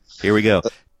Here we go.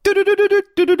 I'm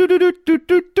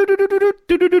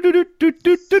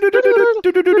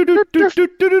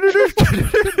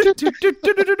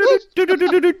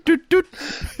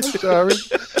sorry.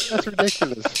 That's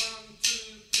ridiculous.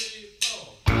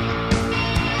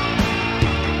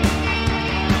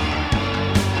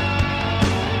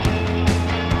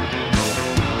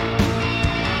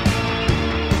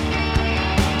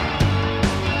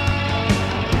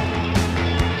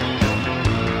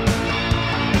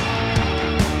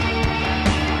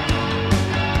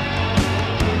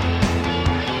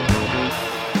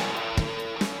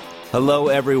 Hello,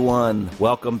 everyone.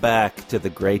 Welcome back to the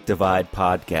Great Divide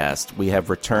podcast. We have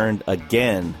returned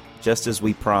again, just as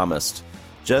we promised.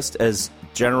 Just as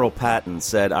General Patton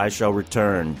said, I shall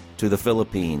return to the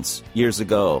Philippines years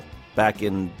ago, back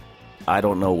in I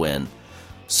don't know when.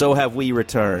 So have we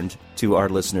returned to our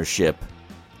listenership.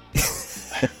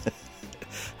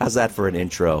 How's that for an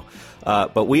intro?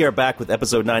 But we are back with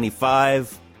episode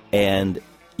 95, and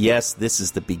yes, this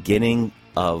is the beginning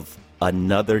of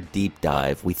another deep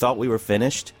dive. We thought we were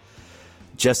finished.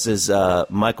 Just as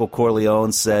Michael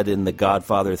Corleone said in The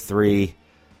Godfather 3,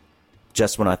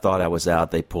 just when I thought I was out,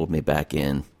 they pulled me back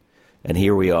in. And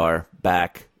here we are,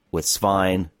 back with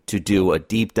Svein to do a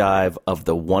deep dive of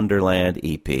the Wonderland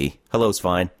EP. Hello,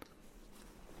 Svein.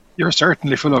 You're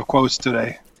certainly full of quotes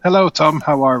today. Hello, Tom.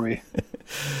 How are we?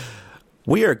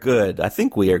 We are good. I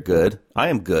think we are good. I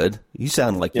am good. You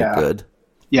sound like you're good.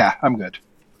 Yeah, I'm good.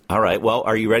 All right. Well,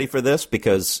 are you ready for this?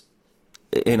 Because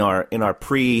in our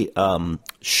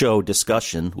pre-show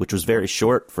discussion, which was very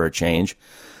short for a change,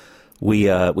 we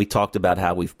talked about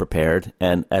how we've prepared,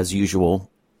 and as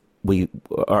usual,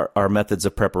 our methods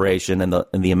of preparation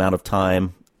and the amount of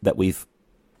time that we've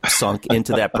sunk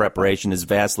into that preparation is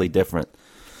vastly different.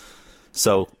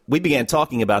 So we began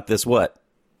talking about this. What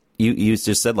you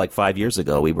just said like 5 years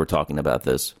ago, we were talking about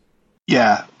this.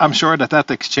 Yeah, I'm sure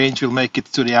that exchange will make it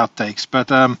to the outtakes. But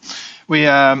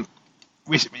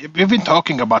we've been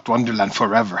talking about Wonderland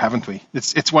forever, haven't we?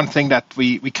 It's one thing that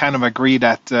we kind of agree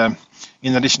that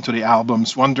in addition to the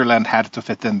albums, Wonderland had to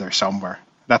fit in there somewhere.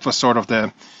 That was sort of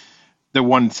the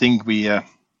one thing we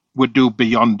would do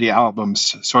beyond the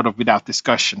albums, sort of without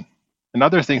discussion. And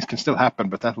other things can still happen,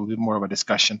 but that will be more of a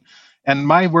discussion. And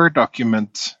my Word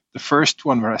document, the first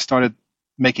one where I started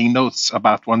making notes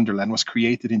about Wonderland, was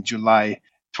created in July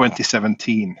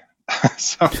 2017.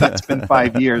 So that's been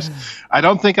 5 years. I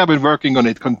don't think I've been working on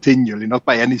it continually, not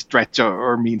by any stretch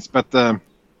or means, but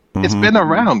it's been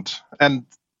around, and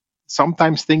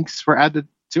sometimes things were added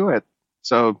to it.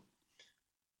 So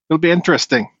it'll be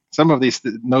interesting. Some of these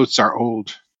notes are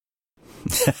old.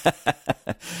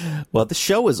 Well, the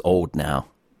show is old now.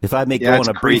 If I may go on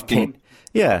a brief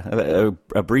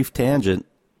a brief tangent.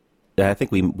 I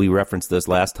think we referenced this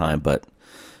last time, but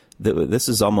this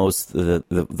is almost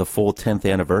the full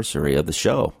 10th anniversary of the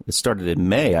show. It started in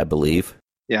May, I believe.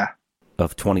 Yeah.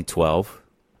 Of 2012.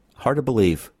 Hard to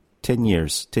believe. 10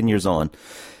 years on.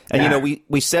 And,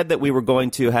 we said that we were going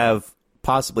to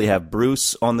possibly have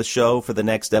Bruce on the show for the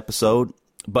next episode,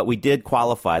 but we did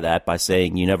qualify that by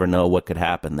saying you never know what could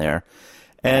happen there.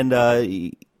 And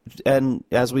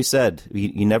as we said,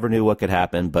 you never knew what could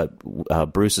happen,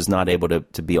 but Bruce is not able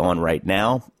to be on right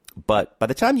now. But by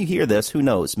the time you hear this, who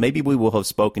knows? Maybe we will have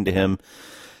spoken to him,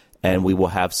 and we will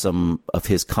have some of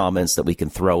his comments that we can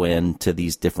throw in to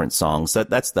these different songs.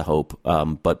 That's the hope.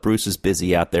 But Bruce is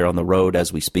busy out there on the road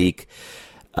as we speak,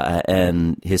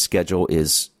 and his schedule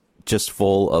is just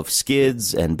full of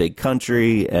skids and big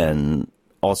country and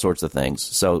all sorts of things.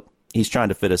 So he's trying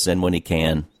to fit us in when he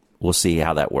can. We'll see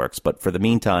how that works. But in the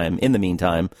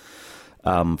meantime,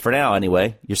 for now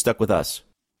anyway, you're stuck with us.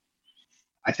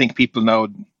 I think people know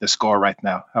the score right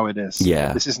now, how it is.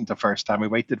 Yeah. This isn't the first time we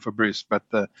waited for Bruce, but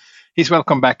he's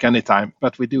welcome back anytime.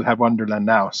 But we do have Wonderland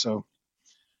now, so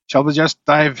shall we just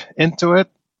dive into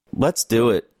it? Let's do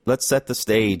it. Let's set the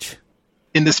stage.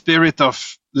 In the spirit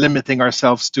of limiting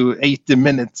ourselves to 80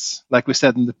 minutes, like we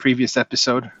said in the previous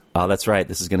episode. Oh, that's right.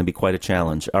 This is going to be quite a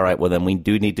challenge. All right, well, then we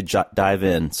do need to dive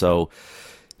in. So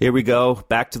here we go.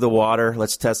 Back to the water.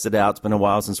 Let's test it out. It's been a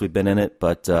while since we've been in it,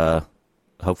 but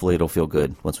hopefully it'll feel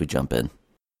good once we jump in.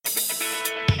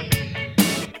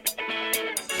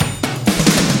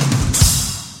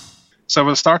 So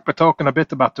we'll start by talking a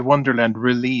bit about the Wonderland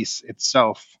release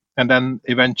itself, and then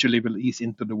eventually we'll ease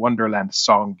into the Wonderland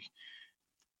song.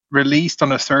 Released on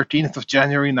the 13th of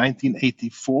January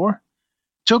 1984.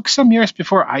 Took some years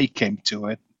before I came to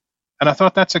it. And I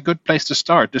thought that's a good place to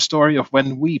start, the story of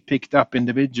when we picked up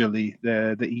individually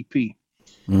the EP.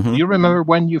 Mm-hmm. Do you remember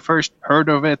when you first heard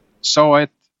of it, saw it,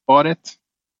 bought it?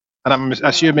 And I'm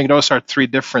assuming those are three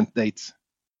different dates.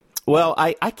 Well,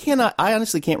 I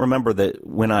honestly can't remember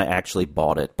when I actually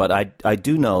bought it, but I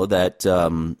do know that,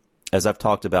 as I've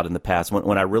talked about in the past,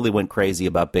 when I really went crazy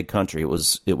about Big Country, it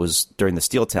was during the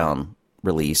Steeltown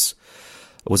release.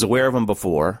 I was aware of them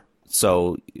before,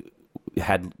 so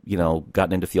had,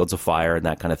 gotten into Fields of Fire and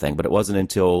that kind of thing, but it wasn't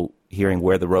until hearing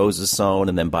Where the Rose is Sown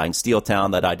and then buying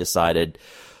Steeltown that I decided,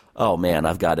 oh man,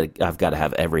 I've got to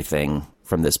have everything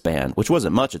from this band, which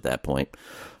wasn't much at that point.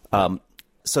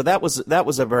 So that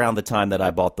was around the time that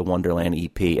I bought the Wonderland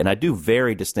EP, and I do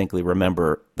very distinctly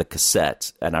remember the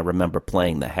cassette, and I remember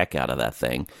playing the heck out of that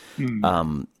thing.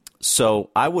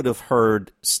 So I would have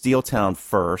heard Steeltown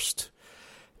first,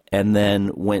 and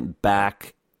then went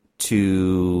back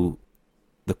to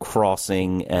The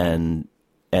Crossing and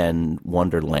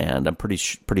Wonderland. I'm pretty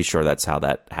sure that's how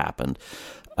that happened.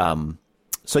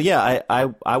 So yeah,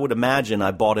 I would imagine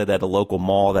I bought it at a local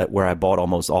mall where I bought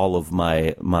almost all of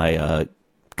my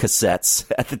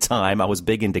cassettes at the time. I was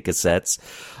big into cassettes.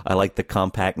 I liked the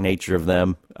compact nature of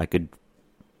them. I could,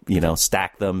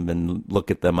 stack them and look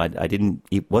at them.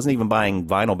 Wasn't even buying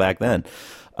vinyl back then.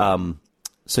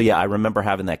 So yeah, I remember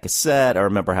having that cassette. I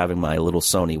remember having my little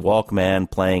Sony Walkman,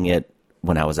 playing it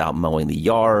when I was out mowing the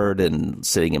yard and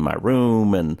sitting in my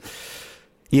room, and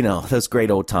those great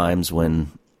old times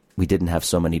when we didn't have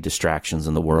so many distractions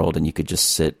in the world and you could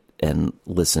just sit and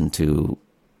listen to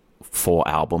full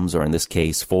albums, or in this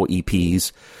case, full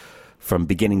EPs from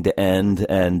beginning to end,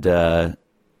 and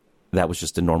that was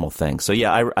just a normal thing. So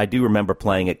yeah, I do remember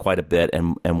playing it quite a bit,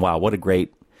 and wow, what a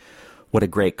great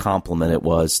compliment it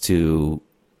was to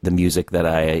the music that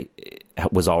I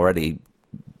was already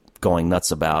going nuts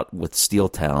about with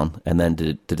Steeltown, and then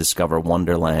to discover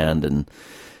Wonderland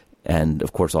and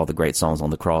of course all the great songs on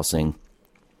The Crossing.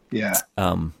 Yeah.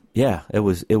 It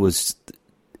was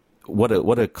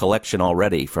what a collection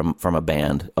already from a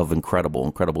band of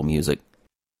incredible music.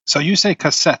 So you say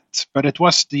cassette, but it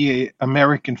was the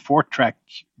American 4-track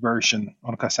version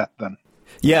on cassette then.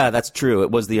 Yeah, that's true.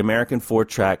 It was the American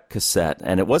 4-track cassette,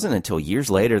 and it wasn't until years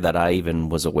later that I even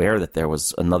was aware that there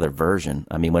was another version.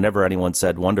 I mean, whenever anyone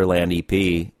said Wonderland EP,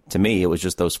 to me, it was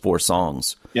just those 4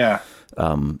 songs. Yeah.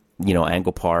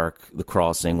 Angle Park, The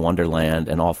Crossing, Wonderland,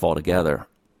 and All Fall Together.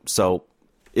 So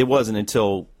it wasn't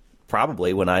until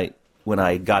probably when I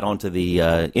got onto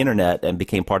the internet and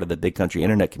became part of the Big Country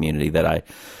internet community that I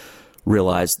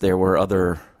realized there were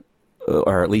other,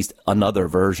 or at least another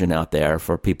version out there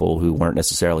for people who weren't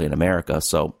necessarily in America.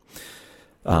 So,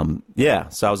 so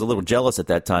I was a little jealous at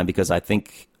that time because I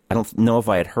don't know if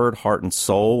I had heard Heart and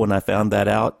Soul when I found that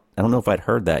out. I don't know if I'd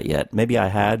heard that yet. Maybe I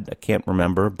had. I can't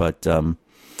remember, but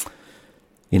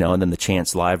and then the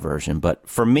Chance live version. But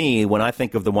for me, when I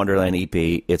think of the Wonderland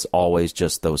EP, it's always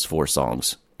just those 4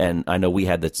 songs. And I know we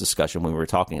had this discussion when we were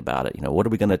talking about it. What are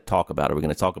we going to talk about? Are we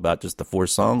going to talk about just the 4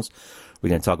 songs? We're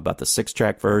going to talk about the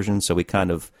 6-track version. So we kind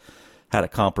of had a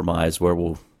compromise where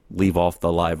we'll leave off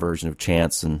the live version of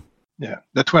Chance and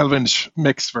the 12-inch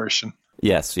mix version.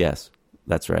 Yes,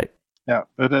 that's right. Yeah,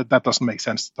 but that doesn't make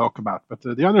sense to talk about. But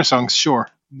the other songs, sure,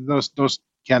 those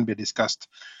can be discussed.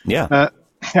 Yeah.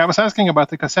 I was asking about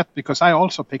the cassette because I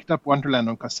also picked up Wonderland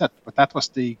on cassette, but that was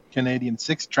the Canadian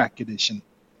 6-track edition.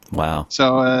 Wow.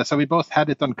 So we both had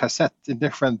it on cassette in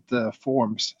different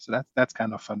forms. So that's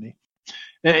kind of funny.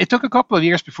 It took a couple of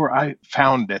years before I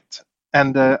found it.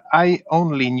 And I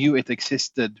only knew it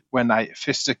existed when I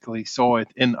physically saw it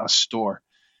in a store.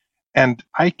 And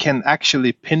I can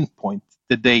actually pinpoint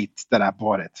the date that I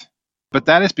bought it. But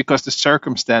that is because the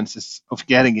circumstances of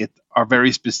getting it are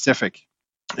very specific.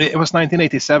 It was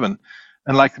 1987.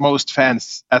 And like most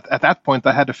fans, at that point,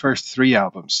 I had the first 3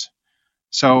 albums.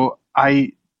 So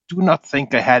I do not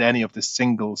think I had any of the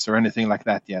singles or anything like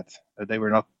that yet. They were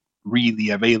not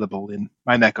really available in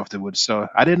my neck of the woods, so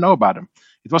I didn't know about them.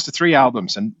 It was the 3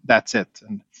 albums, and that's it.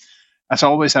 And as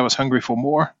always, I was hungry for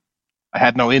more. I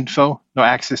had no info, no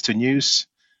access to news.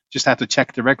 Just had to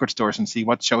check the record stores and see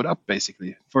what showed up,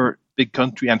 basically, for Big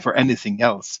Country and for anything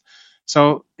else.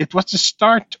 So it was the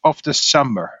start of the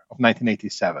summer of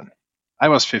 1987. I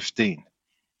was 15.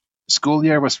 School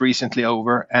year was recently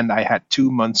over, and I had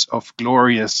 2 months of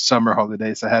glorious summer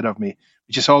holidays ahead of me,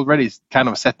 which is already kind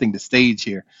of setting the stage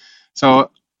here.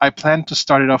 So I planned to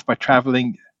start it off by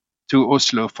traveling to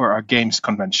Oslo for our games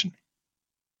convention.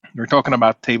 We're talking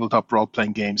about tabletop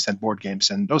role-playing games and board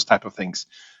games and those type of things.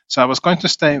 So I was going to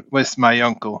stay with my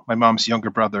uncle, my mom's younger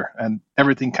brother, and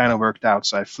everything kind of worked out.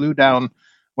 So I flew down,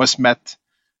 was met,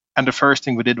 and the first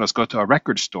thing we did was go to a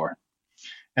record store.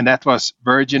 And that was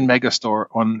Virgin Megastore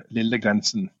on Lille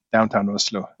Grensen, downtown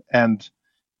Oslo. And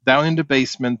down in the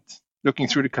basement, looking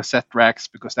through the cassette racks,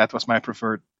 because that was my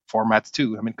preferred format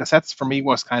too. I mean, cassettes for me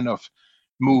was kind of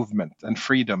movement and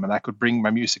freedom, and I could bring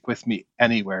my music with me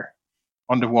anywhere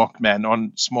on the Walkman,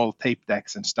 on small tape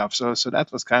decks and stuff. So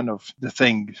that was kind of the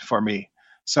thing for me.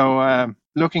 So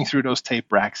looking through those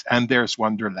tape racks, and there's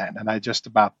Wonderland, and I just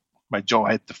about my jaw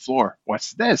hit the floor.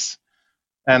 What's this?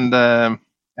 And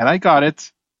I got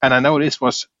it, and I know this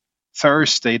was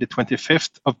Thursday, the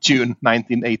 25th of June,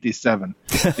 1987,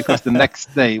 because the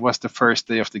next day was the first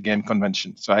day of the game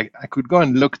convention. So I could go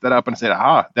and look that up and say,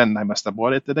 then I must have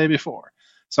bought it the day before.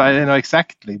 So I know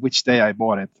exactly which day I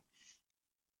bought it.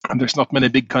 And there's not many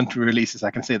big country releases I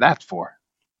can say that for,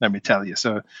 let me tell you.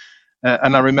 So,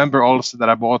 and I remember also that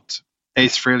I bought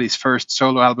Ace Frehley's first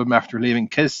solo album after leaving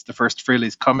Kiss, the first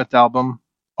Frehley's Comet album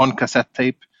on cassette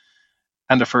tape,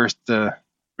 and the first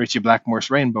Ritchie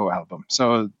Blackmore's Rainbow album.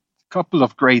 So a couple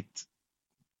of great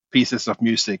pieces of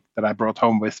music that I brought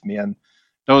home with me. And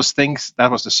those things, that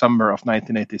was the summer of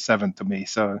 1987 to me.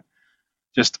 So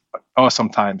just awesome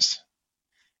times.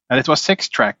 And it was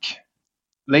 6-track.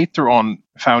 Later on,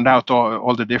 found out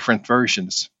all the different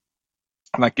versions.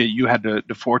 Like you had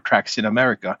the 4 tracks in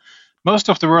America. Most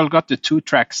of the world got the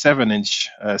 2-track 7-inch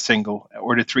single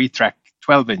or the 3-track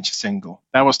 12-inch single.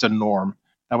 That was the norm.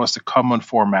 That was the common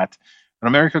format. And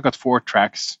America got 4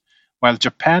 tracks, while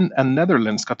Japan and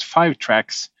Netherlands got 5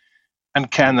 tracks,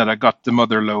 and Canada got the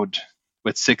mother load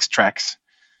with 6 tracks.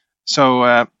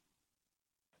 So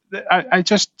I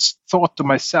just thought to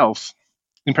myself,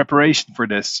 in preparation for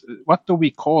this, what do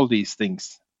we call these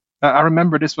things? I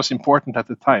remember this was important at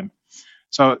the time.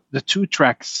 So the 2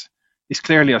 tracks is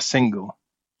clearly a single.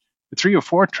 The 3 or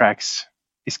 4 tracks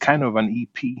is kind of an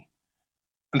EP.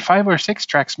 And 5 or 6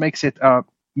 tracks makes it a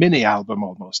mini album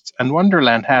almost. And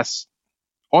Wonderland has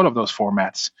all of those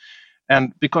formats.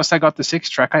 And because I got the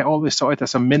 6-track, I always saw it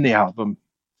as a mini album.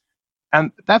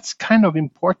 And that's kind of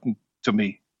important to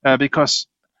me because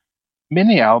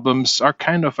mini albums are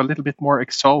kind of a little bit more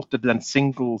exalted than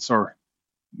singles or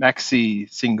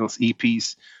maxi singles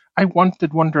EPs. I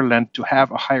wanted Wonderland to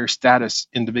have a higher status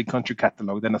in the big country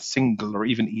catalog than a single or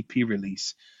even EP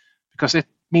release, because it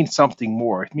means something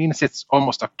more. It means it's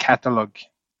almost a catalog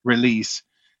release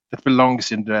that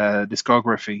belongs in the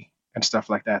discography and stuff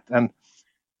like that. And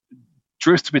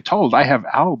truth to be told, I have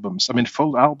albums,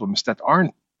 full albums that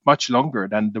aren't much longer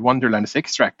than the Wonderland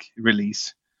 6-track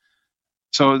release.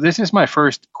 So this is my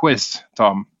first quiz,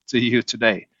 Tom, to you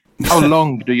today. How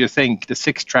long do you think the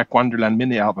 6-track Wonderland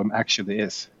mini album actually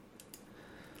is?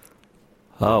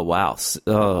 Oh, wow.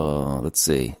 Let's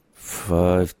see.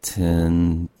 5,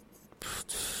 10,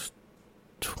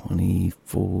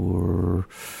 24.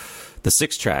 The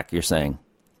 6-track, you're saying?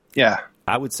 Yeah.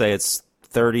 I would say it's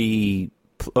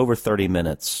over 30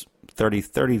 minutes.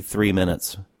 33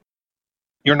 minutes.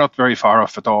 You're not very far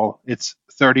off at all. It's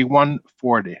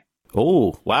 31:40.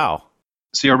 Oh, wow.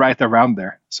 So you're right around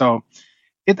there. So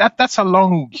that's a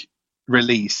long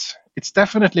release. It's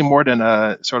definitely more than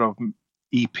a sort of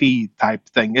EP type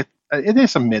thing. It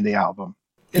is a mini album.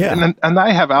 Yeah. And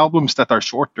I have albums that are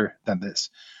shorter than this.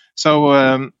 So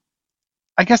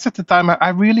I guess at the time I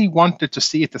really wanted to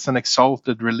see it as an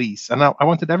exalted release. And I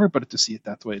wanted everybody to see it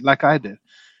that way, like I did.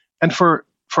 And for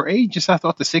ages, I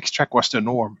thought the 6-track was the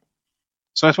norm.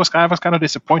 So I was kind of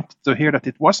disappointed to hear that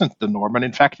it wasn't the norm, and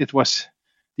in fact, it was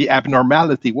the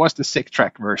abnormality was the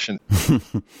 6-track version.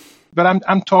 But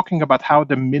I'm talking about how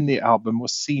the mini album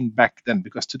was seen back then,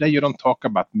 because today you don't talk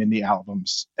about mini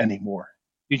albums anymore.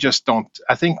 You just don't.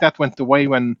 I think that went away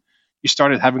when you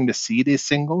started having the CD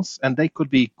singles, and they could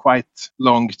be quite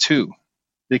long too.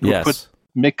 They could put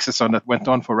mixes on that went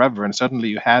on forever, and suddenly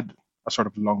you had a sort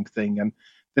of long thing, and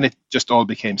then it just all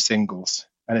became singles,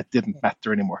 and it didn't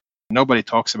matter anymore. Nobody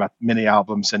talks about mini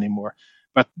albums anymore.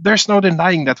 But there's no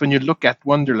denying that when you look at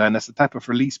Wonderland as a type of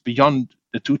release beyond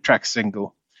the 2-track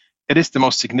single, it is the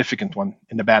most significant one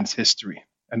in the band's history.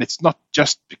 And it's not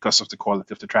just because of the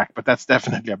quality of the track, but that's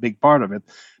definitely a big part of it,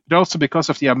 but also because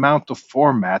of the amount of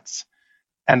formats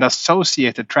and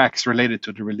associated tracks related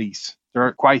to the release. There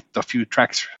are quite a few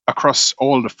tracks across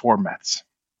all the formats.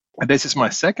 And this is my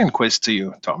second quiz to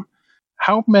you, Tom.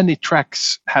 How many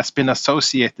tracks has been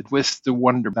associated with the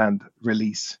Wonderland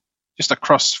release, just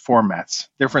across formats,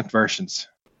 different versions?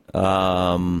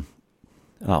 Oh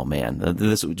man,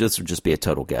 this would just be a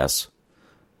total guess.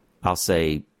 I'll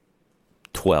say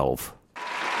 12.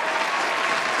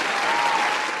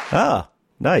 Ah,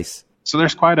 nice. So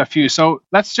there's quite a few. So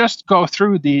let's just go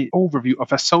through the overview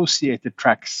of associated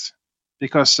tracks,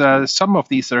 because some of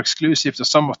these are exclusive to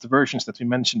some of the versions that we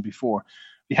mentioned before.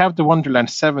 We have the Wonderland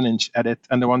 7-inch edit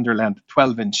and the Wonderland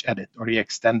 12-inch edit, or the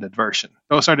extended version.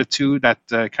 Those are the two that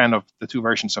the two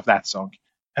versions of that song.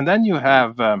 And then you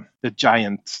have the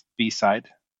giant B-side,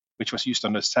 which was used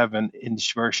on the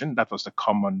 7-inch version. That was the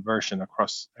common version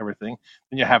across everything.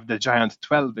 Then you have the giant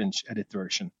 12-inch edit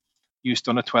version used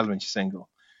on a 12-inch single.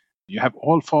 You have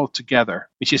All Fall Together,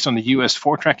 which is on the US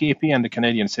 4-track EP and the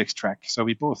Canadian 6-track. So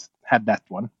we both had that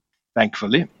one,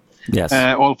 thankfully. Yes.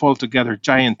 All Fall Together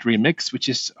Giant Remix, which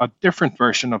is a different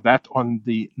version of that on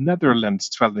the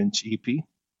Netherlands 12-inch EP.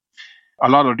 A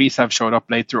lot of these have showed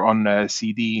up later on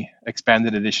CD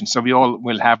expanded edition, so we all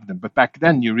will have them. But back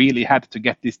then, you really had to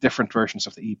get these different versions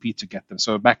of the EP to get them.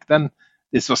 So back then,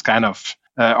 this was kind of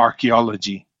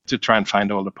archaeology to try and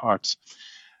find all the parts.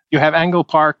 You have Angle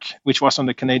Park, which was on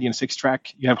the Canadian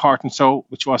 6-track. You have Heart and Soul,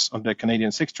 which was on the Canadian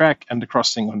 6-track, and The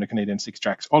Crossing on the Canadian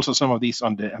 6-tracks. Also, some of these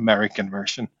on the American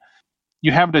version.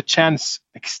 You have the Chance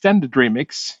Extended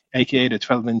Remix, aka the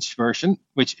 12-inch version,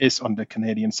 which is on the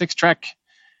Canadian 6-track.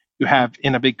 You have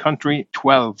In a Big Country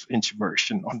 12-inch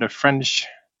version on the French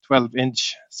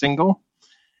 12-inch single.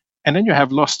 And then you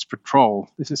have Lost Patrol.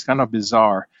 This is kind of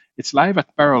bizarre. It's live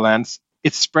at Barrowlands.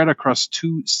 It's spread across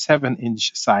 2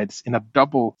 7-inch sides in a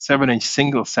double 7-inch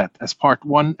single set as part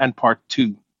 1 and part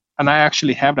 2. And I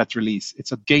actually have that release.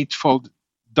 It's a gatefold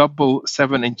double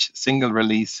 7-inch single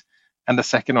release. And the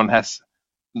second one has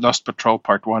Lost Patrol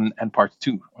Part 1 and Part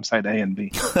 2 on side A and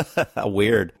B.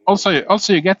 Weird. Also,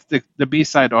 you get the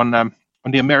B-side on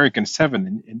the American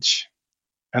 7-inch,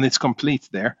 and it's complete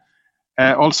there.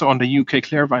 Also on the UK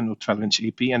Clear Vinyl 12-inch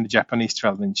EP and the Japanese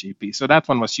 12-inch EP. So that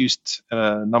one was used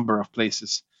a number of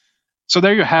places. So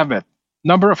there you have it.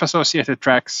 Number of associated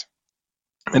tracks.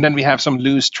 And then we have some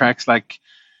loose tracks like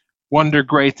Wonder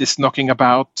Great is Knocking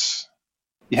About.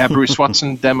 You have Bruce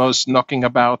Watson demos knocking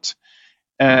about.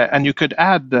 And you could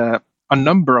add a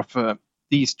number of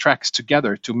these tracks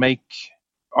together to make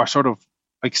our sort of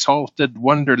exalted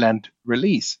Wonderland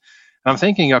release. And I'm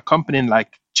thinking a company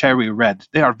like Cherry Red,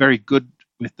 they are very good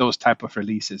with those type of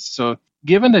releases. So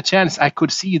given the chance, I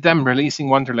could see them releasing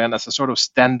Wonderland as a sort of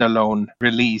standalone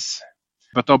release.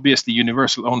 But obviously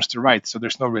Universal owns the rights, so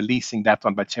there's no releasing that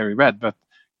one by Cherry Red. But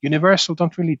Universal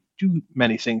don't really do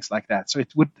many things like that. So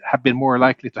it would have been more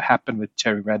likely to happen with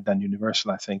Cherry Red than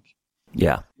Universal, I think.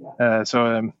 Yeah.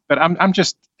 But I'm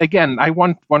just, again, I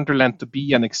want Wonderland to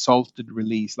be an exalted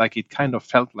release, like it kind of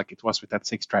felt like it was with that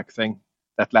 6-track thing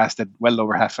that lasted well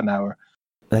over half an hour.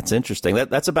 That's interesting.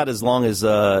 That's about as long as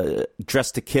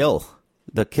Dress to Kill,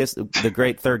 the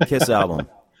great third Kiss album,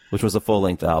 which was a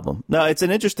full-length album. No, it's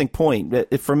an interesting point.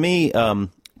 For me, 2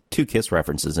 Kiss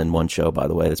references in one show, by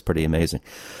the way. That's pretty amazing.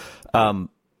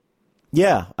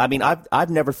 Yeah, I mean, I've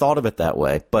never thought of it that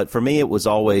way, but for me, it was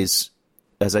always,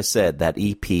 as I said, that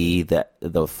EP, that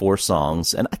the 4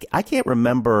 songs, and I can't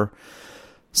remember.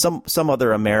 Some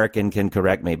other American can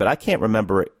correct me, but I can't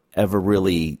remember ever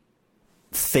really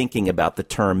thinking about the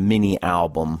term mini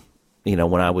album. You know,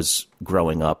 when I was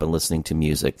growing up and listening to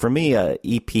music, for me,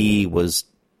 EP was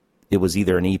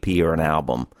either an EP or an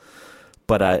album.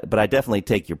 But I definitely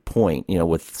take your point. You know,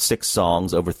 with 6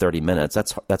 songs over 30 minutes,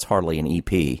 that's hardly an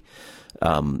EP.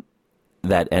 And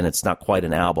it's not quite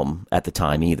an album at the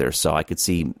time either. So I could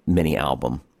see mini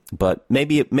album. But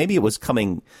maybe it was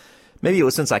coming. Maybe it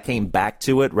was since I came back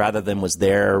to it rather than was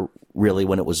there really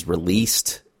when it was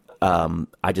released.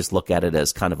 I just look at it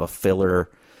as kind of a filler.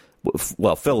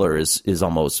 Well, filler is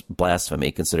almost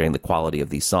blasphemy considering the quality of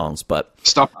these songs. But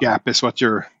stopgap is what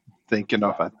you're thinking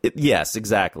of. Yes,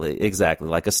 exactly.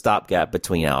 Like a stopgap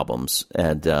between albums,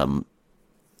 and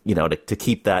to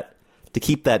keep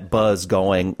that buzz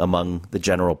going among the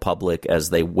general public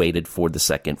as they waited for the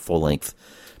second full-length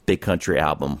Big Country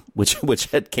album, which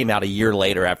came out a year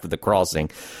later after The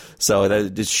Crossing. So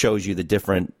that just shows you the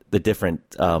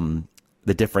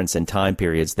difference in time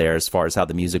periods there as far as how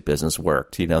the music business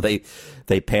worked. You know, they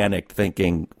panicked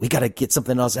thinking, we got to get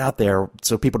something else out there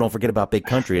so people don't forget about Big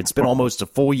Country. It's been almost a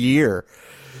full year.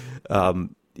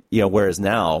 Whereas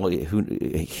now,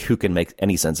 who can make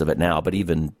any sense of it now? But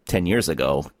even 10 years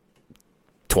ago,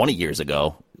 20 years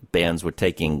ago, bands were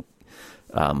taking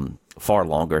far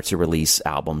longer to release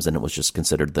albums, and it was just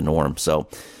considered the norm. So,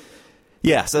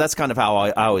 yeah, so that's kind of how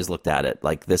I always looked at it.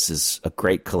 Like, this is a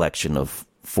great collection of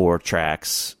 4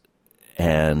 tracks,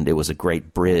 and it was a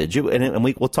great bridge. And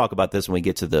we'll talk about this when we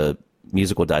get to the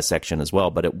musical dissection as well.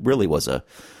 But it really was a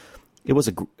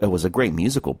great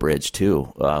musical bridge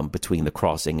too, between The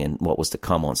Crossing and what was to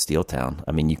come on Steeltown.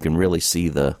 I mean, you can really see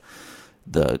the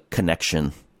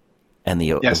connection and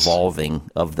the evolving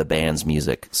of the band's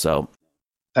music. So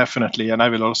definitely, and I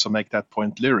will also make that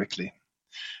point lyrically.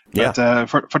 Yeah.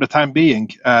 But for the time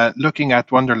being, looking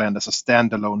at Wonderland as a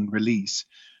standalone release,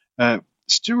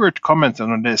 Stewart commented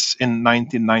on this in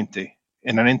 1990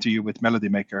 in an interview with Melody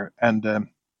Maker, and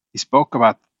he spoke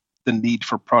about the need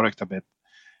for product a bit.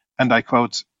 and I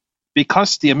quote,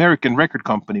 "Because the American record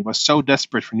company was so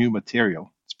desperate for new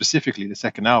material, specifically the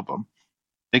second album,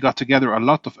 they got together a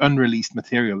lot of unreleased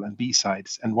material and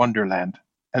B-sides and Wonderland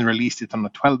and released it on a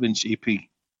 12-inch EP.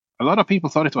 A lot of people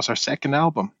thought it was our second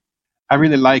album. I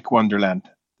really like Wonderland,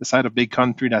 the side of big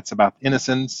country that's about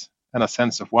innocence and a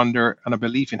sense of wonder and a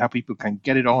belief in how people can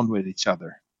get it on with each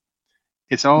other.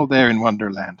 It's all there in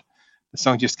Wonderland. The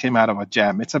song just came out of a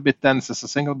jam. It's a bit dense as a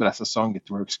single, but as a song, it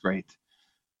works great."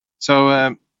 So,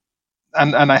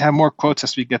 and I have more quotes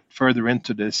as we get further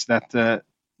into this, that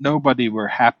nobody were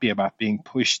happy about being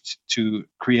pushed to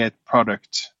create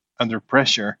product under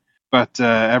pressure, but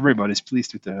everybody's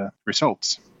pleased with the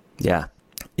results. Yeah,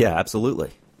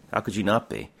 absolutely. How could you not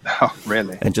be? Oh,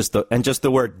 really? And just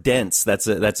the word dense, that's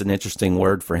an interesting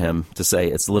word for him to say.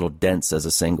 It's a little dense as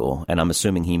a single, and I'm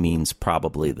assuming he means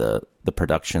probably the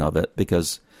production of it,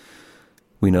 because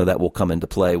we know that will come into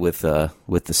play with the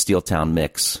Steeltown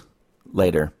mix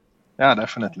later. Yeah,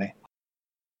 definitely.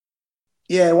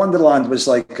 Yeah, Wonderland was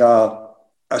like a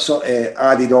sort of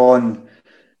added on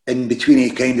in between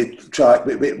a kind of track.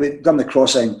 We'd done the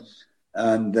crossing,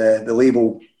 and the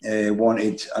label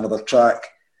wanted another track.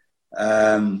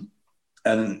 And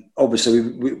obviously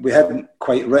we hadn't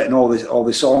quite written all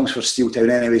the songs for Steeltown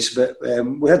anyways, but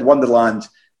we had Wonderland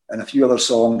and a few other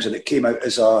songs, and it came out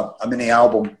as a mini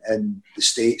album in the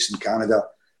States and Canada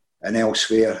and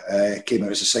elsewhere. It came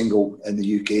out as a single in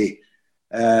the UK.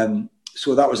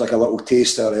 So that was like a little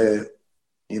taster,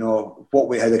 what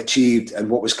we had achieved and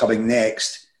what was coming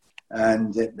next,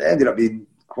 and it ended up being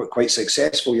quite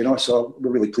successful, so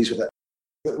we're really pleased with it.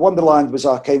 Wonderland was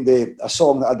a kind of a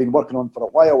song that I'd been working on for a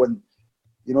while, and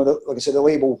like I said, the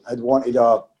label had wanted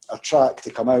a track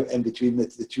to come out in between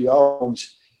the two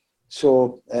albums,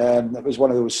 so it was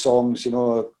one of those songs.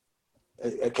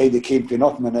 It kind of came to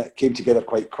nothing, and it came together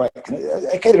quite quick, and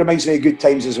it kind of reminds me of Good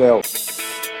Times as well.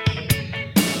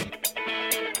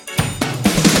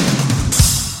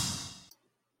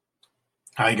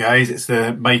 Hi guys, it's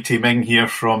the Mighty Ming here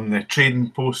from the Trading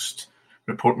Post,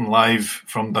 reporting live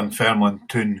from Dunfermline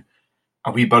Town.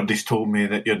 A wee birdie's told me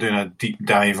that you're doing a deep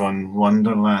dive on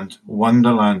Wonderland.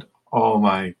 Wonderland, oh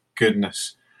my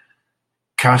goodness.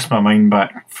 Cast my mind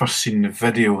back, first seen the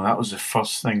video, that was the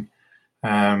first thing.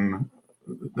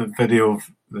 The video of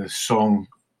the song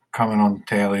coming on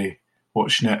telly,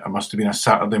 watching it must have been a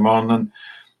Saturday morning.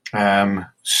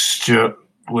 Stuart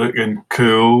looking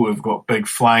cool, we've got big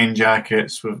flying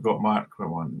jackets, we've got Mark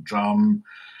on drum.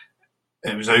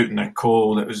 It was out in the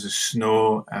cold, it was the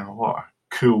snow, and what a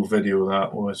cool video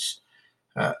that was.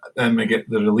 Then we get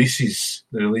the releases.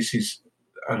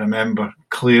 I remember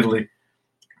clearly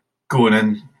going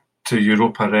in to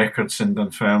Europa Records in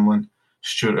Dunfermline.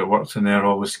 Stuart that worked in there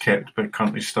always kept big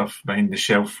country stuff behind the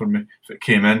shelf for me if it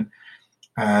came in.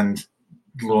 And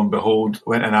lo and behold,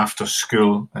 went in after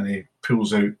school and he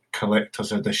pulls out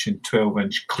collector's edition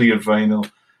 12-inch clear vinyl.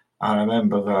 I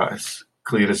remember that as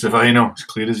clear as the vinyl, as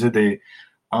clear as the day.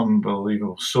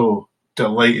 Unbelievable. So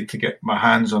delighted to get my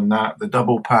hands on that. The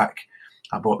double pack.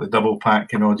 I bought the double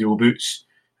pack in Audio Boots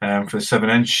for the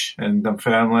 7-inch in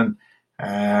Dunfermline.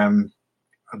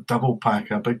 A double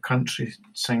pack, a big country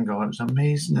single. It was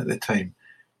amazing at the time.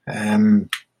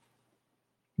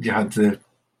 You had the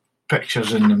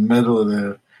pictures in the middle of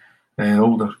the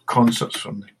older concerts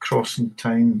from the crossing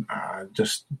time.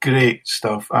 Just great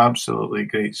stuff, absolutely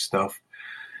great stuff.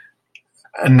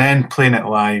 And then playing it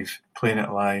live.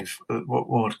 What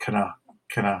more can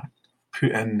I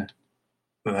put in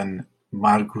than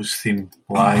Margot's theme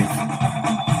live,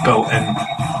 built in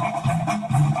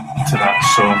to that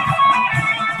song?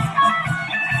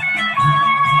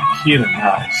 Hearing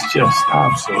that is just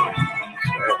absolutely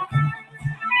incredible.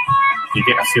 You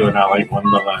get a feeling I like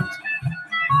Wonderland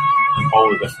and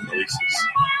all the different releases.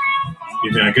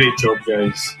 You're doing a great job,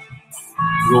 guys.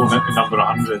 Rolling into number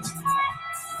 100.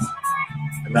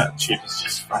 And that tune is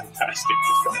just fantastic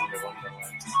to fit into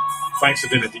Wonderland. Thanks for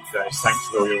doing a deep dive. Thanks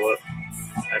for all your work.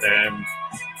 And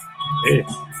hey,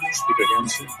 speak again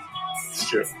soon.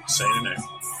 Stuart, signing out.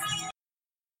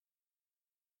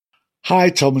 Hi,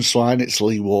 Tom and Svein, it's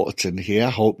Lee Waterton here.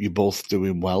 Hope you're both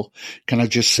doing well. Can I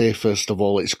just say, first of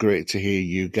all, it's great to hear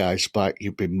you guys back.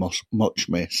 You've been much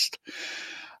missed.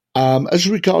 As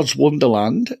regards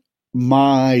Wonderland,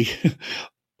 my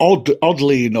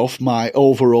oddly enough, my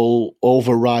overall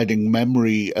overriding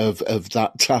memory of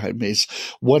that time is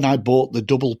when I bought the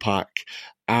double pack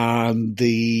and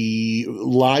the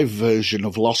live version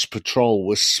of Lost Patrol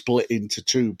was split into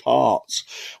two parts,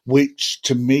 which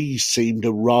to me seemed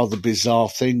a rather bizarre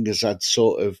thing, as I'd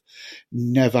sort of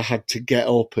never had to get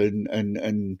up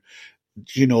and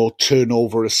turn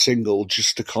over a single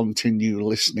just to continue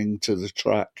listening to the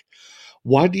track.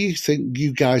 Why do you think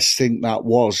you guys think that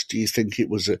was? Do you think it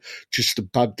was just a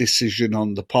bad decision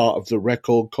on the part of the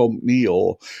record company,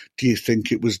 or do you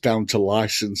think it was down to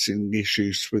licensing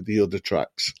issues for the other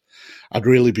tracks? I'd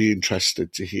really be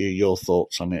interested to hear your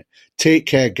thoughts on it. Take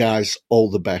care, guys. All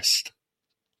the best.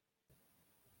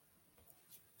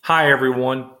 Hi,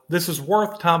 everyone. This is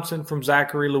Worth Thompson from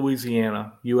Zachary,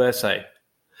 Louisiana, USA.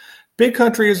 Big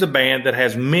Country is a band that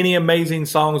has many amazing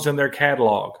songs in their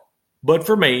catalog. But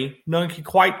for me, none can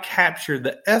quite capture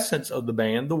the essence of the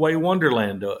band the way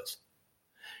Wonderland does.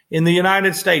 In the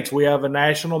United States, we have a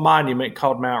national monument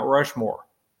called Mount Rushmore.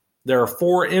 There are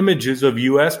 4 images of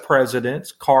U.S.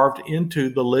 presidents carved into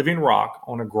the living rock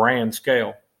on a grand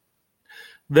scale.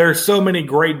 There are so many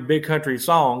great Big Country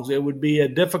songs, it would be a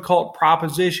difficult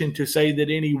proposition to say that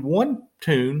any one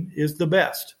tune is the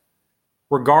best.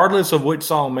 Regardless of which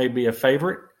song may be a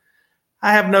favorite,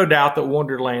 I have no doubt that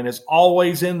Wonderland is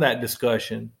always in that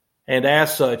discussion, and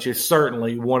as such is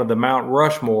certainly one of the Mount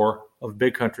Rushmore of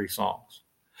Big Country songs.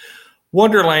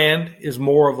 Wonderland is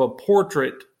more of a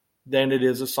portrait than it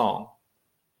is a song.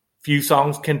 Few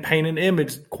songs can paint an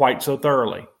image quite so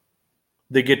thoroughly.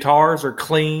 The guitars are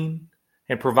clean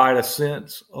and provide a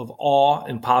sense of awe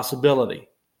and possibility.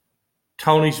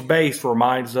 Tony's bass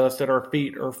reminds us that our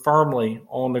feet are firmly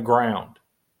on the ground.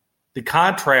 The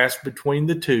contrast between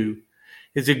the two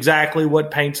is exactly what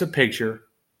paints a picture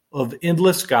of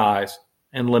endless skies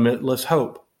and limitless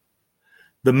hope.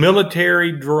 The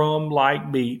military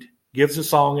drum-like beat gives the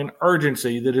song an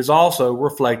urgency that is also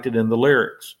reflected in the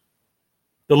lyrics.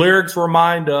 The lyrics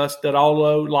remind us that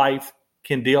although life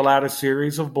can deal out a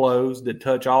series of blows that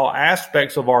touch all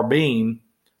aspects of our being,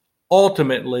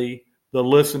 ultimately the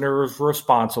listener is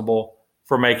responsible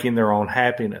for making their own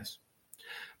happiness.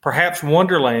 Perhaps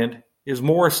Wonderland is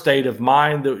more a state of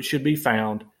mind that should be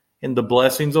found in the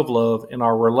blessings of love in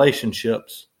our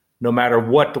relationships, no matter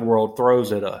what the world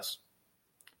throws at us.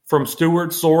 From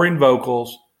Stewart's soaring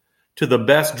vocals to the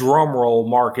best drum roll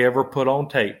Mark ever put on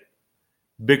tape,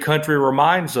 Big Country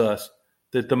reminds us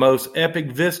that the most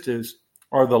epic vistas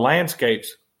are the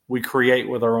landscapes we create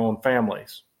with our own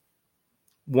families.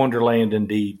 Wonderland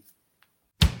indeed.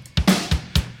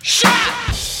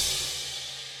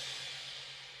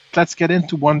 Let's get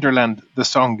into Wonderland, the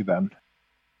song then.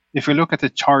 If we look at the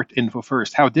chart info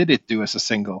first, how did it do as a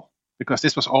single? Because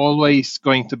this was always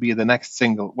going to be the next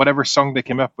single. Whatever song they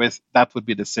came up with, that would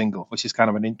be the single, which is kind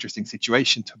of an interesting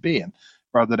situation to be in,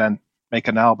 rather than make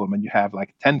an album and you have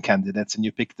like 10 candidates and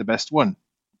you pick the best one.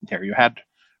 Here you had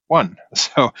one.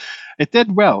 So it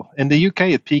did well. In the UK,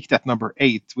 it peaked at number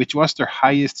 8, which was their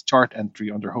highest chart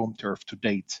entry on their home turf to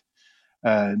date.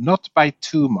 Not by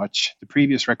too much. The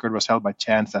previous record was held by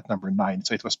Chance at number 9,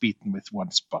 so it was beaten with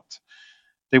 1 spot.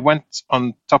 They went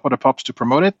on Top of the Pops to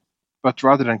promote it, but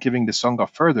rather than giving the song a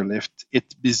further lift,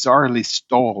 it bizarrely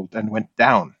stalled and went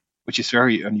down, which is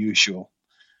very unusual.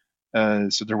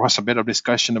 So there was a bit of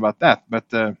discussion about that, but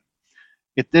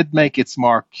it did make its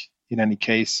mark in any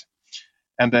case,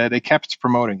 and they kept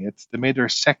promoting it. They made their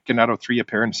 2nd out of 3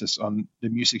 appearances on the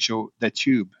music show The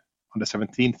Tube on the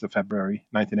 17th of February,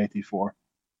 1984.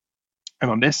 And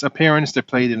on this appearance, they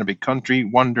played in a Big Country,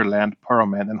 Wonderland,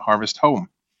 Poroman, and Harvest Home.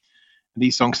 And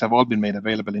these songs have all been made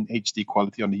available in HD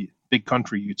quality on the Big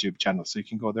Country YouTube channel, so you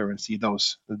can go there and see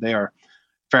those. They are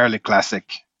fairly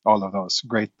classic, all of those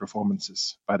great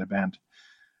performances by the band.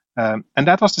 And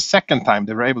that was the 2nd time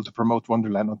they were able to promote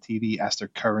Wonderland on TV as their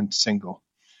current single.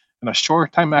 And a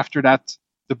short time after that,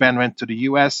 the band went to the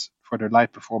US for their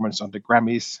live performance on the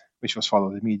Grammys, which was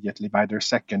followed immediately by their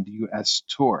 2nd US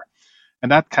tour.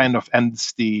 And that kind of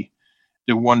ends the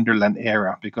Wonderland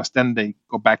era, because then they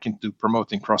go back into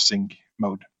promoting Crossing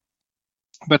mode.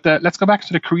 But let's go back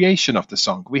to the creation of the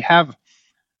song. We have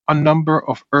a number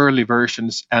of early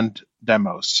versions and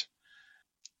demos.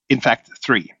 In fact,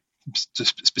 3.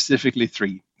 Specifically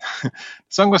 3. The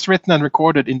song was written and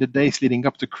recorded in the days leading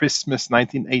up to Christmas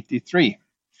 1983.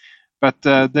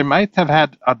 But they might have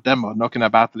had a demo knocking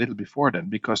about a little before then,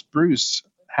 because Bruce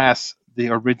has the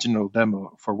original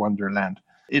demo for Wonderland.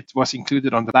 It was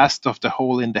included on the last of the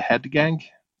Hole in the Head Gang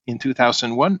in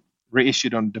 2001,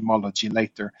 reissued on Demology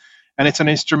later. And it's an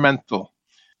instrumental.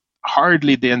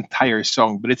 Hardly the entire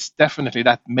song, but it's definitely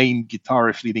that main guitar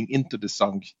riff leading into the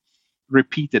song,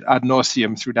 repeated ad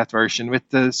nauseum through that version,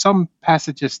 with some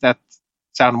passages that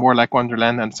sound more like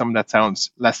Wonderland and some that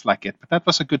sounds less like it. But that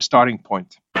was a good starting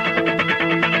point.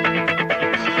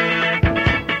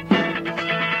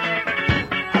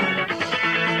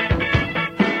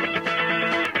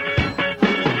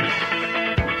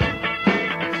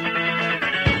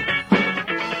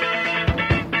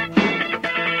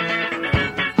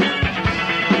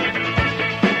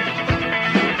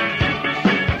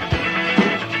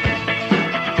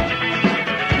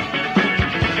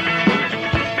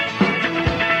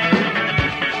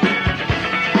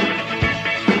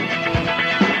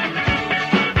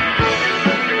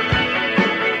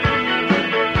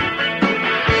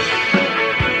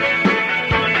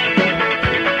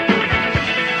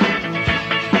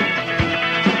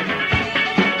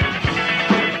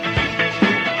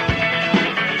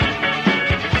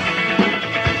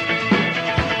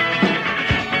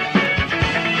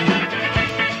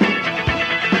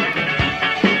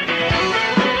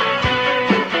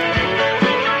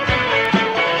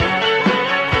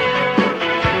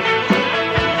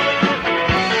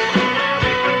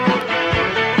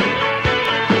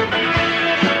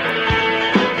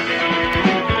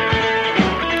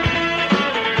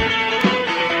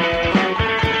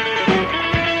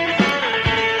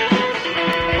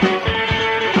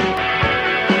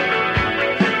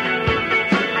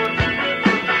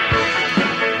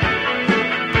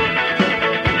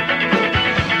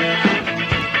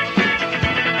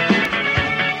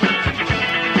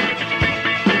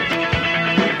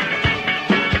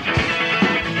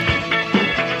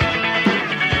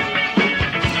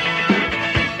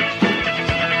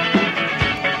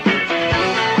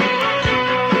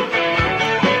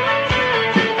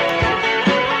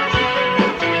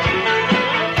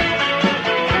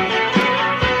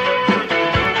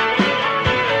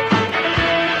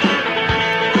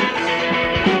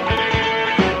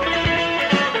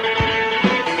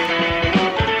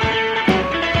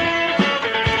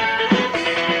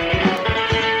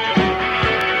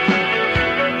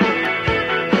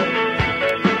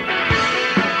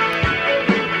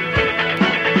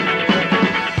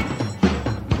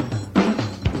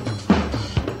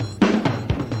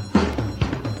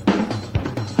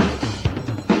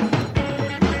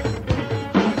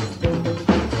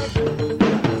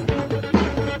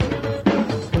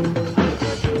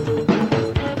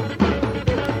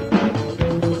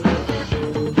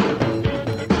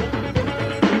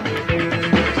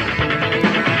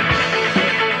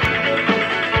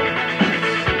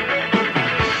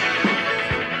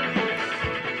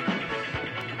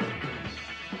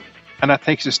 And that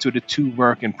takes us to the two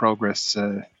work-in-progress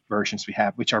versions we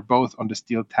have, which are both on the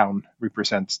Steeltown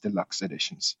Represents Deluxe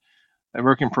editions.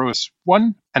 Work in Progress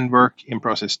 1 and Work in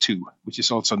Process 2, which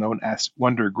is also known as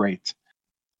Wonder Great,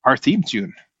 our theme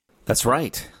tune. That's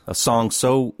right. A song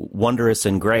so wondrous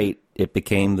and great, it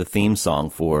became the theme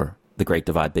song for the Great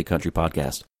Divide Big Country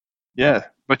podcast. Yeah,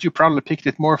 but you probably picked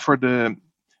it more for the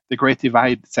Great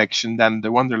Divide section than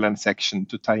the Wonderland section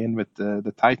to tie in with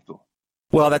the title.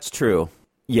 Well, that's true.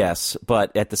 Yes,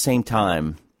 but at the same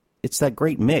time, it's that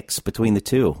great mix between the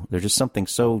two. There's just something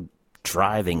so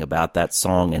driving about that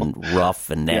song and rough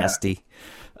and nasty.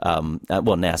 Yeah.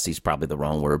 Well, nasty's probably the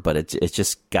wrong word, but it's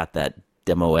just got that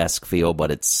demo-esque feel, but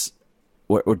it's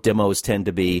where demos tend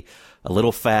to be a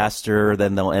little faster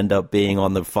than they'll end up being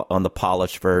on the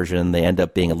polished version. They end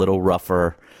up being a little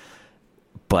rougher,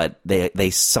 but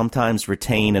they sometimes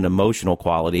retain an emotional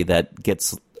quality that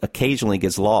occasionally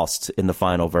gets lost in the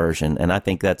final version, and I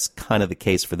think that's kind of the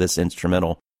case for this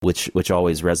instrumental, which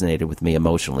always resonated with me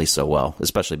emotionally so well,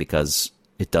 especially because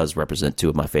it does represent two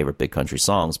of my favorite big country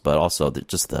songs, but also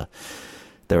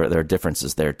there are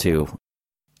differences there too.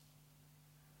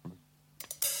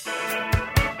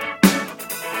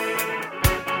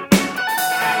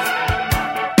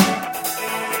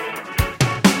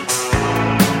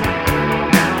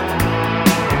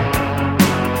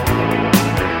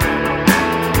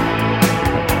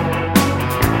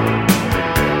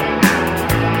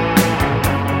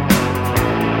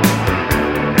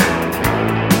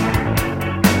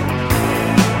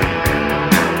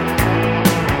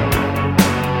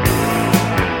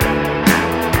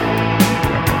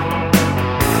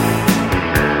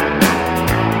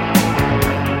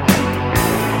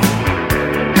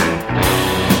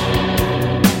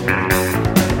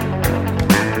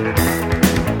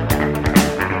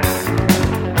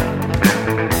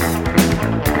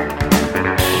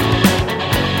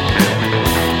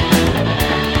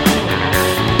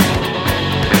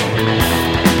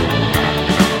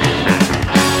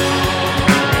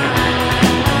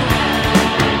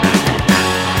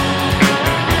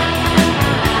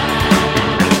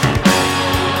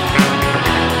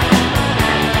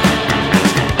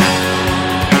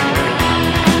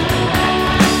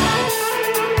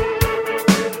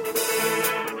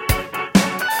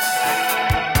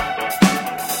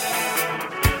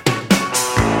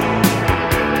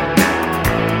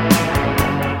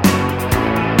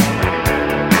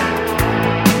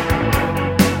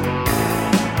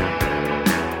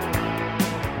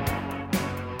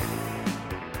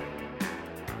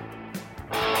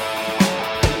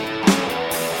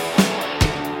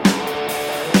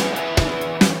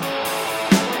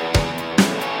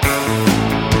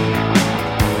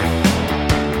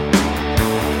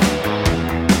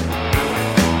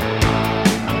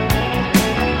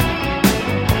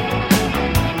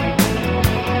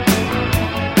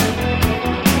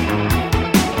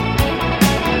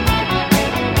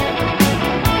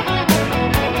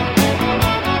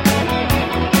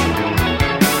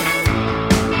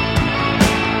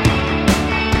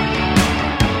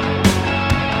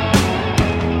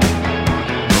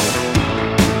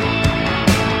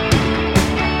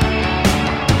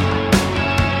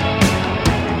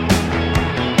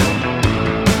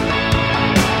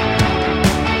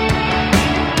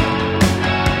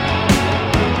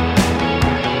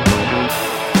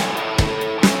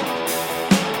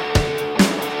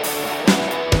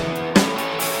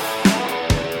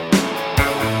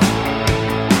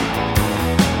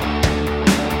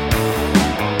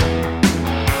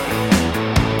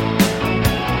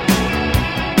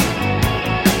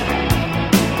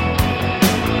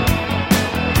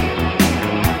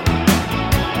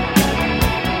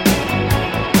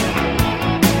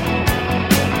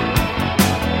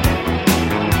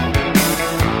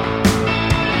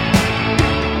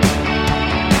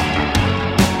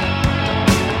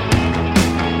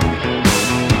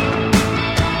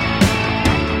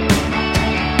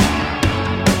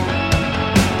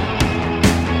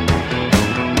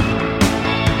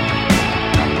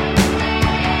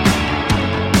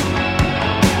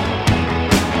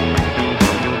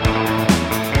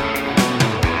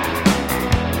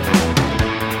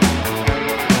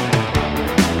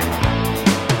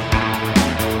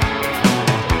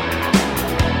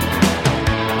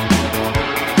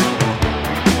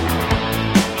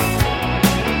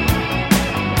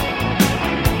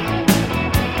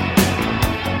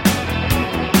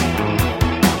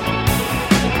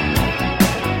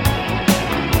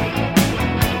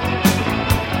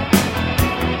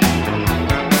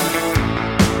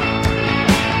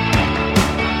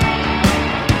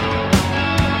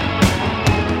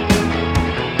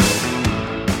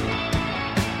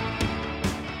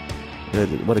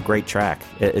 What a great track.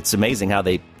 It's amazing how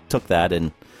they took that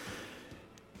and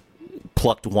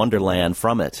plucked Wonderland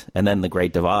from it, and then The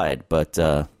Great Divide, but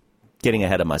getting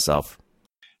ahead of myself.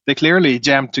 They clearly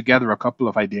jammed together a couple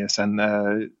of ideas, and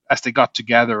as they got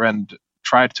together and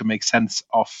tried to make sense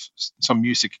of some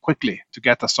music quickly to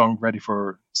get a song ready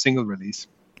for single release.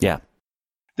 Yeah.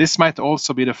 This might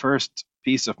also be the first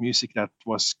piece of music that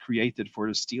was created for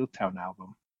the Steeltown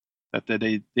album, that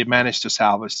they managed to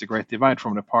salvage The Great Divide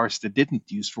from the parts they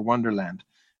didn't use for Wonderland,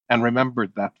 and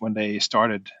remembered that when they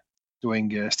started doing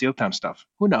Steeltown stuff.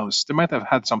 Who knows? They might have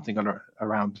had something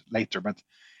around later, but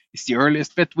it's the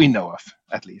earliest bit we know of,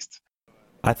 at least.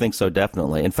 I think so,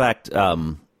 definitely. In fact,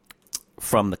 from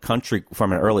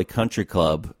an early country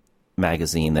club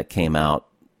magazine that came out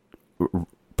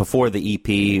before the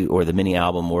EP or the mini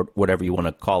album or whatever you want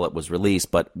to call it was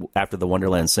released, but after the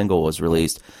Wonderland single was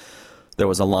released, there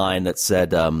was a line that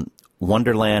said,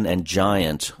 Wonderland and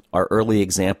Giant are early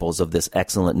examples of this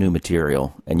excellent new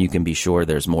material, and you can be sure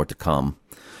there's more to come.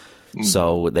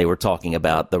 So they were talking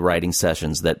about the writing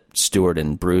sessions that Stuart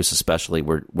and Bruce especially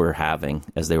were having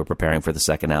as they were preparing for the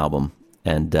second album.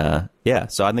 And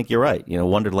so I think you're right.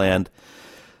 Wonderland,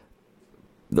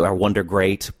 or Wonder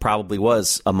Great, probably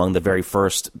was among the very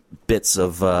first bits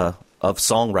of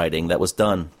songwriting that was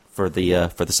done for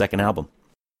the second album.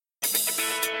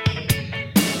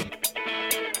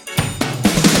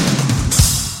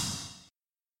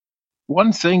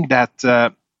 One thing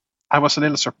that I was a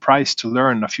little surprised to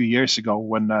learn a few years ago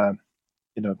when,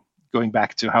 going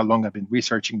back to how long I've been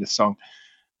researching this song,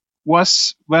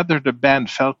 was whether the band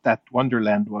felt that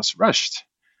Wonderland was rushed.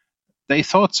 They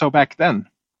thought so back then,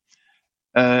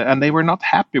 and they were not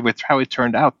happy with how it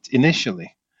turned out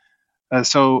initially.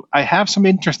 So I have some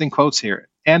interesting quotes here.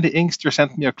 Andy Inkster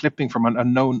sent me a clipping from an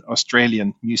unknown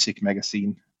Australian music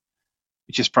magazine,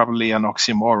 which is probably an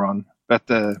oxymoron. But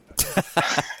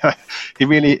he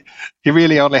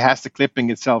really only has the clipping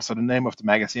itself, so the name of the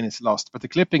magazine is lost. But the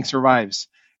clipping survives,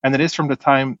 and it is from the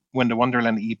time when the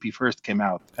Wonderland EP first came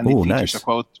out. And it features a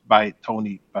quote by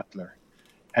Tony Butler.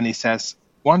 And he says,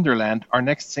 Wonderland, our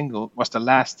next single, was the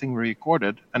last thing we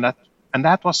recorded, and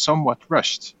that was somewhat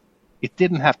rushed. It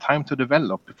didn't have time to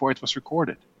develop before it was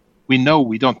recorded. We know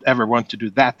we don't ever want to do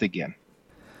that again.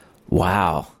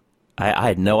 Wow. I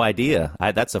had no idea.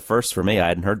 That's a first for me. I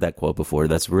hadn't heard that quote before.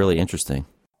 That's really interesting.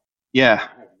 Yeah,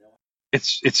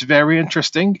 it's very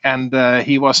interesting, and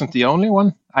he wasn't the only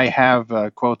one. I have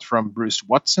a quote from Bruce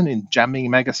Watson in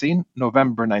Jamming Magazine,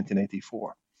 November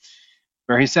 1984,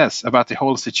 where he says about the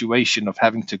whole situation of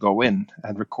having to go in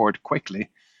and record quickly.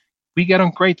 We get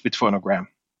on great with Phonogram.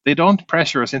 They don't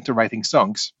pressure us into writing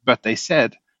songs, but they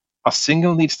said, a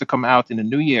single needs to come out in the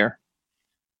new year.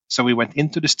 So we went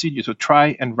into the studio to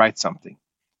try and write something.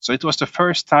 So it was the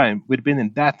first time we'd been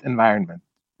in that environment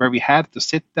where we had to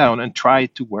sit down and try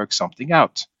to work something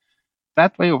out.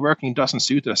 That way of working doesn't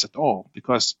suit us at all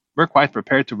because we're quite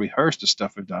prepared to rehearse the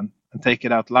stuff we've done and take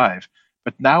it out live.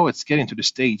 But now it's getting to the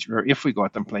stage where if we go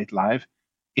out and play it live,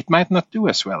 it might not do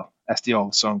as well as the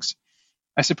old songs.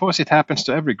 I suppose it happens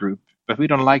to every group, but we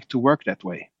don't like to work that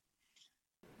way.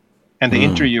 And the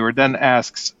interviewer then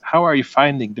asks, how are you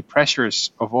finding the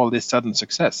pressures of all this sudden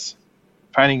success?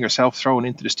 Finding yourself thrown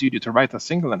into the studio to write a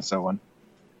single and so on.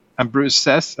 And Bruce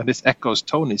says, and this echoes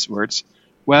Tony's words,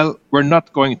 well, we're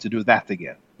not going to do that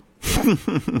again.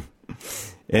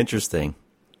 Interesting.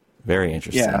 Very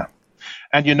interesting. Yeah.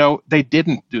 And they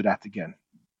didn't do that again.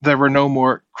 There were no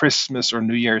more Christmas or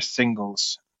New Year's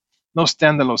singles. No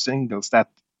standalone singles that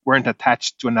weren't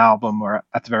attached to an album or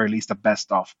at the very least a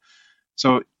best of.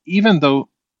 So even though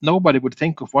nobody would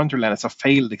think of Wonderland as a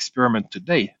failed experiment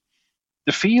today,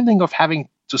 the feeling of having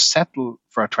to settle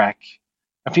for a track,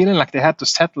 and feeling like they had to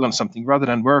settle on something rather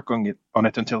than work on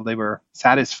it until they were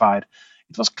satisfied,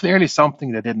 it was clearly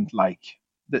something they didn't like.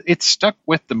 It stuck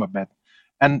with them a bit,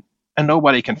 and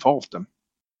nobody can fault them.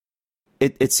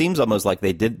 It seems almost like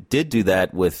they did do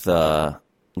that with a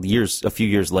few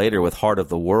years later with Heart of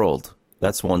the World.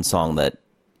 That's one song that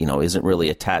isn't really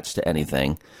attached to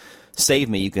anything. Save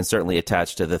Me, you can certainly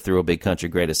attach to the Through a Big Country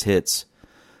Greatest Hits,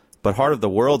 but Heart of the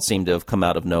World seemed to have come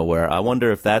out of nowhere. I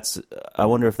wonder if that's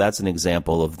an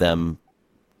example of them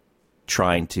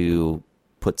trying to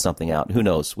put something out. Who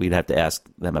knows? We'd have to ask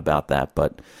them about that,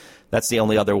 but that's the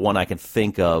only other one I can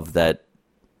think of that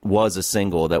was a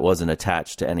single that wasn't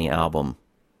attached to any album.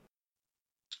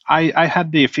 I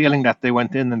had the feeling that they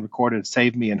went in and recorded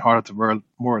Save Me and Heart of the World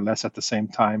more or less at the same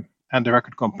time, and the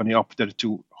record company opted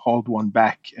to hold one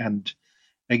back, and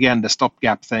again the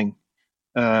stopgap thing.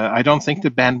 I don't think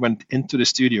the band went into the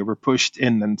studio, were pushed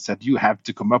in and said, you have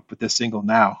to come up with this single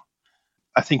now.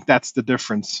 I think that's the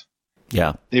difference.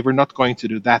 Yeah. They were not going to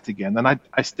do that again, and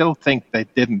I still think they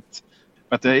didn't.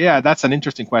 But yeah, that's an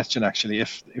interesting question, actually,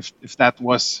 if that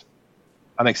was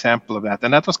an example of that.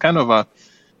 And that was kind of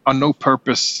a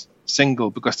no-purpose single,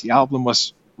 because the album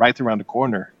was right around the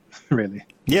corner, really.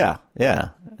 Yeah, yeah.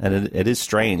 And it is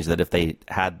strange that if they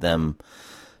had them,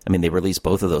 I mean, they released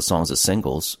both of those songs as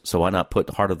singles, so why not put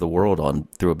Heart of the World on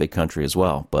Through a Big Country as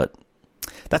well? But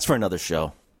that's for another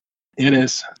show. It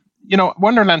is. You know,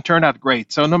 Wonderland turned out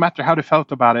great, so no matter how they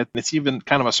felt about it, it's even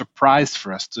kind of a surprise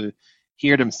for us to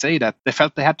hear them say that they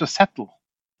felt they had to settle.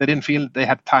 They didn't feel they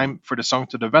had time for the song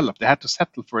to develop. They had to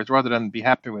settle for it rather than be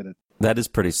happy with it. That is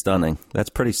pretty stunning. That's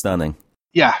pretty stunning.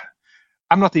 Yeah.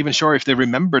 I'm not even sure if they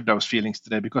remembered those feelings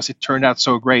today, because it turned out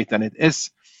so great, and it is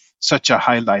such a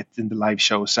highlight in the live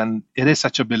shows, and it is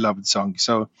such a beloved song.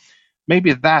 So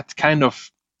maybe that kind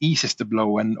of eases the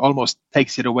blow and almost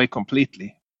takes it away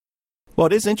completely. Well,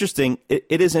 it is interesting.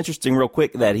 It is interesting, real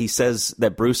quick, that he says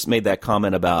that Bruce made that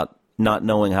comment about not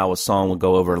knowing how a song would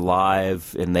go over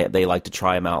live, and they like to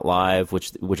try him out live,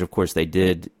 which of course they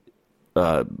did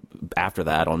after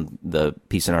that on the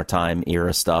Peace in Our Time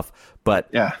era stuff. But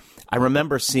yeah, I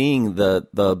remember seeing the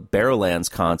Barrowlands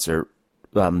concert,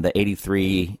 the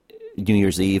 '83 New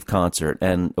Year's Eve concert,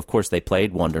 and of course they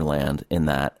played Wonderland in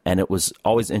that, and it was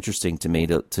always interesting to me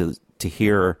to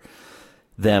hear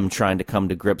them trying to come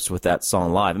to grips with that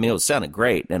song live. I mean, it sounded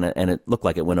great, and it looked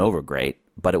like it went over great,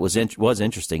 but it was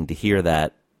interesting to hear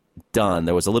that done.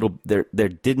 There was a little there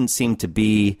didn't seem to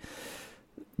be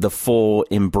the full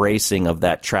embracing of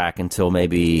that track until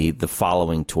maybe the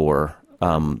following tour.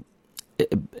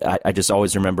 I just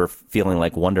always remember feeling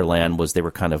like Wonderland they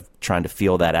were kind of trying to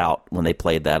feel that out when they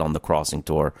played that on the Crossing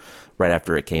tour right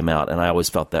after it came out, and I always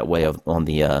felt that way on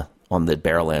the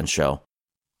Barrowland show.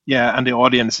 Yeah, and the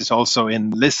audience is also in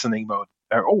listening mode.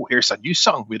 Oh, here's a new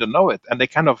song, we don't know it, and they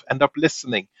kind of end up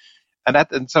listening, and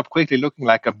that ends up quickly looking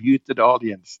like a muted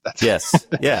audience. Yes,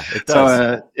 yeah, it does.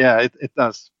 So it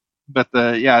does. But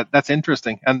yeah, that's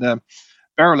interesting. And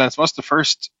Barrowlands was the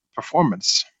first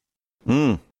performance.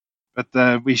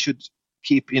 But we should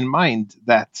keep in mind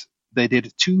that they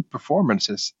did 2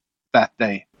 performances that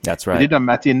day. That's right. They did a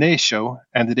matinee show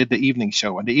and they did the evening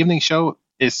show. And the evening show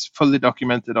is fully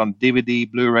documented on DVD,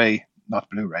 Blu-ray, not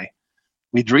Blu-ray.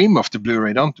 We dream of the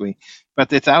Blu-ray, don't we?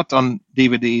 But it's out on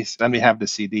DVDs, and we have the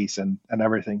CDs and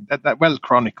everything. That well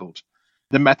chronicled.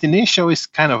 The matinee show is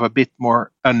kind of a bit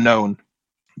more unknown,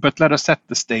 but let us set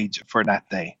the stage for that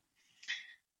day.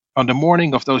 On the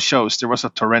morning of those shows, there was a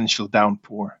torrential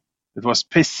downpour. It was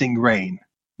pissing rain,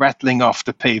 rattling off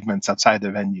the pavements outside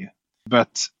the venue.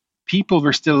 But people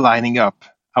were still lining up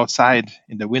outside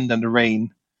in the wind and the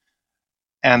rain.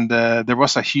 And there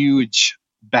was a huge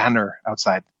banner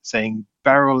outside saying,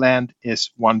 "Barrowland is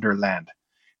Wonderland,"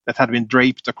 that had been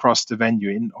draped across the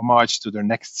venue in homage to their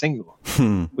next single,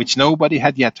 which nobody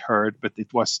had yet heard, but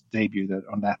it was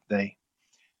debuted on that day.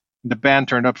 The band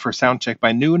turned up for soundcheck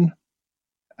by noon,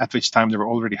 at which time there were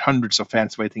already hundreds of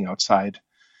fans waiting outside.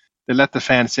 They let the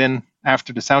fans in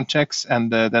after the sound checks,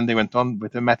 and then they went on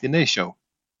with the matinee show,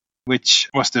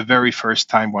 which was the very first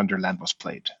time Wonderland was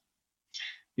played.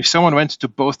 If someone went to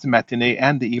both the matinee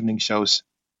and the evening shows,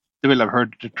 they will have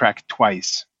heard the track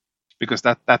twice, because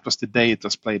that was the day it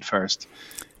was played first.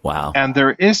 Wow. And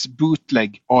there is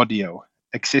bootleg audio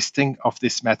existing of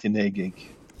this matinee gig.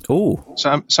 Ooh.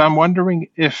 So I'm wondering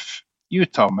if you,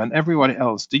 Tom, and everybody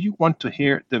else, do you want to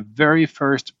hear the very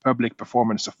first public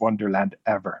performance of Wonderland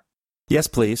ever? Yes,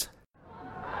 please.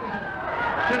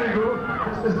 Here we go.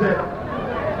 This is it.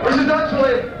 This is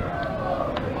actually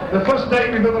the first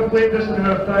night we've ever played this in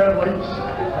our entire lives.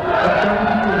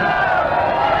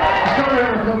 It's coming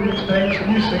out a couple of times, a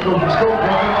new single. It's called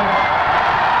Wonderland.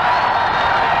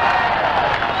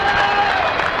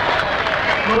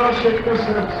 Well, I'll shake this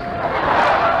out.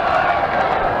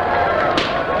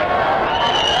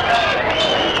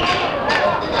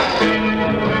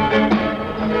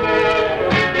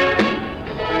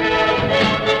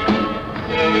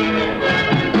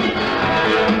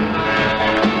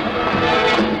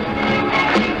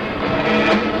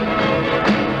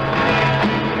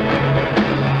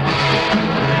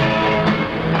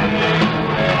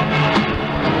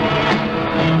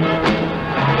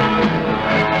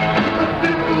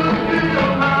 People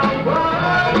feel now.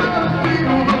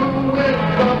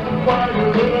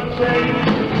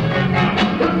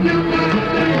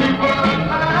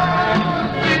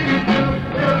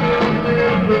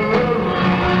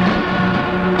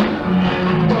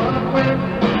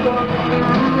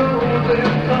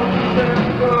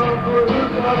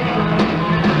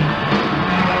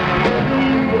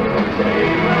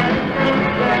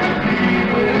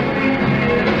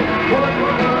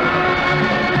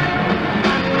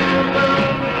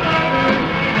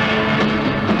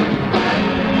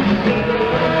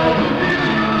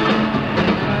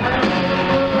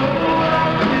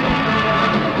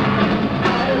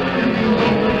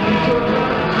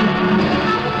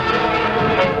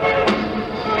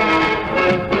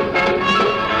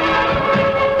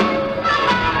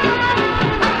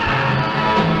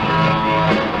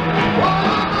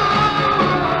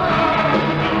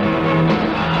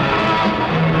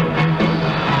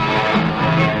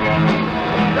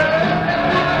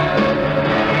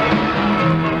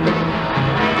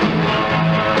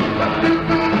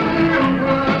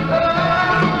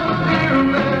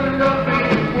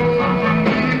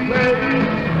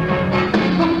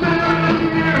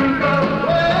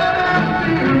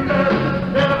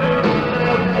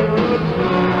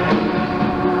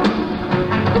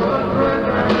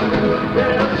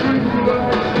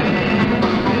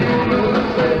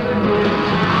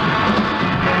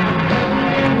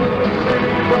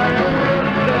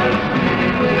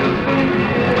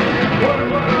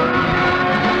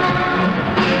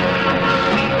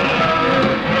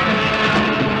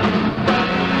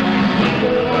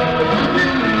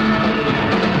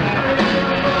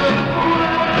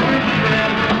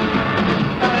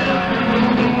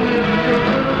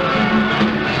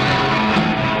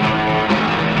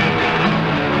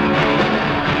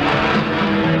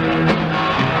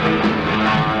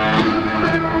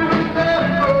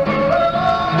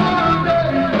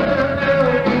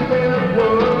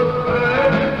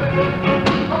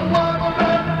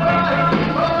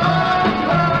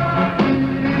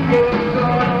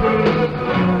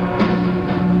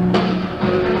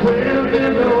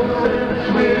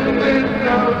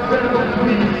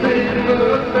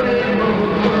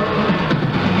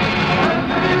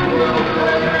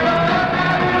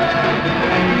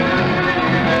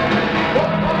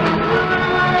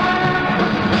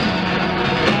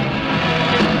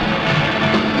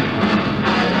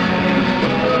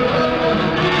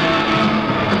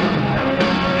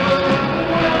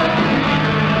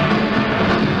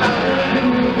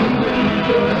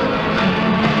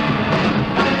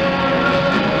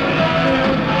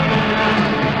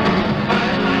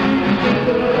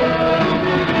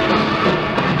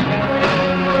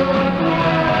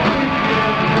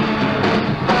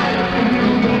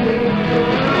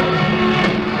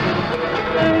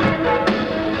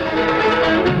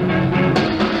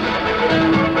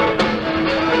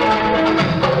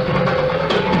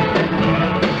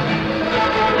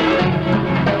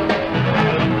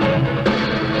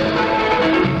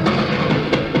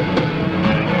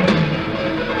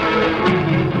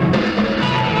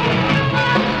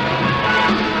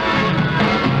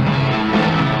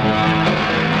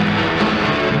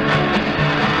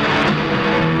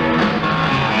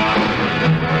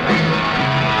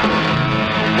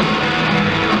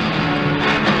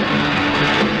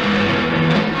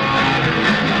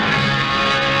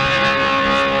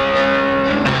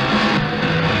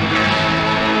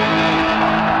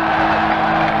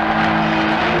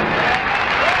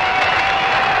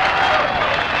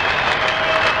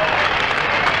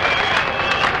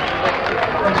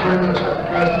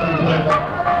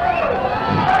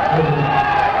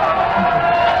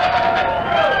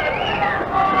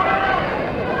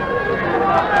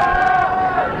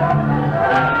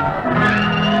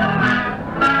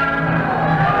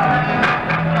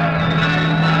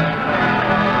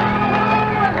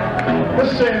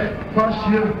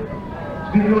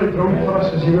 really drilled for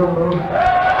us, as you well know.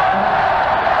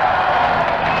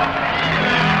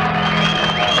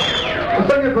 The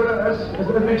thing about it is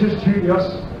that if they just tune to us,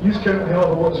 you can't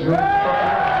hell of what's good.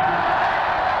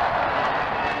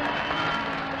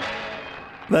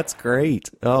 That's great.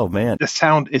 Oh, man. The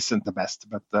sound isn't the best,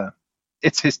 but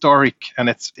it's historic and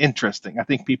it's interesting. I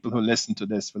think people who listen to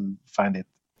this will find it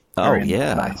very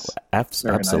nice.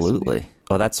 Absolutely. Nice.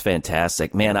 Oh, that's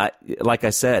fantastic. Man, like I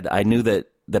said, I knew that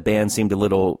the band seemed a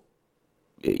little,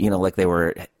 like they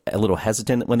were a little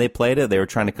hesitant when they played it. They were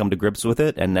trying to come to grips with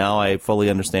it, and now I fully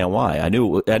understand why. I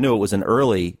knew it was an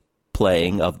early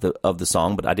playing of the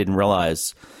song, but I didn't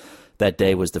realize that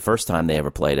day was the first time they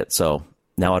ever played it. So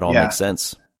now it all makes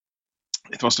sense.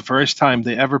 It was the first time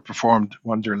they ever performed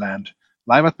Wonderland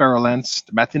live at Barrowlands,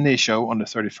 the matinee show on the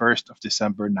 31st of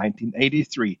December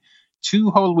 1983,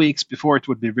 2 whole weeks before it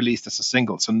would be released as a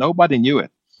single. So nobody knew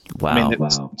it. Wow. I mean,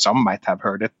 some might have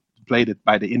heard it, played it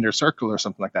by the inner circle or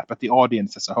something like that, but the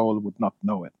audience as a whole would not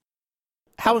know it.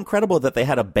 How incredible that they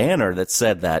had a banner that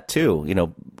said that too.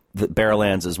 That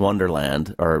Barrowlands is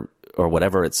Wonderland, or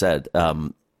whatever it said.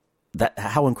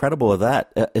 How incredible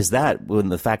is that when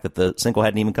the fact that the single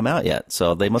hadn't even come out yet?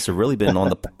 So they must have really been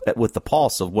on with the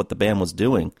pulse of what the band was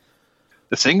doing.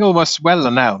 The single was well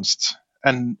announced,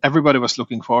 and everybody was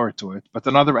looking forward to it. But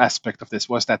another aspect of this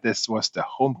was that this was the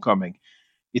homecoming.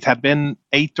 It had been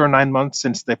 8 or 9 months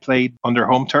since they played on their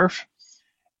home turf,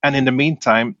 and in the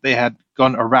meantime, they had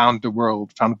gone around the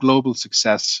world, found global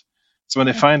success. So when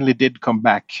they finally did come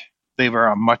back, they were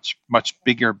a much, much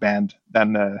bigger band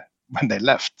than when they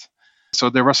left. So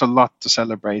there was a lot to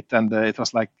celebrate, and it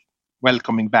was like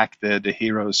welcoming back the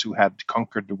heroes who had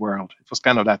conquered the world. It was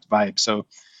kind of that vibe. So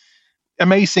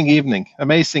amazing evening,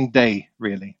 amazing day,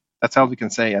 really. That's all we can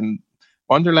say. And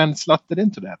Wonderland slotted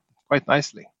into that quite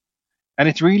nicely. And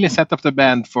it really set up the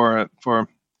band for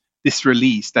this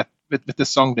release that with the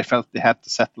song they felt they had to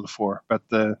settle for. But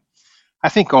I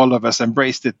think all of us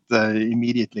embraced it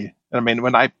immediately. I mean,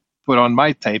 when I put on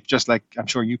my tape, just like I'm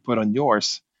sure you put on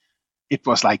yours, it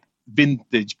was like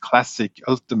vintage, classic,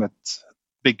 ultimate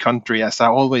Big Country, as I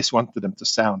always wanted them to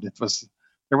sound.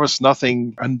 There was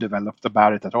nothing undeveloped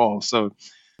about it at all. So,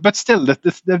 but still,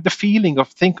 the feeling of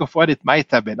think of what it might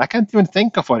have been. I can't even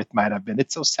think of what it might have been.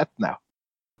 It's so set now.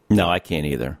 No, I can't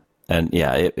either. And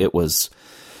yeah, it was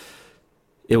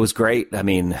great. I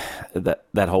mean,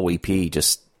 that whole EP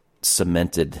just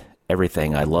cemented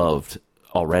everything I loved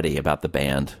already about the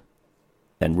band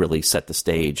and really set the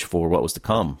stage for what was to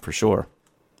come, for sure.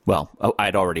 Well,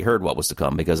 I'd already heard what was to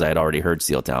come because I had already heard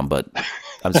Steel Town, but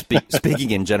I'm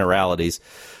speaking in generalities.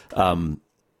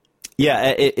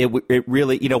 It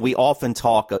really, we often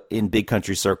talk in Big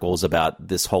Country circles about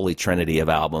this holy trinity of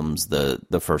albums,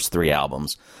 the first 3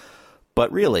 albums.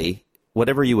 But really,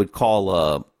 whatever you would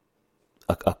call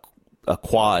a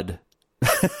quad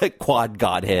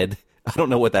godhead, I don't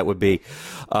know what that would be.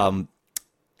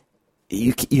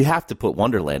 You have to put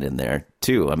Wonderland in there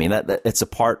too. I mean, that it's a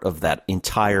part of that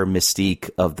entire mystique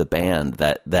of the band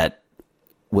that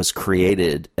was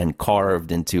created and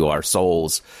carved into our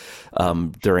souls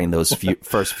during those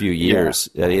first few years.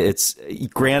 Yeah. It's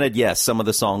granted, yes, some of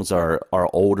the songs are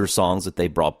older songs that they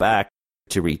brought back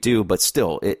to redo, but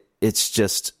still, it's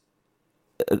just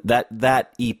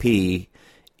that EP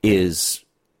is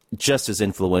just as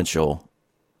influential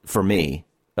for me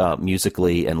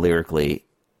musically and lyrically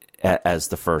as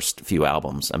the first few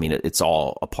albums. I mean, it's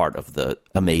all a part of the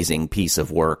amazing piece of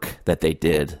work that they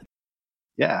did.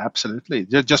 Yeah, absolutely.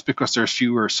 Just because there's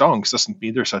fewer songs doesn't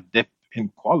mean there's a dip in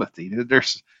quality.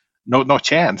 There's no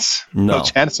chance. No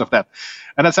chance of that.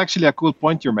 And that's actually a cool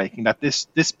point you're making, that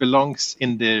this belongs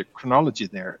in the chronology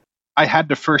there. I had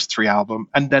the first 3 albums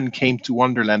and then came to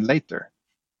Wonderland later.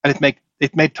 And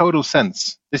it made total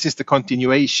sense. This is the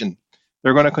continuation.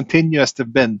 They're going to continue as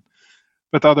they've been.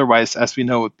 But otherwise, as we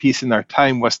know, Peace in Our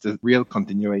Time was the real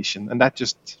continuation. And that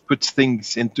just puts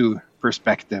things into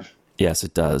perspective. Yes,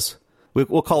 it does.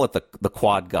 We'll call it the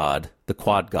quad god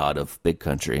of Big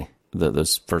Country,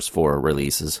 those first 4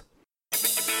 releases.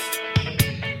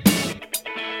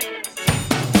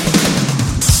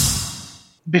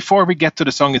 Before we get to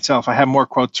the song itself, I have more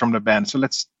quotes from the band. So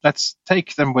let's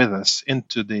take them with us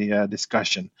into the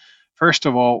discussion. First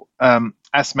of all,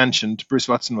 as mentioned, Bruce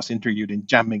Watson was interviewed in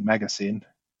Jamming Magazine,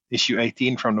 issue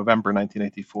 18 from November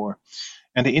 1984.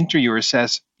 And the interviewer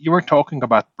says, "You were talking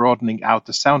about broadening out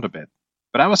the sound a bit,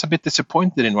 but I was a bit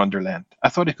disappointed in Wonderland. I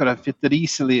thought it could have fitted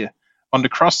easily on The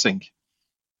Crossing."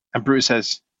 And Bruce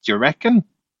says, "Do you reckon?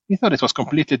 He thought it was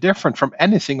completely different from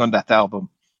anything on that album.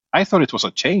 I thought it was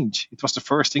a change. It was the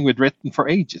first thing we'd written for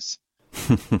ages."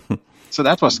 So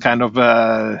that was kind of,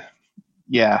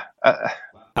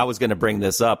 I was going to bring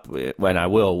this up when I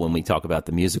will when we talk about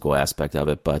the musical aspect of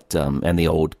it, but and the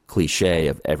old cliche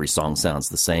of every song sounds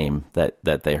the same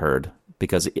that they heard,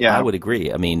 because I would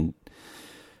agree. I mean,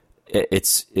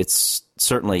 it's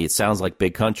certainly, it sounds like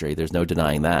Big Country. There's no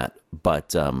denying that, but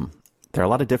there are a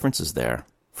lot of differences there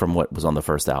from what was on the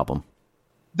first album.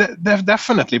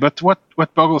 Definitely, but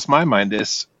what boggles my mind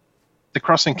is the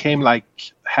crossing came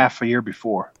like half a year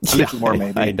before, a little more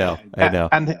maybe. I know.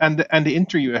 And the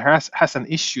interview has an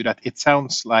issue that it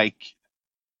sounds like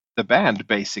the band,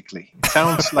 basically. It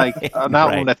sounds like an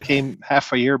album that came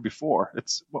half a year before.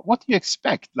 It's what do you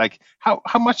expect? Like how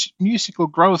much musical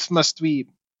growth must we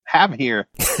have here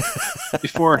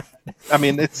before? I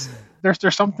mean,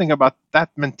 there's something about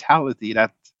that mentality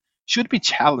that should be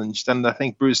challenged, and I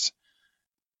think Bruce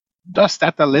does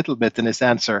that a little bit in his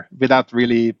answer without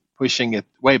really pushing it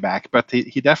way back, but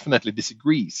he definitely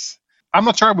disagrees. I'm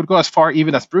not sure I would go as far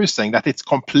even as Bruce saying that it's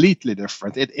completely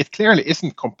different. It clearly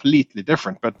isn't completely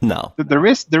different, but no, there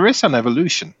is an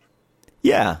evolution.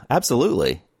 Yeah,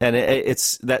 absolutely. And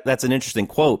that's an interesting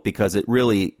quote, because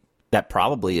that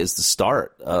probably is the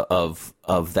start of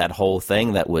that whole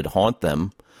thing that would haunt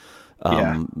them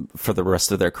for the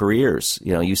rest of their careers.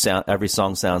 You know, every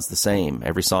song sounds the same.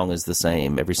 Every song is the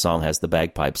same. Every song has the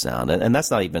bagpipe sound. And that's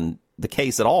not even the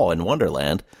case at all in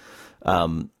Wonderland.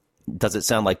 Does it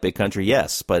sound like Big Country?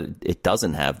 Yes, but it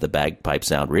doesn't have the bagpipe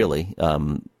sound, really.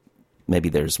 Maybe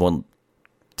there's one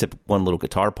little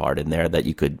guitar part in there that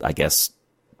you could, I guess,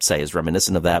 say is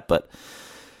reminiscent of that. But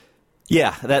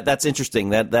yeah, that's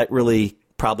interesting. That really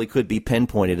probably could be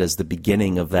pinpointed as the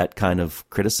beginning of that kind of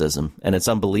criticism. And it's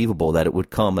unbelievable that it would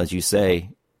come, as you say,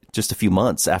 just a few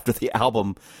months after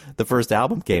the first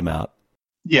album came out.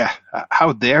 Yeah,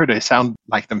 how dare they sound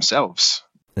like themselves?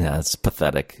 Yeah, it's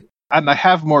pathetic. And I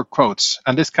have more quotes,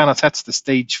 and this kind of sets the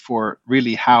stage for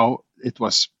really how it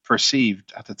was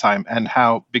perceived at the time and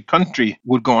how Big Country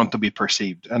would go on to be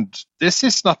perceived. And this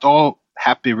is not all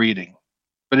happy reading,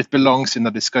 but it belongs in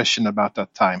a discussion about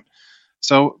that time.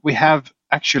 So we have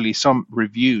actually some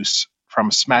reviews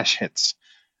from Smash Hits.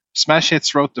 Smash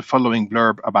Hits wrote the following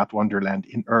blurb about Wonderland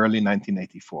in early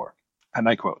 1984, and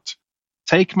I quote,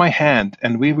 "Take my hand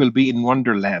and we will be in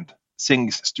Wonderland,"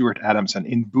 sings Stuart Adamson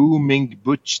in booming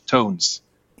butch tones.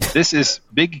 "This is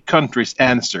Big Country's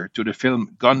answer to the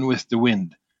film Gone with the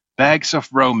Wind. Bags of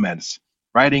romance,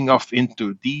 riding off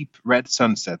into deep red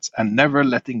sunsets and never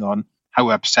letting on how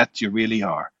upset you really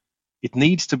are. It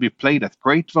needs to be played at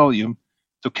great volume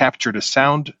to capture the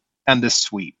sound and the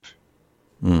sweep."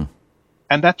 Mm.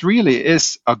 And that really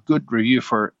is a good review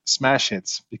for Smash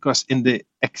Hits, because in the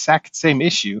exact same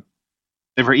issue,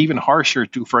 they were even harsher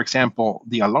to, for example,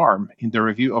 The Alarm in the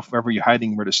review of Wherever You're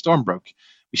Hiding Where the Storm Broke,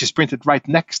 which is printed right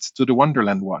next to the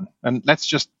Wonderland one. And let's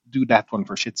just do that one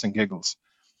for shits and giggles.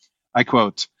 I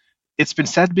quote, "It's been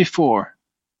said before,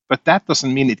 but that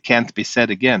doesn't mean it can't be said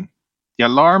again. The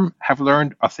Alarm have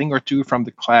learned a thing or two from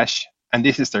The Clash, and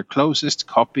this is their closest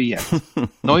copy yet.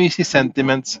 Noisy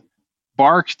sentiments,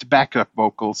 barked backup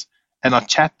vocals, and a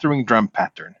chattering drum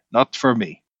pattern. Not for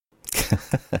me."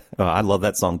 Oh, I love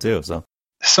that song too. So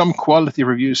some quality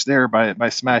reviews there by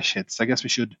Smash Hits. I guess we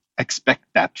should expect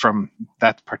that from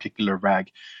that particular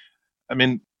rag. I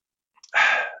mean,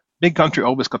 Big Country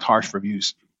always got harsh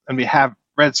reviews, and we have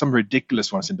read some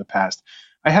ridiculous ones in the past.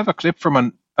 I have a clip from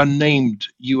an unnamed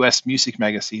US music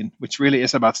magazine, which really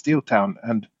is about Steeltown,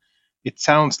 and it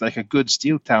sounds like a good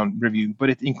Steeltown review, but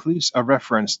it includes a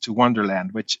reference to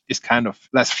Wonderland, which is kind of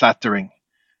less flattering.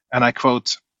 And I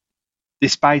quote,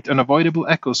 "Despite unavoidable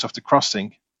echoes of the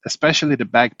crossing, especially the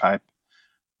bagpipe,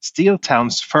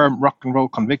 Steeltown's firm rock and roll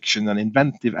conviction and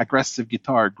inventive, aggressive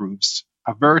guitar grooves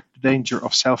avert the danger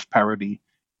of self-parody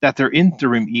that their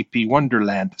interim EP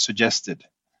Wonderland suggested.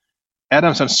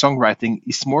 Adamson's songwriting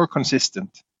is more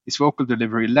consistent, his vocal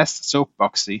delivery less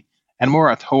soapboxy, and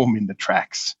more at home in the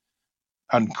tracks."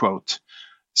 Unquote.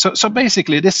 So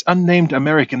basically, this unnamed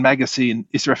American magazine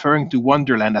is referring to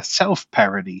Wonderland as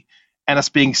self-parody and as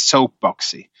being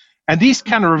soapboxy. And these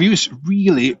kind of reviews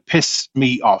really piss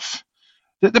me off.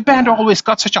 The band always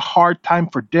got such a hard time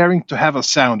for daring to have a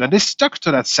sound, and they stuck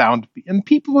to that sound, and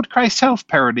people would cry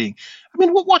self-parodying. I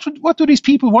mean, what do these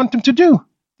people want them to do?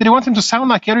 Did they want them to sound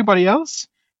like everybody else?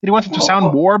 Did they want them to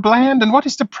sound more bland? And what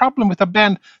is the problem with a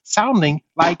band sounding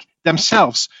like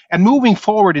themselves and moving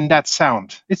forward in that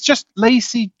sound? It's just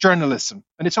lazy journalism,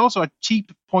 and it's also a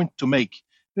cheap point to make.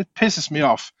 It pisses me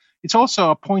off. It's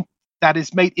also a point that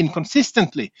is made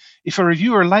inconsistently. If a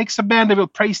reviewer likes a band, they will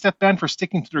praise that band for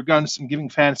sticking to their guns and giving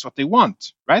fans what they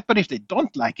want, right? But if they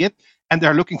don't like it and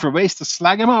they're looking for ways to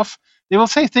slag them off, they will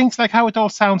say things like how it all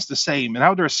sounds the same and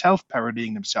how they're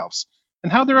self-parodying themselves.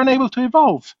 and how they're unable to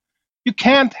evolve. You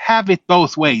can't have it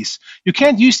both ways. You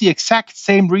can't use the exact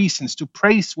same reasons to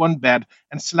praise one band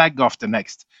and slag off the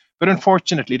next. But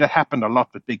unfortunately, that happened a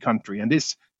lot with Big Country, and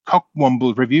these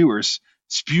cockwomble reviewers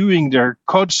spewing their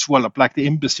codswallop like the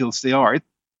imbeciles they are, it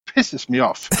pisses me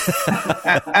off.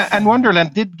 and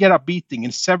Wonderland did get a beating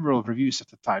in several reviews at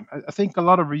the time. I think a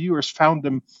lot of reviewers found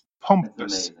them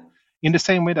pompous, in the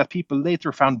same way that people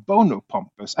later found Bono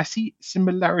pompous. I see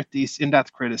similarities in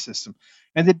that criticism.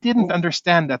 And they didn't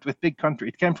understand that with Big Country,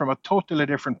 it came from a totally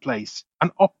different place,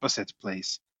 an opposite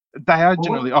place,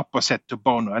 diagonally opposite to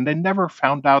Bono. And they never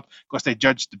found out because they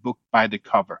judged the book by the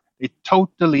cover. They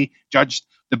totally judged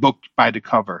the book by the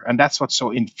cover. And that's what's so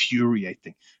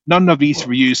infuriating. None of these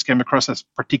reviews came across as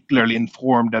particularly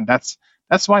informed, and that's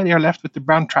why they are left with the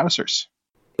brown trousers.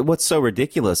 What's so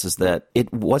ridiculous is that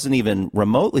it wasn't even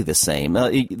remotely the same.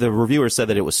 The reviewer said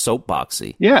that it was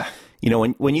soapboxy. Yeah. You know,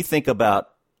 when you think about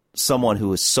someone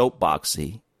who is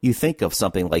soapboxy, you think of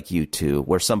something like U2,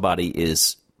 where somebody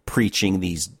is preaching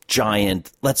these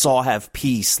giant, let's all have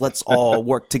peace, let's all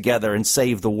work together and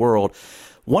save the world.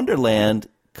 Wonderland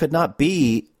could not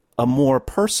be a more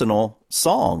personal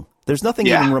song. There's nothing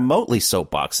even remotely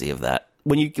soapboxy of that.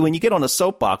 When you get on a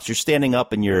soapbox, you're standing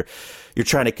up and you're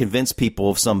trying to convince people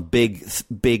of some big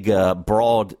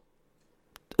broad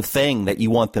thing that you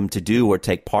want them to do or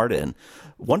take part in.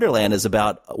 Wonderland is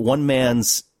about one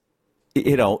man's,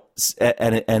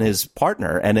 and his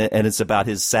partner, and it's about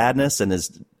his sadness and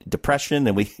his depression,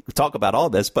 and we talk about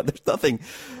all this, but there's nothing.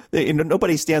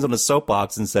 Nobody stands on a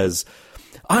soapbox and says,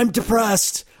 "I'm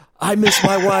depressed. I miss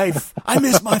my wife. I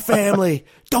miss my family.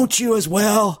 Don't you as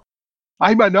well?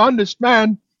 I'm an honest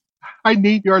man. I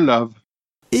need your love."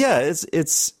 Yeah,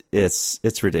 it's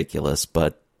ridiculous.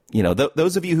 But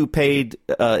those of you who paid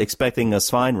expecting a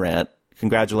Svein rant,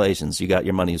 congratulations, you got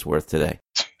your money's worth today.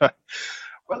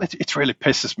 Well, it really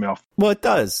pisses me off. Well, it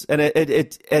does, and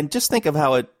and just think of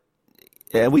how it.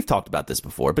 And we've talked about this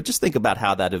before, but just think about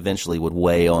how that eventually would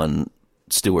weigh on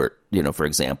Stewart. For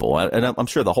example, and I'm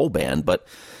sure the whole band, but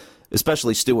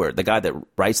especially Stewart, the guy that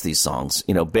writes these songs,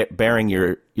 bearing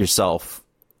yourself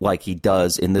like he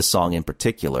does in this song in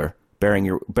particular, bearing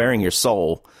your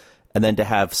soul, and then to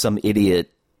have some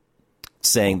idiot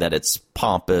saying that it's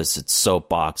pompous, it's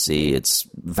soapboxy, it's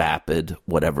vapid,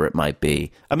 whatever it might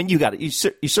be. I mean, you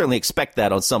certainly expect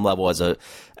that on some level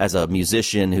as a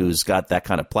musician who's got that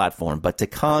kind of platform, but to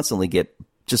constantly get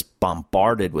just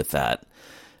bombarded with that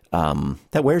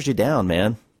wears you down,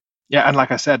 man. Yeah, and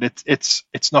like I said,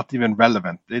 it's not even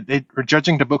relevant. We're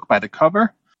judging the book by the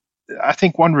cover. I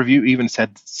think one review even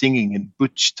said singing in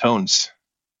butch tones.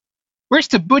 Where's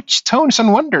the butch tones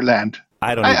on Wonderland?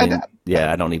 I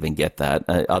don't even get that.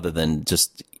 Other than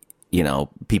just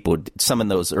people. Some in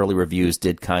those early reviews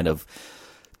did kind of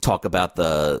talk about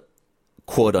the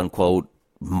quote unquote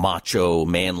macho,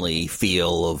 manly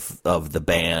feel of the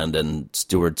band, and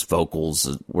Stewart's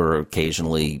vocals were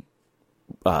occasionally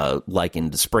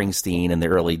likened to Springsteen in the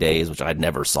early days, which I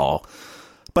never saw.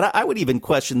 But I would even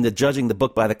question the judging the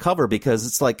book by the cover, because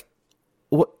it's like,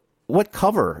 what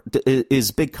cover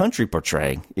is Big Country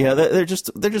portraying? They're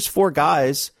just four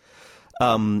guys.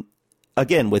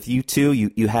 Again, with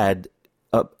U2, you had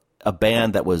a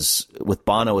band that was, with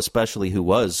Bono especially, who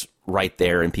was right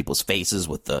there in people's faces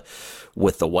with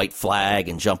the white flag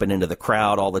and jumping into the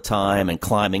crowd all the time and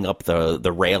climbing up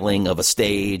the railing of a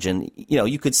stage, and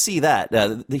you could see that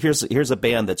here's a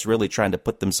band that's really trying to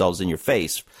put themselves in your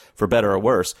face, for better or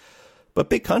worse. But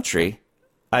Big Country,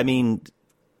 I mean,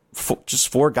 just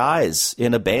four guys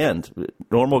in a band,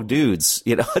 normal dudes.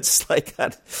 It's like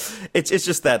it's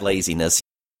just that laziness.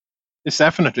 It's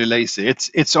definitely lazy.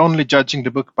 It's only judging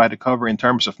the book by the cover in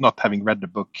terms of not having read the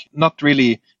book, not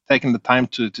really taking the time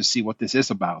to see what this is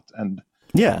about. And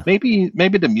yeah, maybe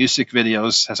the music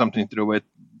videos have something to do with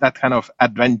that kind of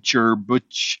adventure,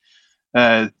 butch,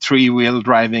 three-wheel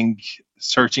driving,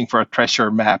 searching for a treasure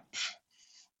map.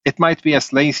 It might be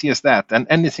as lazy as that, and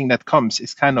anything that comes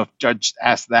is kind of judged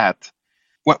as that.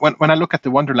 When I look at the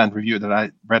Wonderland review that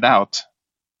I read out,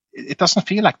 it doesn't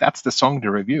feel like that's the song they're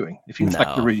reviewing. It feels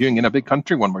like they're reviewing In a Big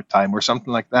Country One More Time or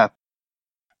something like that.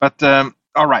 But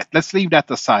all right, let's leave that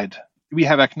aside. We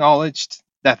have acknowledged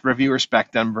that reviewers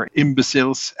back then were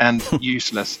imbeciles and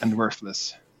useless and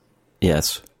worthless.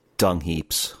 Yes, dung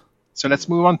heaps. So let's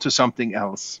move on to something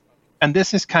else. And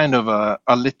this is kind of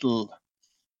a little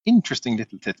interesting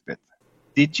little tidbit.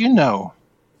 Did you know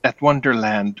that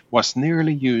Wonderland was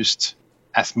nearly used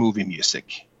as movie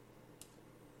music?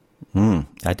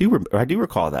 I do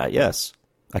recall that, yes.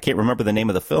 I can't remember the name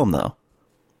of the film, though.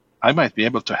 I might be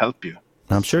able to help you.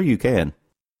 I'm sure you can.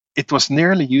 it was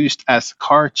nearly used as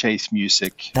car chase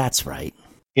music. That's right.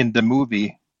 In the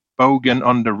movie Bogan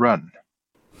on the Run.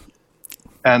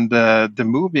 And the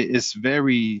movie is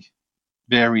very,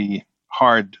 very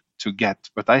hard to get,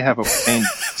 but I have obtained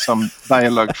some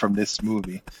dialogue from this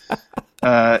movie.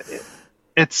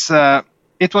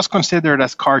 It was considered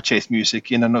as car chase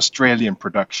music in an Australian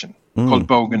production called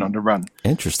Bogan on the Run.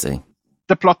 Interesting.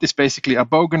 The plot is basically a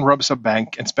bogan robs a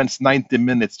bank and spends 90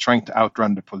 minutes trying to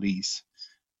outrun the police.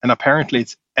 And apparently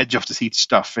it's edge of the seat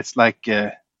stuff. It's like,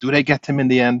 do they get him in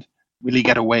the end? Will he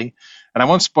get away? And I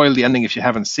won't spoil the ending if you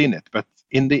haven't seen it, but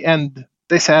in the end,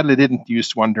 they sadly didn't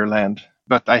use Wonderland.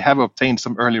 But I have obtained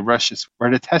some early rushes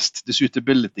where they test the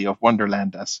suitability of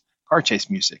Wonderland as car chase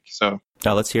music. So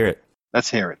let's hear it. Let's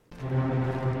hear it.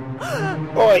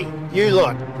 Oi, you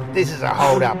lot, this is a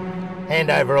hold-up.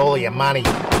 Hand over all your money.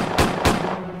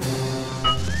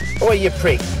 Oi, you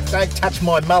prick, don't touch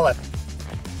my mullet.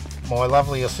 My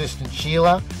lovely assistant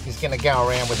Sheila is going to go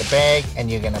around with a bag and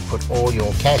you're going to put all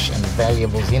your cash and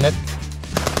valuables in it.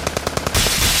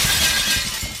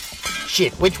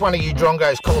 Shit, which one of you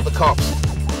drongos called the cops?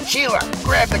 Sheila,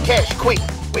 grab the cash, quick.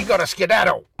 We got a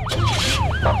skedaddle.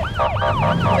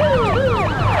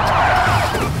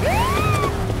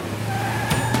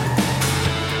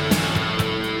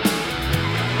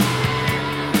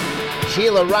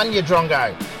 Sheila, run, you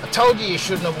drongo. I told you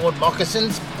shouldn't have worn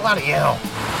moccasins. Bloody hell.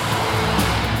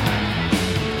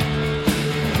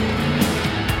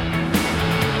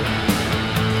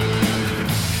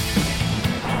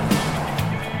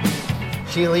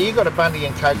 Sheila, you got a Bundy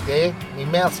and Coke there? Me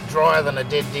mouth's drier than a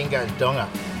dead dingo's donger.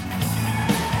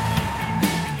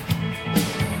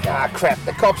 Ah, crap,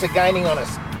 the cops are gaining on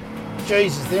us.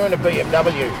 Jesus, they're in a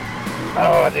BMW.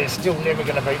 Oh, they're still never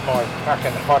going to beat my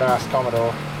fucking hot-ass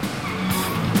Commodore.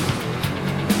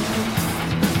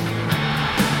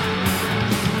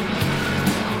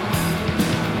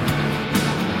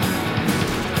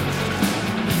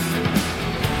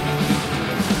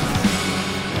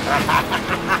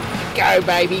 Go,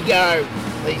 baby, go.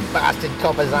 These bastard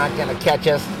coppers aren't going to catch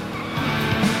us.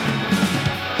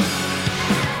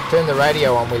 Turn the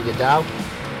radio on, will you, Dale?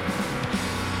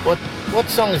 What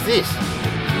song is this?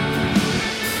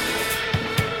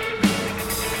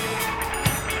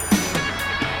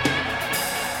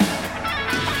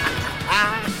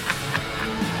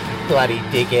 Bloody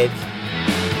dickheads.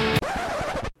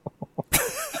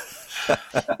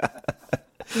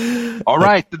 All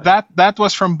right, that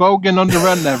was from Bogan on the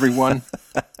Run, everyone.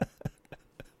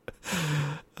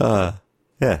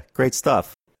 Yeah, great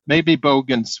stuff. Maybe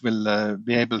Bogans will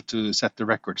be able to set the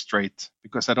record straight,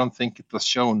 because I don't think it was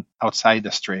shown outside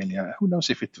Australia. Who knows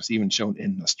if it was even shown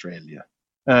in Australia?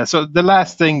 So the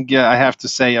last thing I have to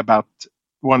say about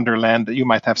Wonderland, you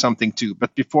might have something too,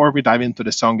 but before we dive into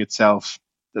the song itself,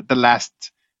 the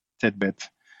last tidbit,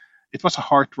 it was a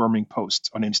heartwarming post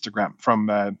on Instagram from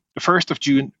the 1st of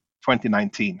June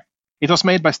 2019. It was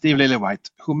made by Steve Lillywhite,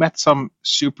 who met some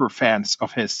super fans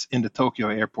of his in the Tokyo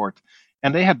airport,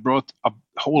 and they had brought a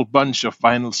whole bunch of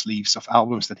vinyl sleeves of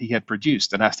albums that he had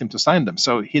produced and asked him to sign them.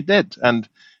 So he did, and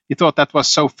he thought that was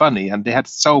so funny, and they had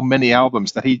so many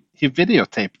albums that he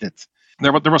videotaped it.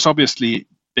 There was obviously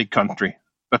Big Country,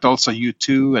 but also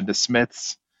U2 and the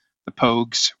Smiths, the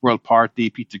Pogues, World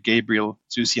Party, Peter Gabriel,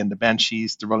 Susie and the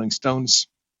Banshees, the Rolling Stones,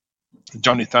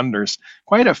 Johnny Thunders,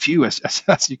 quite a few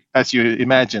as you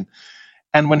imagine.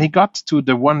 And when he got to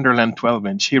the Wonderland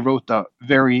 12-inch, he wrote a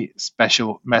very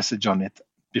special message on it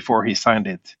before he signed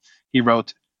it. He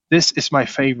wrote, "This is my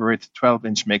favorite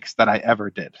 12-inch mix that I ever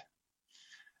did."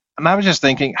 And I was just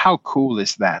thinking, how cool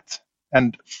is that?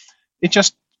 And it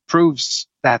just proves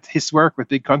that his work with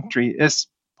Big Country is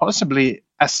possibly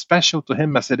as special to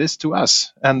him as it is to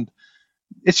us. And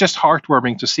it's just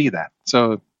heartwarming to see that.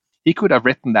 So he could have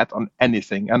written that on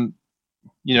anything. And,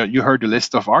 you know, you heard the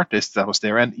list of artists that was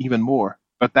there and even more.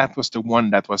 But that was the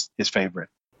one that was his favorite.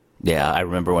 Yeah, I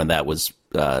remember when that was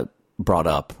brought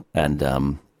up. And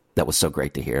that was so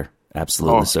great to hear.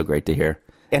 Absolutely so great to hear.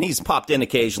 And he's popped in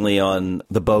occasionally on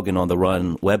the Bogan on the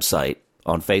Run website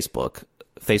on Facebook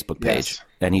page. Yes.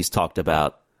 And he's talked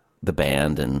about the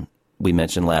band, and we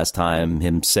mentioned last time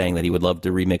him saying that he would love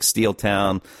to remix Steel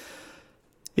Town.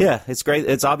 Yeah, it's great.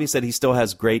 It's obvious that he still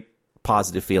has great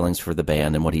positive feelings for the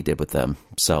band and what he did with them.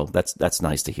 So that's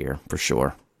nice to hear, for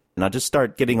sure. And I'll just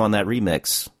start getting on that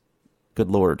remix. Good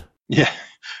Lord.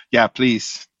 Yeah,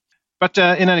 please. But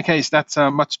in any case, that's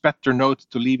a much better note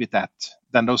to leave it at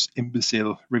than those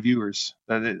imbecile reviewers.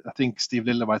 I think Steve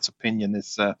Lillywhite's opinion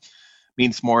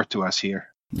means more to us here.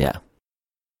 Yeah.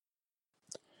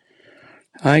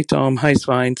 Hi Tom, hi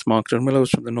Svein, it's Mark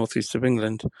Dunwillows from the northeast of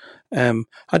England.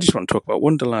 I just want to talk about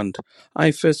Wonderland.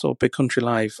 I first saw Big Country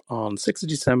live on 6th of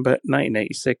December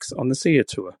 1986 on the Sia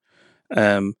tour.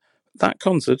 That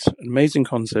concert, an amazing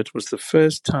concert, was the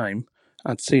first time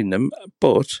I'd seen them,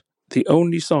 but the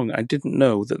only song I didn't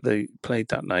know that they played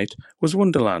that night was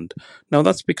Wonderland. Now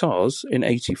that's because in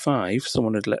 85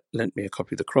 someone had lent me a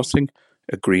copy of The Crossing,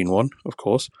 a green one, of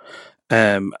course,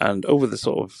 and over the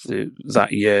sort of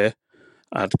that year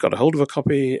I'd got a hold of a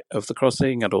copy of The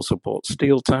Crossing. I'd also bought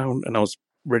Steel Town, and I was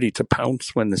ready to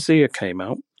pounce when the Seer came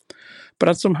out. But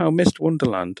I'd somehow missed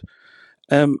Wonderland.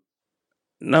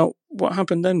 Now, what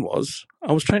happened then was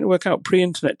I was trying to work out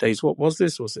pre-internet days. What was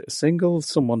this? Was it a single?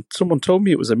 Someone told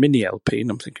me it was a mini LP, and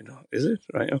I'm thinking, oh, is it?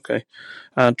 Right, okay.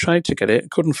 I tried to get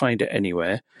it, couldn't find it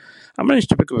anywhere. I managed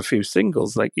to pick up a few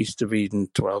singles like East of Eden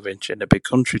 12-inch and A Big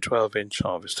Country 12-inch,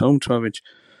 Harvest Home 12-inch.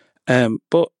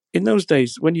 But in those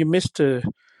days, when you missed a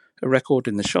record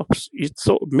in the shops, you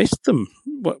sort of missed them.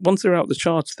 Once they were out the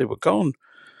charts, they were gone.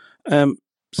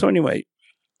 So anyway,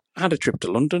 I had a trip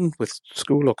to London with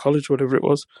school or college, whatever it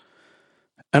was,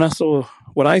 and I saw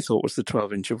what I thought was the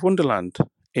 12-inch of Wonderland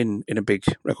in a big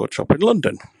record shop in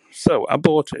London. So I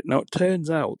bought it. Now, it turns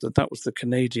out that was the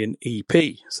Canadian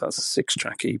EP, so that's a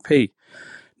 6-track EP.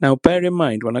 Now, bear in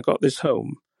mind, when I got this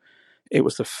home, it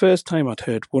was the first time I'd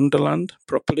heard Wonderland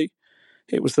properly.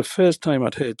 It was the first time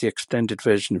I'd heard the extended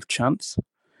version of Chance.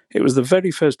 It was the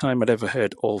very first time I'd ever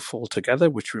heard All Fall Together,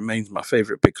 which remains my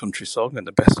favourite Big Country song and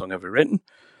the best song ever written.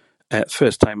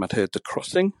 First time I'd heard The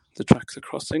Crossing, the track The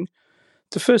Crossing.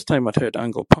 The first time I'd heard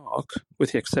Angle Park,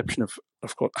 with the exception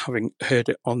of course, having heard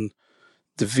it on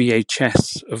the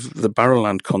VHS of the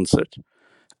Barrowland concert,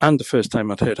 and the first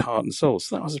time I'd heard Heart and Soul.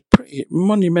 So that was a pretty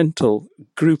monumental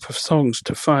group of songs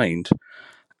to find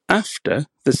after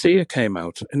the Seer came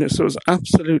out, and it was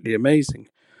absolutely amazing.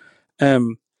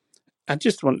 I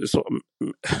just wanted to sort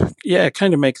of,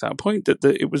 kind of make that point that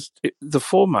the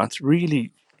format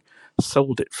really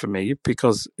sold it for me,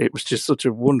 because it was just such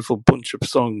a wonderful bunch of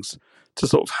songs to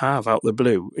sort of have out the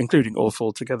blue, including All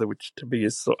Fall Together, which to me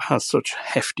has such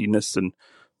heftiness and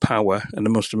power and the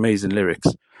most amazing lyrics.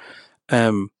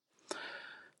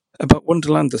 About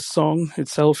Wonderland, the song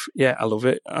itself, I love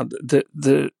it.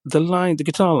 The line, the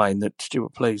guitar line that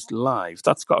Stuart plays live,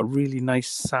 that's got a really nice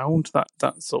sound.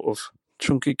 That sort of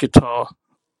chunky guitar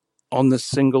on the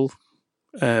single,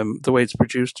 the way it's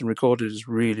produced and recorded is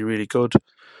really, really good.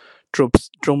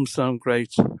 Drums sound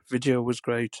great. Video was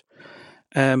great.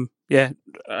 I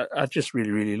just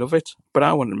really, really love it. But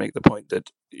I want to make the point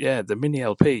that, the mini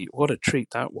LP, what a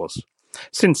treat that was.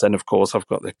 Since then, of course, I've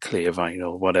got the clear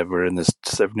vinyl, whatever, and this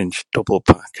 7-inch double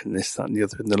pack, and this, that, and the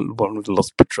other, and the one with the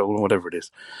Lost Patrol, and whatever it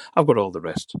is. I've got all the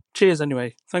rest. Cheers,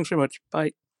 anyway. Thanks very much.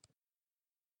 Bye.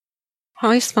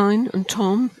 Hi, Svein and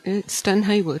Tom. It's Den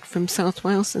Hayward from South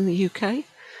Wales in the UK,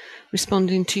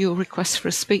 responding to your request for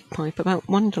a speak pipe about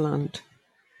Wonderland.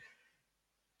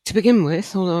 To begin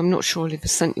with, although I'm not sure Oliver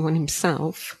sent you one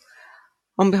himself,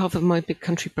 on behalf of my Big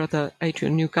Country brother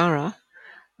Adrian Newgara,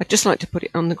 I'd just like to put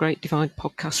it on the Great Divide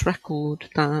podcast record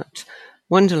that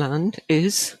Wonderland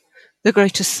is the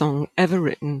greatest song ever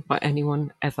written by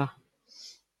anyone ever.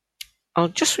 I'll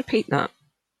just repeat that.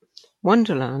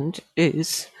 Wonderland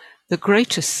is the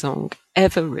greatest song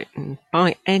ever written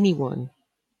by anyone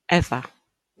ever.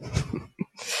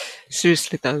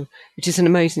 Seriously though, it is an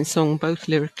amazing song both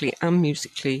lyrically and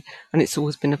musically, and it's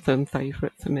always been a firm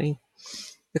favourite for me.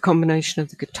 The combination of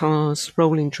the guitars,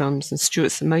 rolling drums, and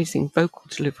Stuart's amazing vocal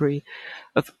delivery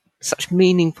of such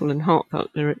meaningful and heartfelt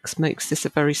lyrics makes this a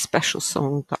very special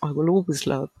song that I will always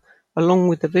love, along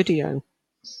with the video.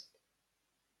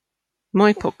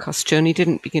 My podcast journey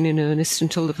didn't begin in earnest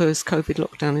until the first COVID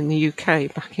lockdown in the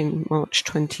UK back in March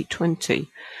 2020,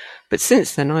 but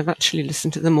since then I've actually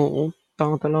listened to them all,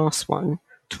 bar the last one,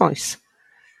 twice.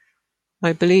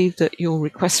 I believe that your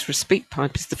request for a speak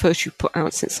pipe is the first you've put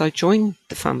out since I joined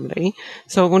the family,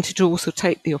 so I wanted to also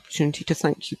take the opportunity to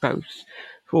thank you both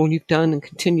for all you've done and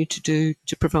continue to do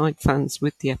to provide fans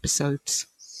with the episodes.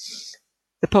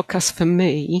 The podcast, for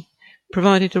me,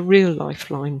 provided a real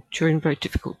lifeline during very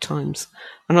difficult times,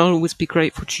 and I'll always be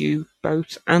grateful to you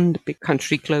both and the Big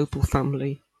Country Global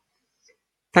family.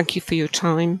 Thank you for your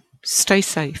time, stay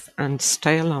safe and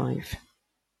stay alive.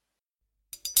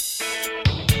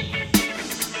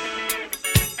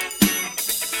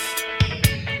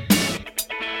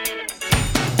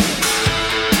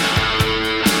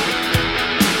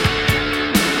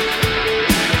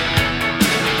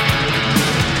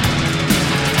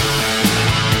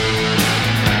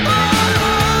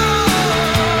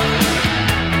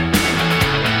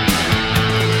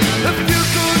 If you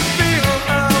could feel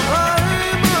how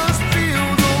I'm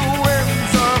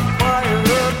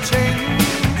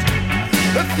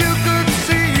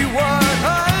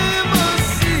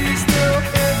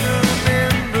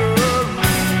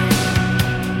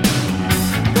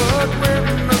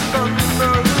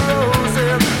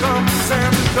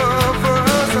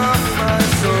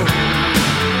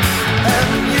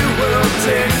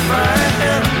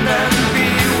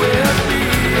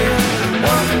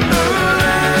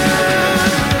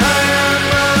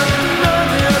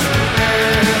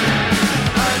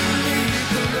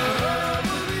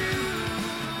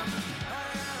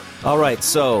right,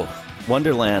 so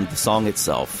Wonderland, the song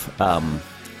itself, that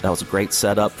was a great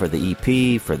setup for the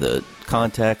EP, for the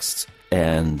context,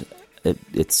 and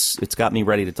it's got me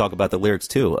ready to talk about the lyrics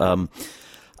too.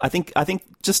 I think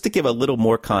just to give a little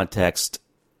more context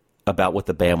about what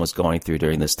the band was going through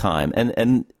during this time,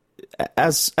 and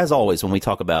as always when we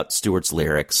talk about Stewart's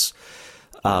lyrics,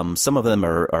 some of them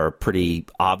are pretty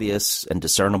obvious and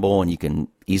discernible, and you can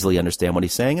easily understand what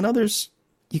he's saying, and others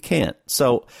you can't.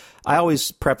 So I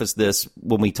always preface this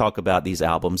when we talk about these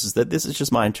albums is that this is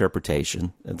just my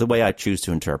interpretation, the way I choose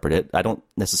to interpret it. I don't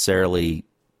necessarily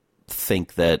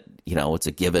think that, it's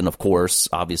a given, of course,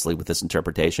 obviously with this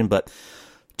interpretation, but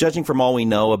judging from all we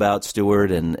know about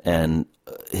Stewart and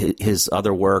his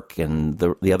other work and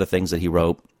the other things that he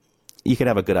wrote, you can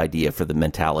have a good idea for the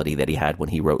mentality that he had when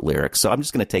he wrote lyrics. So I'm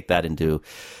just going to take that into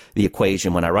the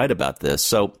equation when I write about this.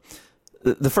 So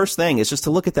the first thing is just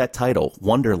to look at that title,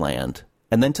 Wonderland,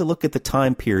 and then to look at the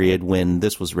time period when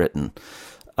this was written.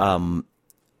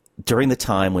 During the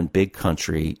time when Big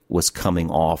Country was coming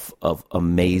off of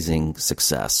amazing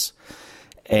success,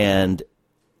 and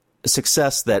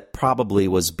success that probably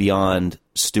was beyond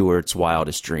Stewart's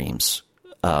wildest dreams.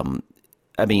 The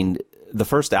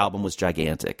first album was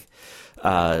gigantic.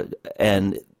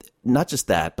 And not just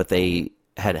that, but they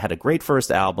had a great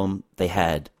first album. They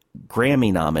had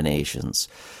Grammy nominations,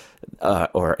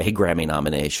 or a Grammy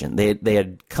nomination. They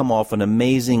had come off an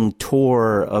amazing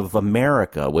tour of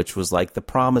America, which was like the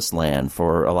promised land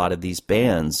for a lot of these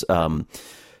bands.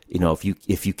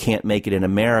 If you can't make it in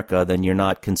America, then you're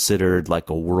not considered like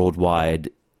a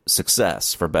worldwide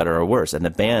success, for better or worse. And the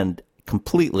band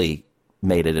completely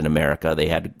made it in America. They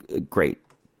had a great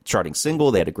charting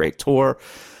single. They had a great tour.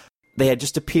 They had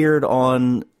just appeared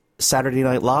on Saturday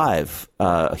Night Live,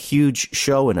 a huge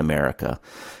show in America.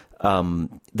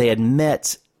 They had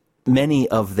met many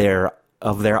of their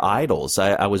idols.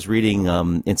 I was reading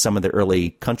in some of the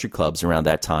early country clubs around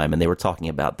that time, and they were talking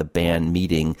about the band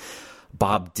meeting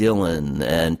Bob Dylan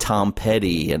and Tom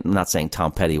Petty. And I'm not saying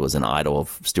Tom Petty was an idol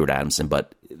of Stuart Adamson,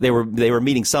 but they were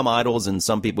meeting some idols and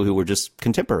some people who were just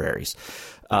contemporaries,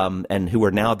 and who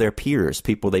are now their peers,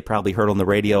 people they probably heard on the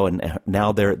radio, and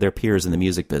now they're their peers in the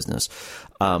music business.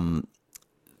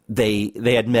 They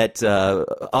had met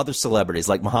other celebrities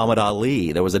like Muhammad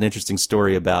Ali. There was an interesting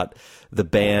story about the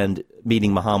band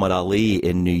meeting Muhammad Ali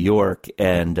in New York,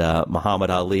 and Muhammad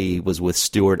Ali was with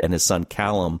Stewart and his son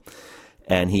Callum,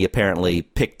 and he apparently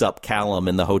picked up Callum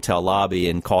in the hotel lobby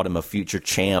and called him a future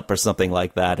champ or something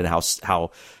like that, and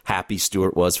how happy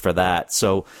Stewart was for that.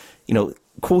 So,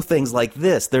 cool things like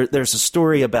this. There's a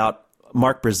story about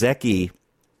Mark Brzezicki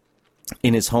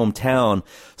in his hometown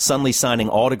suddenly signing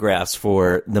autographs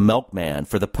for the milkman,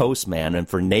 for the postman, and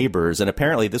for neighbors. And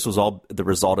apparently this was all the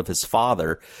result of his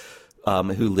father,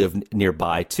 who lived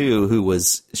nearby too, who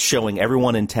was showing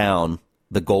everyone in town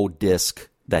the gold disc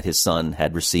that his son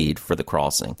had received for the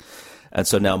crossing. And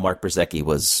so now Mark Brzezicki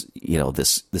was,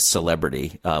 this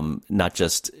celebrity, not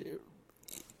just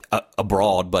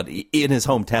abroad, but in his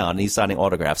hometown, and he's signing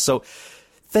autographs. So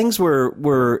things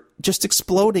were just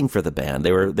exploding for the band.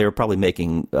 They were probably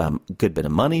making a good bit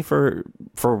of money for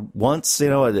once,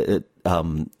 doing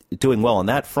well on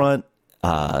that front,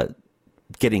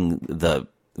 getting the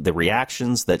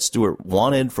reactions that Stewart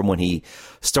wanted from when he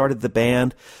started the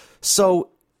band. So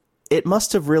it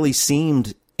must have really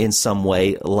seemed in some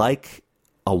way like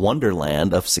a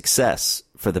wonderland of success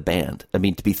for the band. I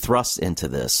mean, to be thrust into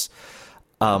this.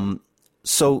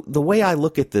 So the way I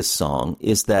look at this song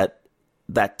is that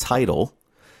title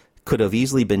could have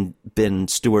easily been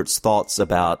Stewart's thoughts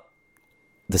about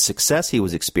the success he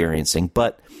was experiencing,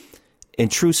 but in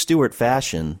true Stewart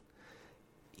fashion,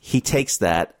 he takes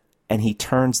that and he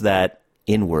turns that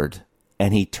inward,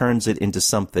 and he turns it into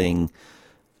something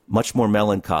much more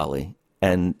melancholy,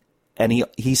 and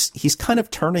he's kind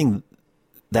of turning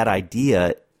that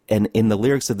idea, and in the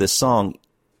lyrics of this song,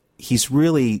 he's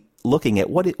really looking at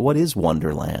what is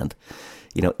Wonderland.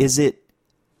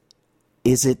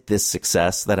 Is it this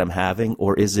success that I'm having,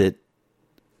 or is it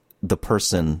the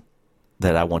person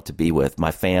that I want to be with,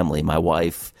 my family, my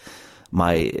wife,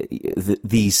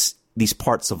 these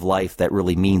parts of life that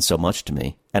really mean so much to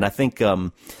me? And I think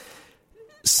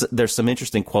there's some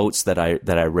interesting quotes that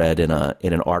I read in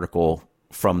an article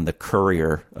from the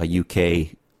Courier, a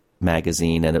UK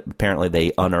magazine, and apparently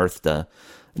they unearthed a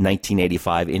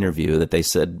 1985 interview that they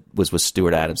said was with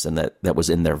Stuart Adamson that was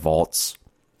in their vaults.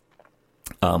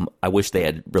 I wish they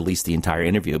had released the entire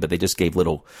interview, but they just gave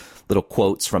little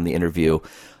quotes from the interview.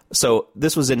 So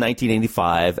this was in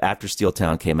 1985 after Steel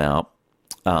Town came out.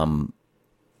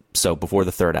 So before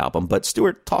the third album, but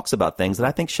Stewart talks about things that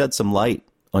I think shed some light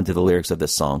onto the lyrics of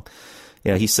this song.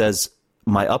 He says,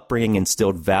 My upbringing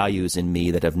instilled values in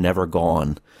me that have never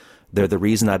gone. They're the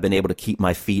reason I've been able to keep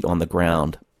my feet on the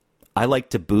ground. I like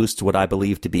to boost what I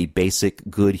believe to be basic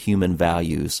good human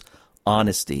values,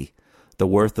 honesty, the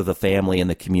worth of the family and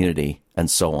the community, and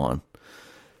so on.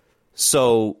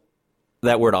 So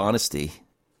that word honesty,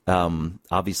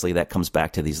 obviously that comes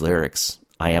back to these lyrics.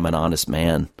 I am an honest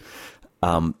man.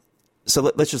 So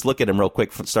let's just look at them real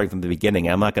quick, starting from the beginning.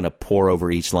 I'm not going to pour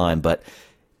over each line, but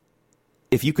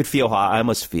if you could feel how I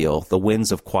must feel, the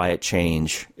winds of quiet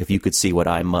change, if you could see what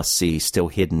I must see, still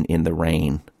hidden in the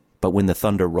rain. But when the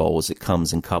thunder rolls, it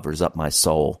comes and covers up my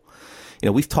soul. You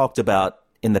know, we've talked about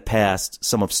in the past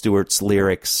some of Stewart's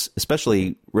lyrics,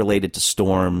 especially related to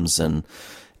storms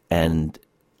and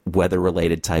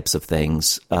weather-related types of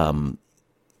things, kind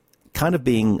of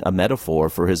being a metaphor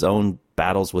for his own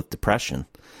battles with depression.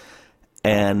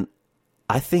 And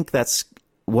I think that's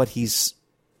what he's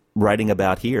writing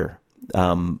about here.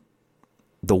 The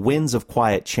winds of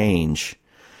quiet change,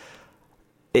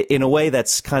 in a way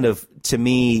that's kind of, to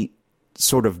me,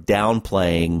 sort of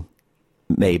downplaying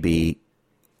maybe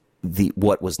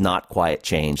what was not quiet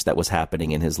change that was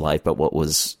happening in his life, but what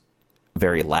was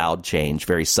very loud change,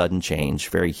 very sudden change,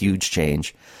 very huge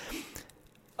change.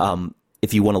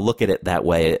 If you want to look at it that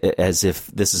way, as if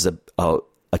this is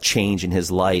a change in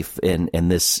his life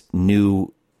and this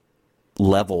new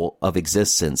level of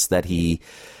existence that he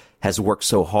has worked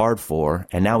so hard for,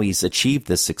 and now he's achieved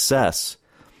this success,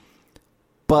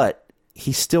 but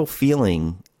he's still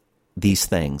feeling these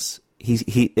things.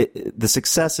 The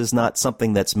success is not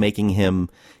something that's making him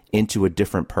into a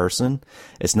different person.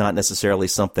 It's not necessarily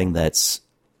something that's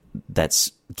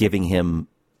giving him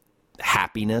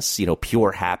happiness,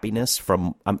 pure happiness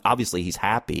from, obviously he's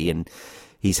happy and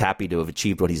he's happy to have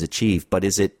achieved what he's achieved, but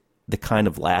is it the kind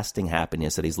of lasting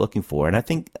happiness that he's looking for? And I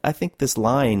think this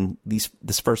line,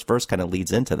 this first verse kind of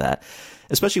leads into that,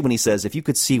 especially when he says, if you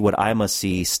could see what I must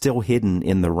see, still hidden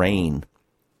in the rain.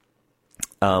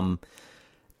 And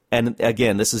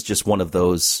again, this is just one of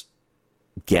those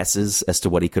guesses as to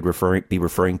what he could be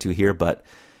referring to here, but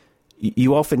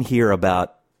you often hear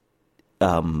about,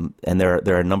 and there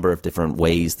are a number of different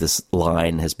ways this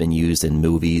line has been used in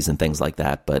movies and things like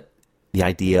that, but the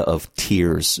idea of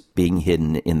tears being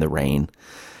hidden in the rain.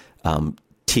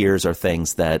 Tears are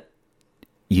things that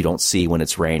you don't see when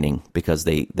it's raining because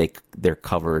they're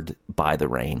covered by the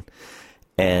rain.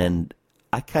 And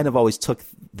I kind of always took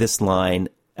this line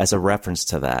as a reference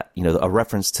to that, a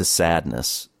reference to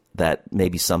sadness that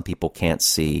maybe some people can't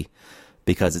see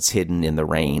because it's hidden in the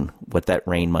rain. What that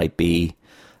rain might be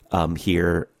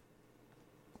here,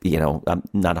 I'm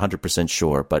not 100%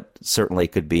 sure, but certainly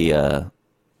it could be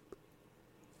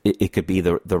it could be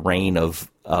the rain of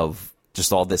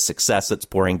just all this success that's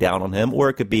pouring down on him, or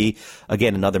it could be,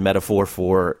 again, another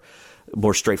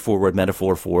more straightforward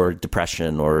metaphor for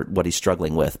depression or what he's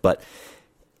struggling with. But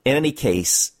in any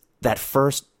case, that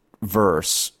first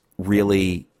verse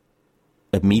really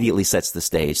immediately sets the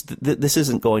stage. This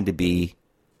isn't going to be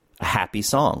a happy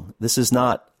song. This is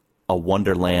not a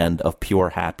wonderland of pure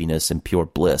happiness and pure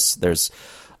bliss. There's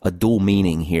a dual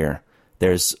meaning here.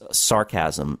 There's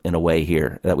sarcasm in a way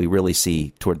here that we really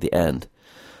see toward the end.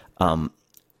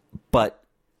 But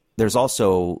there's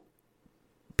also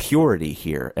purity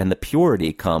here, and the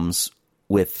purity comes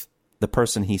with the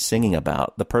person he's singing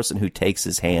about, the person who takes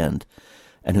his hand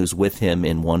and who's with him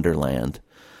in Wonderland.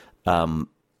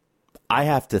 I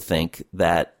have to think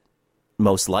that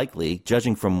most likely,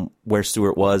 judging from where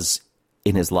Stewart was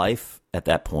in his life at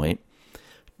that point,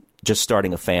 just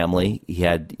starting a family, he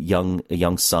had a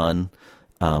young son.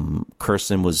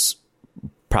 Kirsten was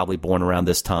probably born around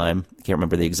this time. I can't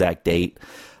remember the exact date.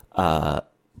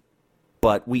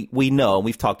 But we know, and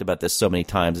we've talked about this so many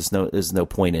times, there's no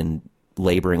point in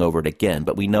laboring over it again,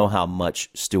 but we know how much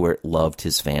Stewart loved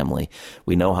his family.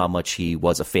 We know how much he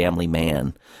was a family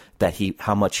man,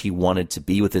 how much he wanted to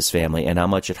be with his family, and how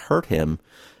much it hurt him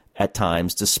at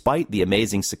times, despite the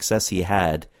amazing success he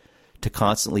had, to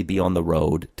constantly be on the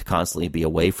road, to constantly be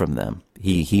away from them.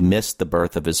 He missed the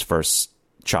birth of his first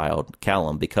child,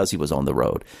 Callum, because he was on the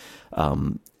road.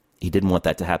 He didn't want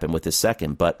that to happen with his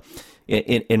second. But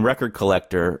in Record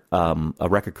Collector, a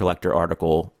Record Collector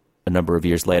article a number of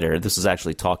years later, this is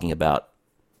actually talking about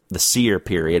the Sear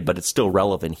period, but it's still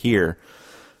relevant here.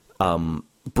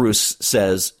 Bruce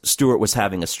says Stewart was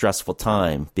having a stressful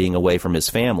time being away from his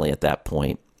family at that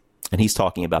point, and he's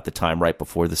talking about the time right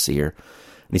before the Sear.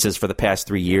 And he says for the past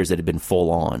 3 years it had been full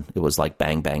on. It was like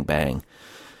bang, bang, bang.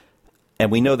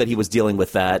 And we know that he was dealing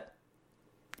with that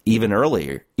even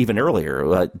earlier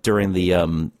during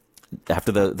the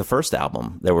after the first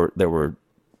album. There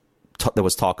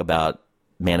was talk about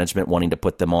management wanting to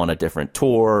put them on a different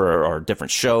tour or a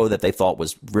different show that they thought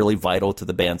was really vital to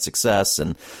the band's success.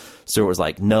 And Stewart was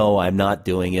like, no, I'm not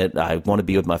doing it. I want to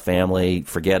be with my family.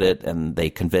 Forget it. And they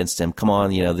convinced him, come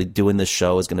on, doing this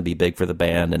show is going to be big for the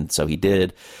band. And so he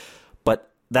did.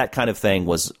 But that kind of thing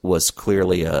was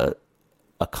clearly a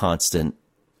constant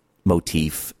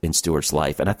motif in Stewart's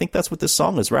life. And I think that's what this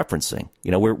song is referencing.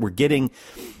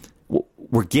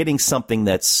 We're getting something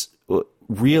that's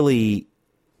really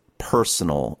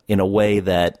personal in a way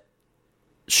that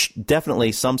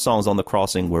definitely some songs on The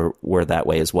Crossing were that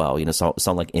way as well.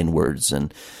 Song like Inwards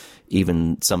and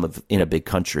even some of In a Big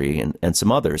Country and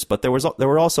some others. But there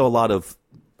were also a lot of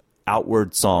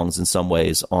outward songs in some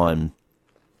ways on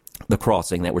The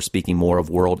Crossing that were speaking more of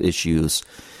world issues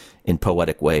in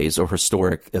poetic ways or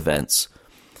historic events.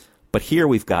 But here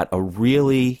we've got a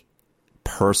really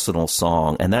personal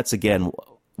song, and that's again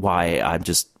why I'm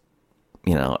just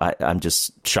I'm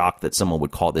just shocked that someone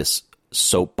would call this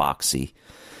soapboxy,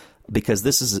 because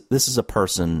this is a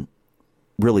person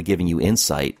really giving you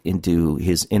insight into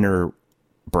his inner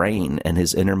brain and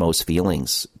his innermost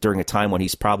feelings during a time when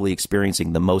he's probably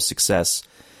experiencing the most success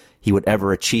he would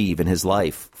ever achieve in his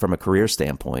life from a career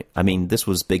standpoint. I mean, this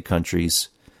was Big Country's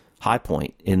high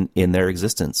point in their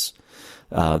existence.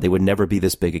 They would never be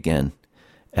this big again,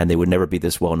 and they would never be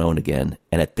this well known again.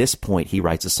 And at this point, he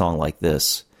writes a song like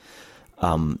this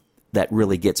that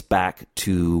really gets back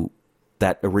to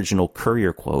that original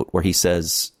Courier quote where he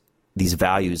says these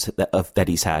values that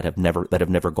he's had have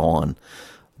never gone,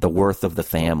 the worth of the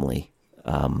family,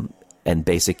 and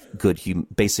basic good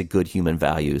human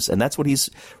values. And that's what he's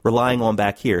relying on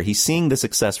back here. He's seeing the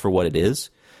success for what it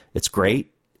is. It's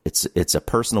great. It's a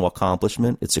personal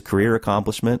accomplishment. It's a career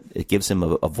accomplishment. It gives him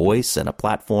a voice and a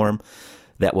platform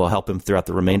that will help him throughout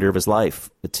the remainder of his life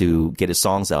to get his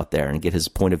songs out there and get his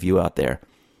point of view out there.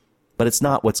 But it's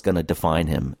not what's going to define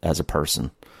him as a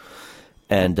person.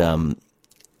 And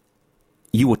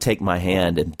you will take my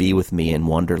hand and be with me in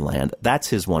Wonderland. That's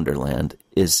his Wonderland,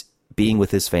 is being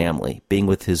with his family, being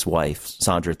with his wife,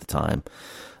 Sandra at the time.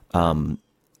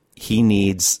 He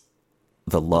needs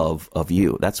the love of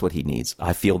you. That's what he needs.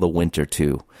 I feel the winter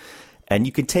too. And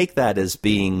you can take that as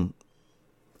being,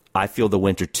 I feel the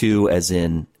winter too, as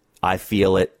in I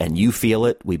feel it and you feel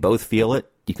it. We both feel it.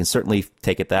 You can certainly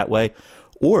take it that way.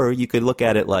 Or you could look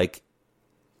at it like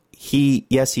he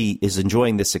is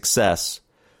enjoying the success,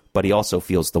 but he also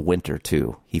feels the winter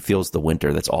too. He feels the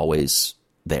winter that's always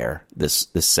there, this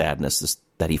sadness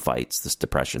that he fights, this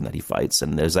depression that he fights,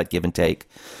 and there's that give and take.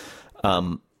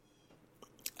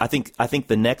 I think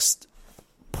the next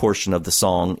portion of the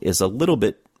song is a little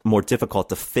bit more difficult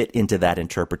to fit into that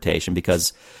interpretation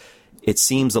because it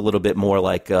seems a little bit more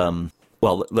like,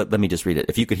 let me just read it.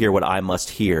 If you could hear what I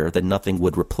must hear, then nothing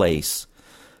would replace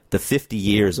the 50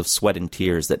 years of sweat and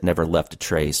tears that never left a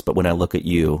trace. But when I look at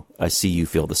you, I see you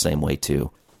feel the same way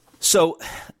too. So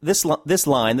this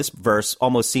verse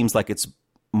almost seems like it's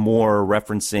more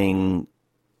referencing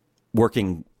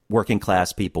working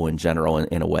class people in general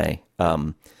in a way.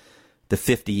 The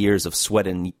 50 years of sweat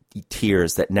and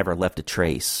tears that never left a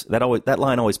trace. That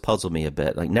line always puzzled me a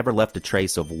bit. Like, never left a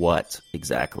trace of what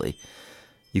exactly?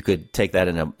 You could take that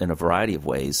in a variety of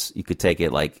ways. You could take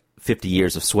it like 50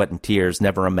 years of sweat and tears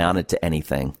never amounted to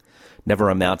anything. Never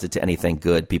amounted to anything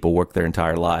good. People work their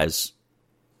entire lives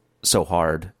so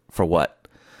hard for what?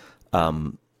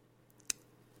 And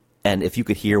if you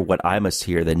could hear what I must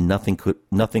hear, then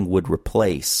nothing would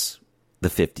replace the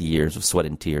 50 years of sweat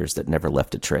and tears that never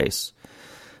left a trace.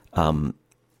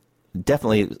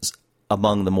 Definitely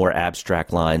among the more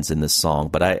abstract lines in this song,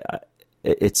 but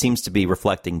it seems to be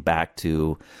reflecting back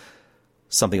to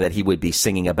something that he would be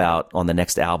singing about on the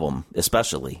next album,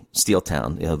 especially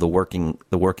Steeltown. The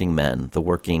working men, the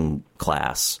working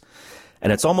class,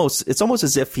 and it's almost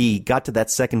as if he got to that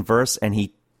second verse and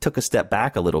he took a step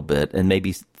back a little bit, and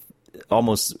maybe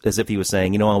almost as if he was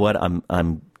saying, you know what,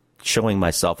 I'm showing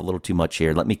myself a little too much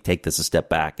here. Let me take this a step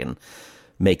back and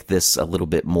make this a little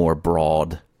bit more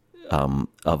broad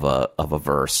of a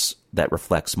verse that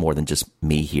reflects more than just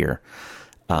me here.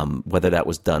 Whether that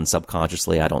was done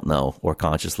subconsciously, I don't know, or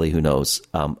consciously, who knows.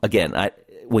 Again,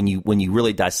 when you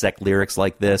really dissect lyrics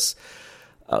like this,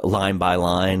 line by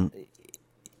line,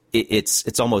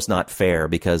 it's almost not fair,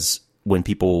 because when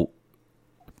people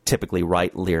typically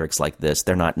write lyrics like this,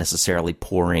 they're not necessarily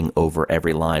poring over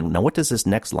every line. Now, what does this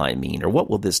next line mean? Or what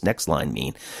will this next line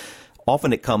mean?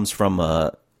 Often it comes from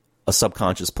a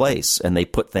subconscious place, and they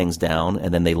put things down,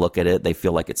 and then they look at it, they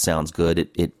feel like it sounds good.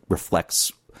 It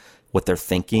reflects what they're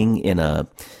thinking in a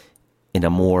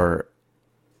more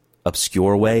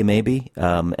obscure way, maybe.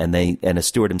 And as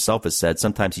Stewart himself has said,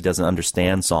 sometimes he doesn't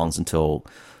understand songs until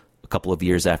a couple of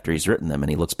years after he's written them, and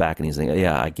he looks back and he's like,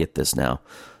 yeah, I get this now.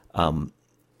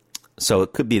 So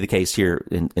it could be the case here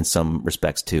in some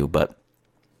respects too, but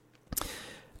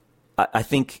I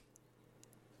think,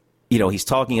 he's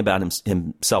talking about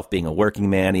himself being a working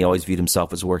man. He always viewed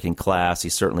himself as working class. He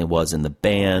certainly was in the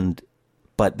band,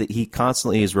 but he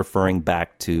constantly is referring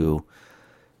back to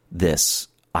this: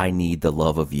 I need the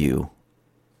love of you,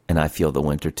 and I feel the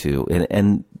winter too.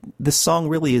 And this song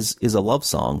really is a love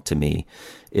song to me.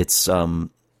 It's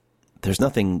there's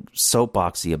nothing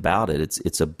soapboxy about it.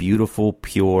 It's a beautiful,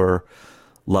 pure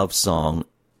love song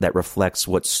that reflects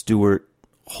what Stewart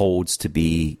holds to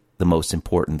be the most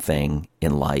important thing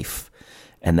in life,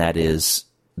 and that is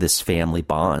this family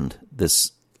bond,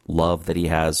 this love that he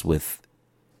has with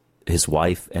his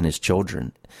wife and his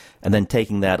children, and then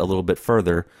taking that a little bit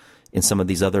further in some of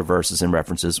these other verses and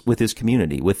references with his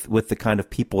community, with the kind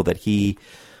of people that he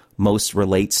most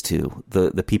relates to,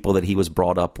 the people that he was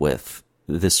brought up with,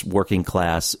 this working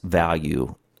class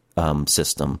value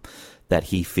system that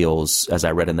he feels, as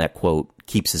I read in that quote,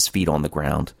 keeps his feet on the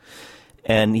ground.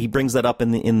 And he brings that up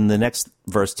in the next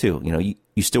verse too.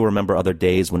 You still remember other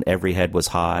days when every head was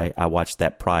high. I watched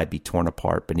that pride be torn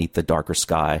apart beneath the darker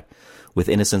sky. With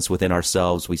innocence within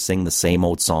ourselves, we sing the same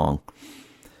old song.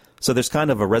 So there's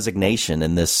kind of a resignation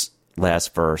in this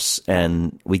last verse,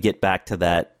 and we get back to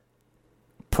that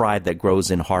pride that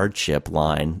grows in hardship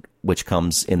line, which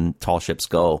comes in Tall Ships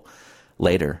Go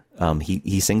later.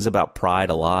 He sings about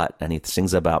pride a lot, and he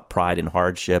sings about pride in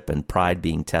hardship and pride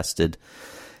being tested.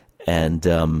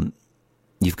 And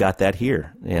you've got that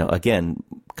here. Again,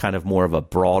 kind of more of a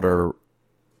broader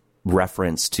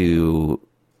reference to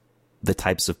the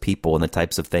types of people and the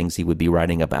types of things he would be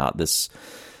writing about. This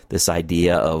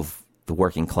idea of the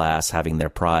working class having their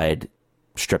pride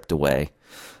stripped away.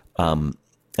 And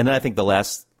then I think the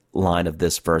last line of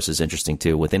this verse is interesting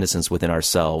too. With innocence within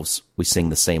ourselves, we sing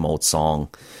the same old song.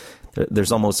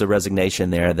 There's almost a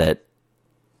resignation there that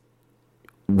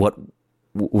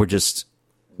we're just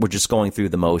going through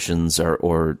the motions,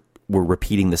 or we're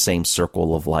repeating the same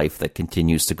circle of life that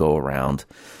continues to go around,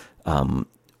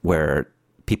 where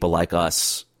people like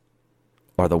us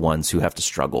are the ones who have to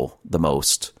struggle the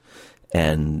most.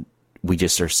 And we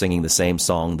just are singing the same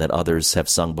song that others have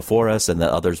sung before us and that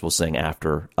others will sing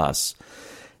after us.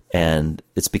 And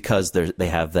it's because they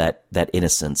have that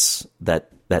innocence, that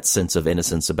sense of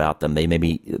innocence about them.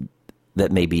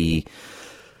 That maybe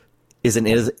is an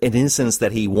innocence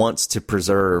that he wants to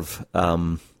preserve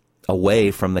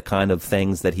away from the kind of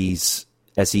things that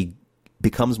as he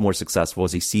becomes more successful,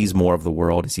 as he sees more of the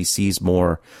world, as he sees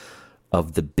more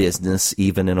of the business,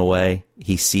 even in a way,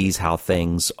 he sees how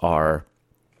things are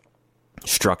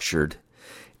structured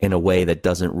in a way that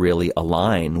doesn't really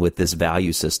align with this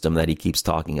value system that he keeps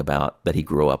talking about, that he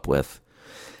grew up with.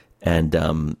 And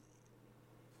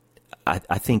I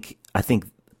think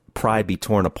pride be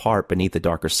torn apart beneath the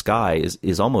darker sky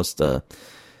is almost an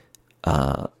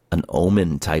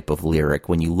omen type of lyric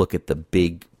when you look at the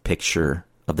big picture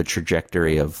of the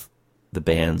trajectory of the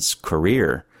band's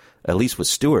career, at least with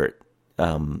Stewart.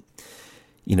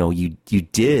 You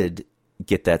did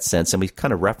get that sense, and we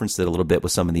kind of referenced it a little bit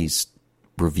with some of these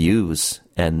reviews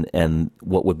and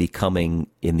what would be coming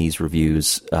in these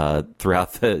reviews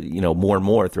throughout the, more and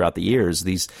more throughout the years.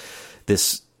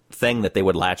 This thing that they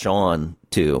would latch on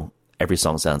to. Every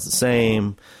song sounds the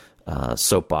same,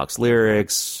 soapbox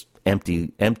lyrics,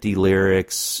 empty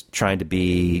lyrics, trying to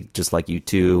be just like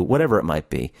U2, whatever it might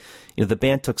be. The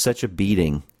band took such a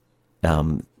beating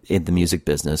in the music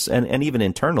business, and even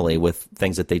internally with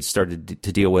things that they'd started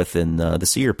to deal with in the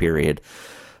Sear period.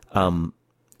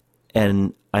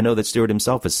 And I know that Stewart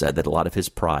himself has said that a lot of his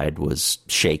pride was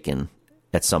shaken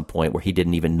at some point where he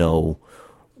didn't even know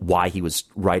why he was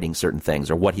writing certain things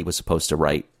or what he was supposed to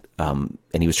write, and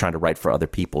he was trying to write for other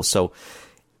people. So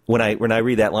when I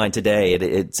read that line today,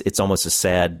 it's almost a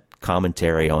sad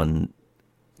commentary on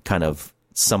kind of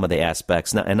some of the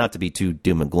aspects, and not to be too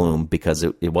doom and gloom, because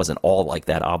it wasn't all like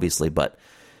that, obviously, but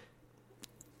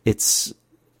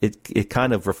it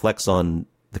kind of reflects on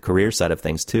the career side of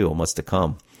things too, and what's to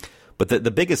come. But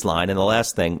the biggest line, and the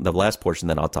last portion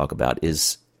that I'll talk about,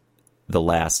 is the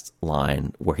last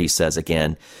line where he says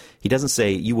again, he doesn't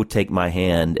say, "You will take my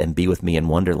hand and be with me in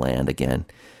Wonderland" again.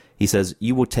 He says,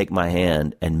 "You will take my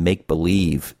hand and make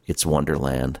believe it's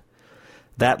Wonderland."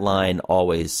 That line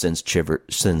always sends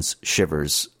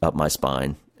shivers up my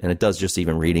spine, and it does just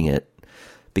even reading it,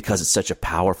 because it's such a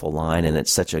powerful line, and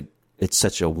it's such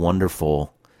a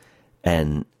wonderful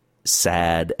and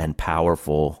sad and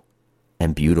powerful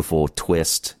and beautiful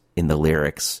twist in the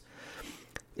lyrics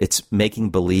it's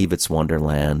making believe it's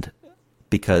Wonderland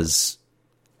because,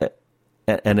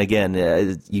 and again,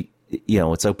 you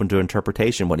know, it's open to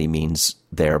interpretation what he means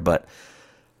there, but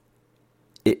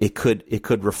it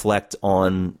could reflect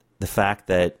on the fact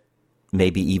that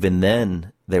maybe even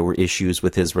then there were issues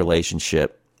with his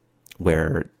relationship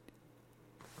where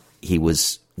he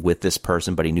was with this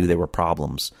person, but he knew there were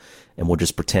problems, and we'll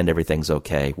just pretend everything's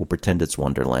okay. We'll pretend it's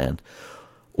Wonderland.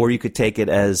 Or you could take it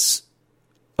as,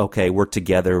 okay, we're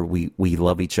together, we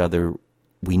love each other,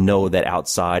 we know that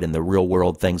outside in the real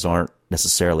world things aren't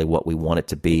necessarily what we want it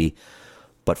to be,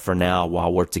 but for now,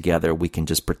 while we're together, we can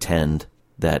just pretend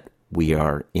that we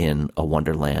are in a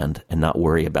Wonderland and not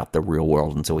worry about the real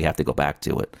world until we have to go back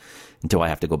to it, until I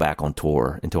have to go back on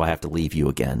tour, until I have to leave you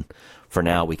again. For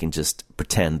now, we can just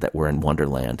pretend that we're in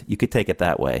Wonderland. You could take it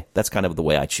that way. That's kind of the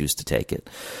way I choose to take it.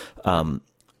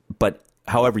 But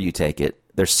however you take it,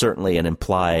 there's certainly an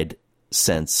implied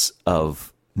sense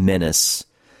of menace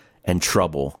and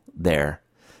trouble there,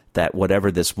 that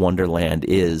whatever this Wonderland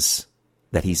is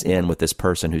that he's in with this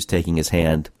person who's taking his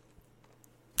hand,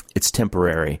 it's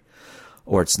temporary,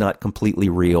 or it's not completely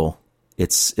real.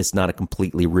 It's not a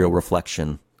completely real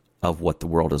reflection of what the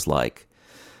world is like.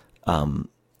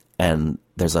 And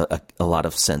there's a lot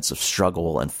of sense of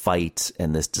struggle and fight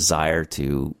and this desire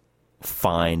to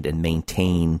find and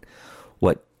maintain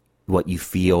what you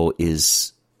feel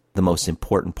is the most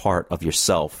important part of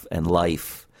yourself and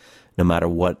life, no matter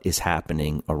what is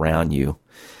happening around you.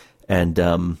 And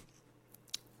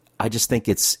I just think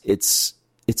it's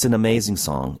an amazing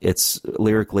song. It's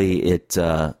lyrically, it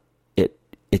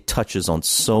touches on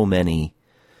so many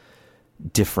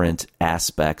different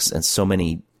aspects and so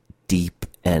many deep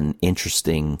and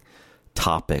interesting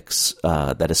topics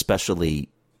that especially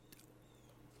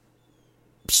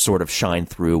sort of shine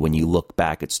through when you look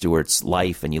back at Stewart's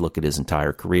life and you look at his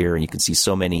entire career, and you can see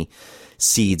so many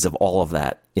seeds of all of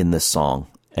that in this song.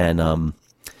 And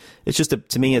it's just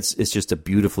to me, it's just a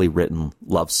beautifully written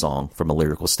love song from a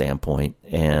lyrical standpoint,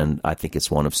 and I think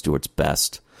it's one of Stewart's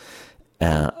best.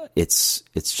 It's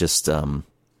just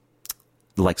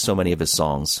like so many of his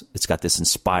songs. It's got this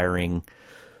inspiring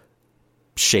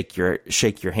shake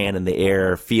your hand in the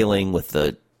air feeling with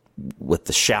the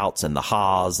shouts and the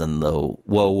ha's and the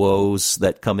whoa-whoas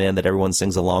that come in that everyone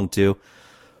sings along to.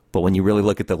 But when you really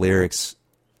look at the lyrics,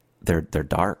 they're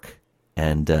dark,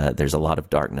 and there's a lot of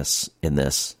darkness in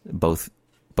this, both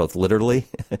literally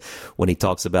when he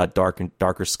talks about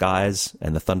darker skies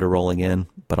and the thunder rolling in,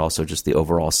 but also just the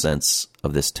overall sense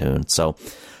of this tune. So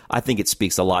I think it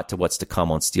speaks a lot to what's to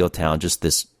come on Steel Town, just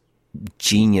this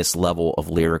genius level of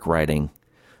lyric writing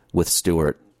with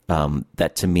Stewart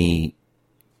that to me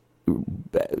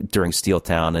during Steel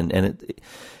Town, and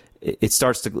it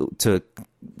starts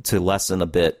to lessen a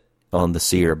bit on the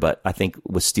Seer, but I think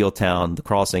with Steel Town, the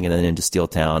crossing, and then into Steel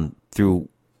Town through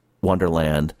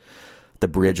Wonderland, the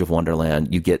bridge of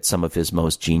Wonderland, you get some of his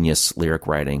most genius lyric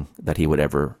writing that he would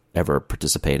ever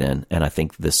participate in. And I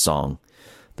think this song,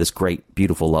 this great,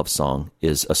 beautiful love song,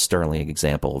 is a sterling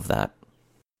example of that.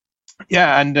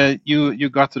 Yeah, and you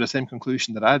got to the same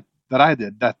conclusion that I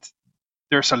did, that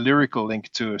there's a lyrical link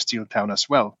to Steel Town as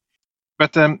well.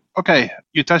 But okay,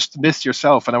 you touched this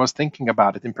yourself, and I was thinking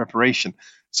about it in preparation.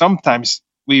 Sometimes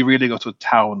we really go to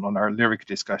town on our lyric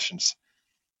discussions.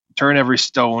 Turn every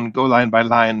stone, go line by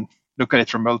line, look at it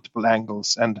from multiple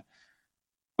angles. And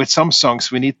with some songs,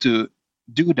 we need to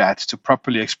do that to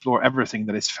properly explore everything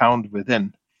that is found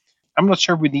within. I'm not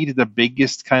sure we needed the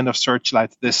biggest kind of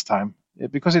searchlight this time,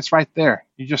 because it's right there.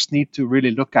 You just need to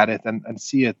really look at it and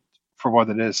see it for what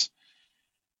it is.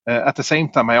 At the same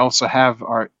time, I also have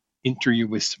our interview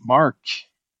with Mark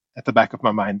at the back of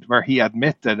my mind, where he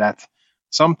admitted that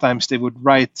sometimes they would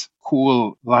write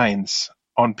cool lines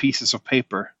on pieces of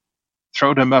paper,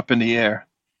 throw them up in the air,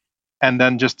 and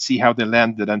then just see how they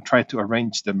landed and try to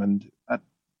arrange them. And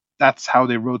that's how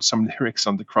they wrote some lyrics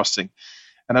on The Crossing.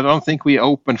 And I don't think we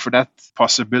opened for that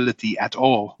possibility at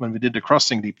all when we did the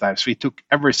Crossing deep dives. We took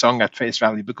every song at face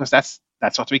value because that's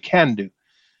what we can do.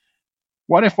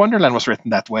 What if Wonderland was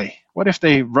written that way? What if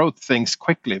they wrote things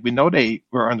quickly? We know they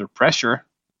were under pressure.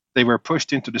 They were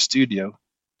pushed into the studio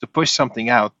to push something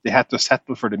out. They had to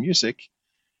settle for the music.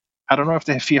 I don't know if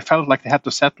they felt like they had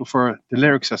to settle for the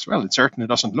lyrics as well. It certainly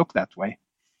doesn't look that way.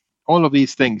 All of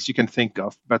these things you can think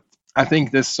of, but I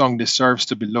think this song deserves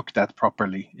to be looked at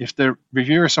properly. If the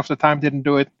reviewers of the time didn't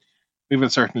do it, we will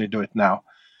certainly do it now.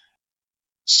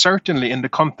 Certainly in the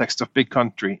context of Big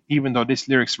Country, even though these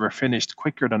lyrics were finished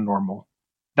quicker than normal,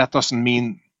 that doesn't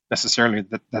mean necessarily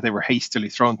that they were hastily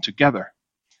thrown together.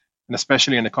 And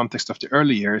especially in the context of the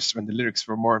early years when the lyrics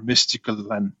were more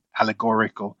mystical and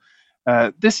allegorical,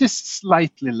 This is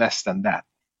slightly less than that.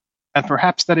 And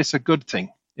perhaps that is a good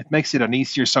thing. It makes it an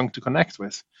easier song to connect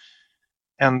with.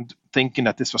 And thinking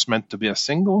that this was meant to be a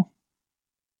single,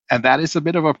 and that is a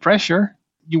bit of a pressure.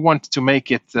 You want to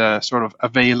make it sort of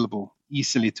available,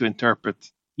 easily to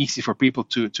interpret, easy for people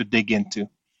to dig into.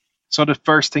 So the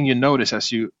first thing you notice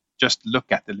as you just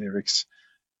look at the lyrics,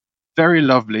 very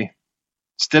lovely,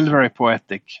 still very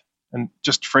poetic, and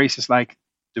just phrases like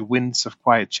the winds of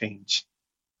quiet change.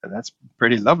 And that's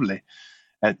pretty lovely.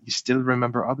 And you still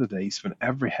remember other days when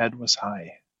every head was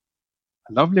high.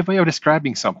 A lovely way of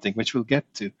describing something, which we'll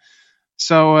get to.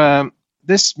 So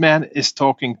this man is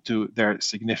talking to their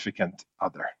significant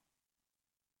other.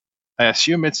 I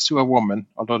assume it's to a woman,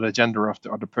 although the gender of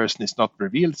the other person is not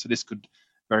revealed, so this could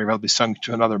very well be sung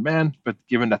to another man, but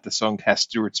given that the song has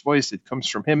Stuart's voice, it comes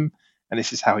from him, and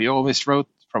this is how he always wrote,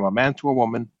 from a man to a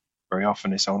woman, very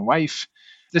often his own wife.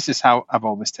 This is how I've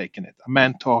always taken it, a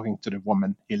man talking to the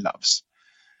woman he loves.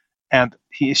 And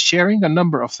he is sharing a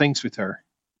number of things with her,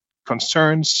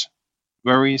 concerns,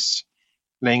 worries,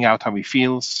 laying out how he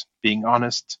feels, being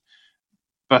honest.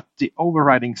 But the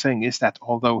overriding thing is that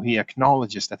although he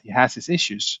acknowledges that he has his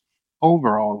issues,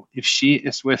 overall, if she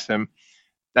is with him,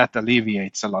 that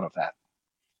alleviates a lot of that.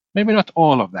 Maybe not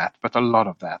all of that, but a lot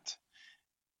of that.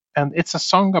 And it's a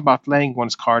song about laying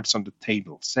one's cards on the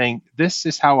table, saying, this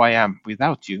is how I am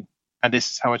without you, and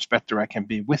this is how much better I can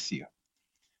be with you.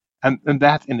 And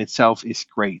that in itself is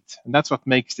great. And that's what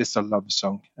makes this a love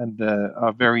song and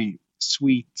a very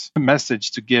sweet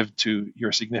message to give to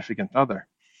your significant other.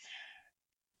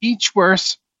 Each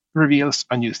verse reveals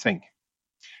a new thing.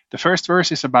 The first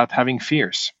verse is about having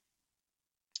fears.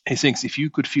 He sings, if you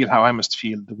could feel how I must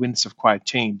feel, the winds of quiet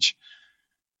change.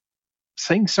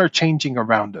 Things are changing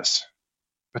around us,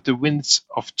 but the winds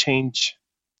of change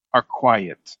are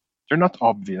quiet. They're not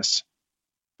obvious,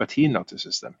 but he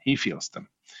notices them. He feels them.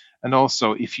 And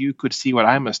also, if you could see what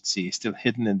I must see, still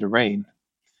hidden in the rain.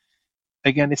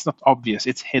 Again, it's not obvious,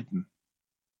 it's hidden.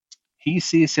 He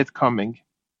sees it coming,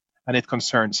 and it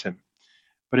concerns him.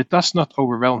 But it does not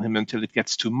overwhelm him until it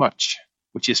gets too much,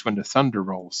 which is when the thunder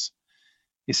rolls.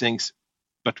 He sings,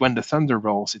 but when the thunder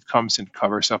rolls, it comes and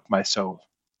covers up my soul.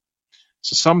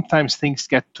 So sometimes things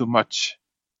get too much,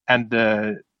 and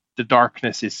the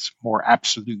darkness is more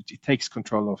absolute. It takes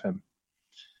control of him.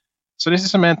 So this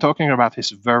is a man talking about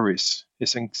his worries,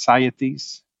 his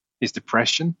anxieties, his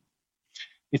depression.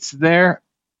 It's there,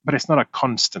 but it's not a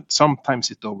constant.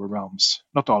 Sometimes it overwhelms,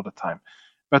 not all the time.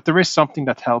 But there is something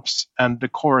that helps, and the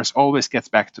chorus always gets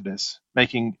back to this,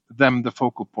 making them the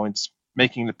focal points,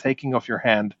 making the taking of your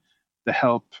hand, the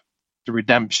help, the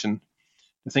redemption,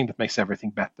 the thing that makes everything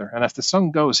better. And as the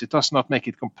song goes, it does not make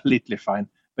it completely fine,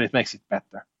 but it makes it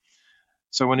better.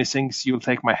 So when he sings, you'll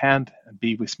take my hand and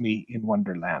be with me in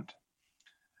Wonderland.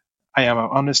 I am an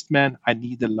honest man. I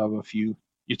need the love of you.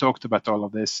 You talked about all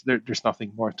of this. There's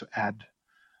nothing more to add.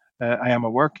 I am a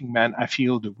working man. I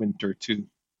feel the winter too.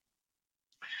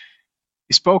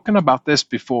 We've spoken about this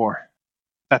before,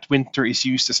 that winter is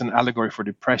used as an allegory for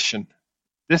depression.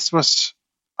 This was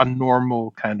a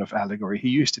normal kind of allegory. He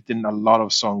used it in a lot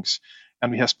of songs,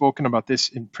 and we have spoken about this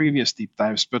in previous deep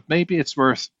dives, but maybe it's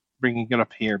worth bringing it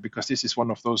up here because this is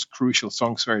one of those crucial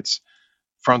songs where it's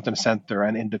front and center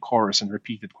and in the chorus and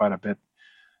repeated quite a bit.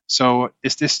 So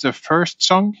is this the first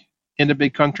song in the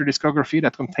Big Country discography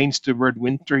that contains the word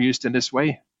winter used in this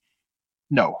way?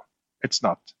 No, it's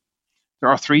not. There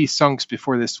are 3 songs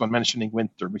before this one mentioning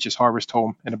winter, which is Harvest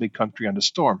Home, In a Big Country, and The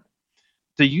Storm.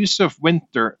 The use of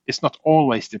winter is not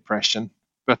always depression,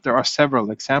 but there are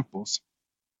several examples.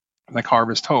 Like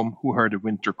Harvest Home, who heard the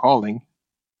winter calling.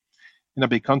 In a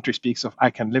Big Country speaks of, I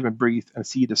can live and breathe and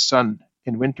see the sun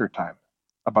in wintertime,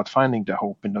 about finding the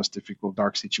hope in those difficult,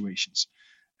 dark situations.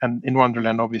 And in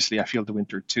Wonderland, obviously, I feel the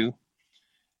winter too.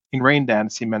 In Rain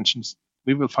Dance, he mentions,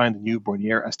 we will find a newborn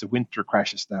year as the winter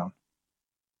crashes down.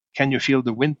 Can you feel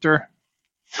the winter?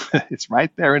 It's right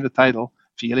there in the title.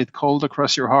 Feel it cold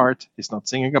across your heart. He's not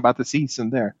singing about the season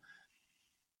there.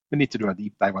 We need to do a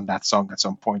deep dive on that song at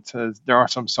some point. There are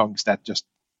some songs that just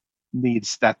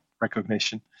needs that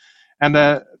recognition.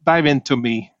 And dive into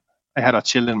me. I had a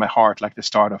chill in my heart like the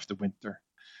start of the winter.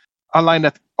 A line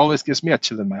that always gives me a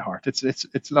chill in my heart.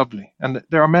 It's lovely. And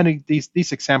there are many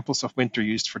these examples of winter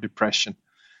used for depression.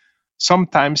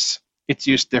 Sometimes it's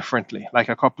used differently, like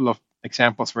a couple of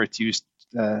examples where it's used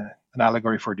an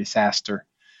allegory for disaster.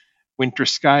 Winter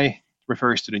sky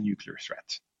refers to the nuclear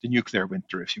threat, the nuclear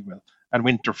winter, if you will. And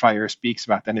winter fire speaks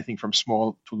about anything from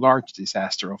small to large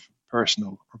disaster of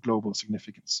personal or global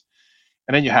significance.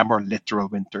 And then you have more literal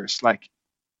winters, like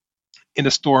in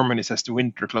the storm when it says the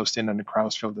winter closed in and the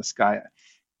clouds filled the sky.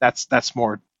 That's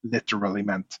more literally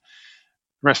meant.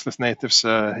 Restless natives,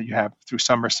 you have through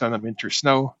summer sun and winter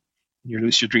snow. You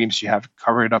lose your dreams, you have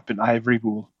covered up in ivory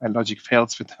wool. My logic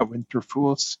fails with the winter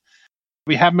fools.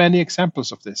 We have many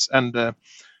examples of this, and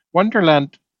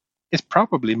Wonderland is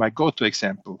probably my go-to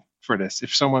example for this.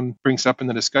 If someone brings up in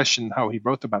the discussion how he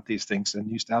wrote about these things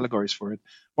and used allegories for it,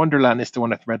 Wonderland is the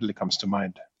one that readily comes to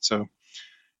mind. So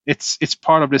it's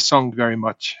part of this song very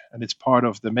much, and it's part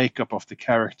of the makeup of the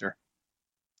character.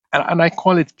 And I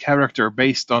call it character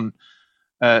based on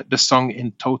the song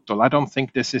in total. I don't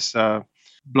think this is a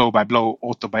blow-by-blow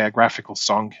autobiographical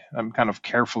song. I'm kind of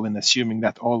careful in assuming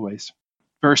that always.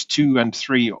 Verse 2 and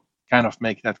 3 kind of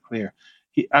make that clear.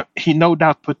 He no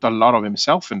doubt put a lot of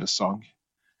himself in the song.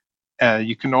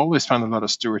 You can always find a lot of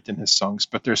Stuart in his songs,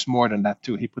 but there's more than that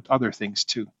too. He put other things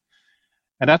too.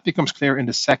 And that becomes clear in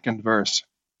the second verse,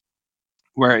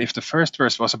 where if the first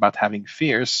verse was about having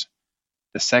fears,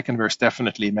 the second verse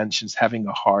definitely mentions having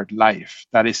a hard life.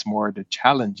 That is more the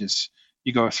challenges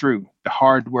you go through, the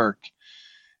hard work.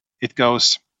 It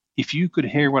goes, if you could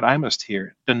hear what I must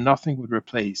hear, then nothing would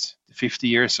replace the 50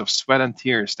 years of sweat and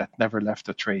tears that never left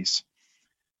a trace.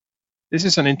 This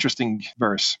is an interesting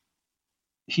verse.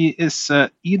 He is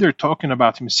either talking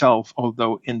about himself,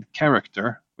 although in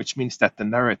character, which means that the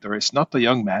narrator is not a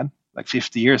young man, like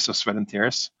 50 years of sweat and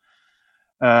tears.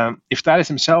 If that is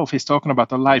himself, he's talking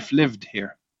about a life lived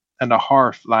here, and a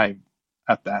hard life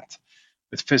at that,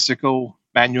 with physical,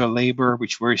 manual labor,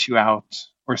 which wears you out,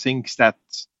 or things that,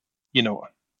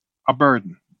 a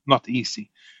burden, not easy.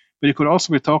 But he could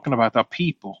also be talking about a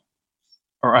people,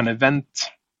 or an event,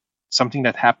 something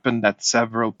that happened that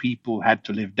several people had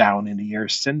to live down in the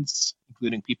years since,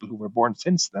 including people who were born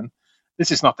since then.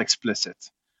 This is not explicit.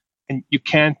 And you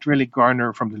can't really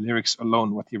garner from the lyrics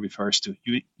alone what he refers to.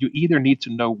 You either need to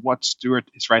know what Stuart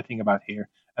is writing about here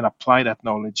and apply that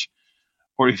knowledge,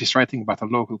 or if he's writing about a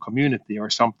local community or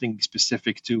something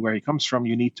specific to where he comes from,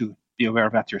 you need to be aware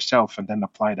of that yourself and then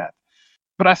apply that.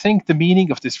 But I think the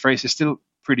meaning of this phrase is still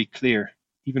pretty clear,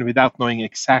 even without knowing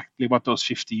exactly what those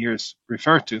 50 years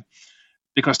refer to,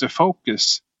 because the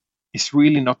focus is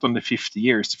really not on the 50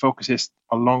 years. The focus is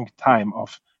a long time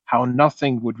of how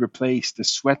nothing would replace the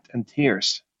sweat and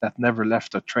tears that never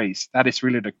left a trace. That is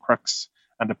really the crux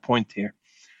and the point here.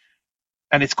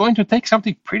 And it's going to take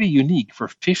something pretty unique for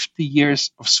 50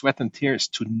 years of sweat and tears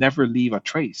to never leave a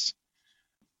trace.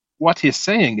 What he's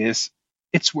saying is,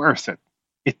 it's worth it.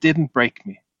 It didn't break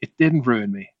me. It didn't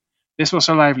ruin me. This was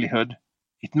a livelihood.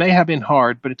 It may have been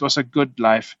hard, but it was a good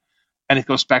life. And it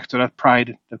goes back to that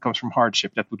pride that comes from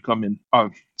hardship that would come in a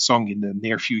song in the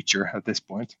near future at this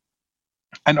point.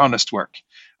 And honest work.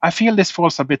 I feel this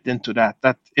falls a bit into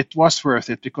that it was worth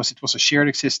it because it was a shared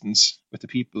existence with the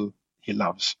people he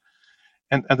loves.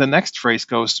 And the next phrase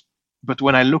goes, but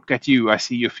when I look at you, I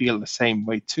see you feel the same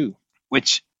way too,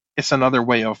 which is another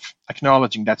way of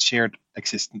acknowledging that shared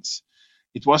existence.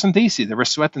 It wasn't easy. There were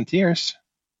sweat and tears,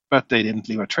 but they didn't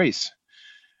leave a trace.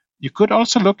 You could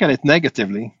also look at it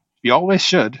negatively. We always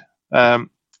should.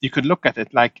 You could look at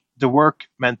it like the work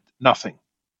meant nothing.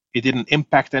 It didn't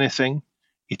impact anything.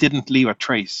 It didn't leave a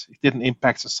trace. It didn't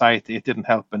impact society. It didn't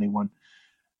help anyone.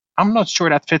 I'm not sure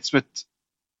that fits with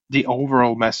the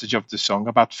overall message of the song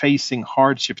about facing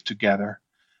hardship together.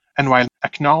 And while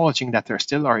acknowledging that there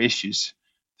still are issues,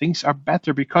 things are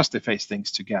better because they face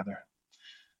things together.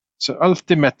 So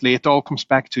ultimately, it all comes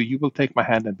back to, you will take my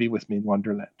hand and be with me in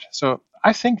Wonderland. So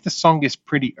I think the song is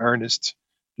pretty earnest.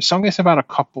 The song is about a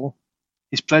couple.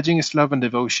 He's pledging his love and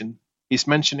devotion. He's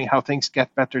mentioning how things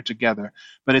get better together,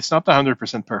 but it's not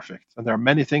 100% perfect. And there are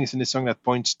many things in this song that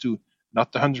points to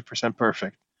not 100%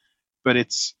 perfect, but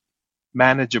it's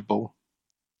manageable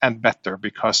and better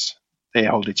because they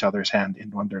hold each other's hand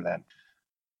in Wonderland.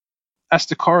 As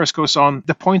the chorus goes on,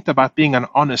 the point about being an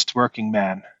honest working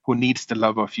man who needs the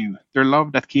love of you, their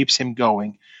love that keeps him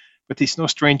going, but he's no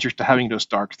stranger to having those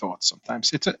dark thoughts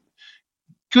sometimes. It's a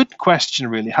good question,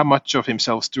 really, how much of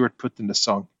himself Stuart put in the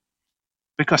song,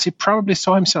 because he probably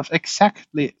saw himself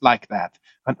exactly like that,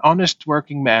 an honest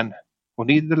working man who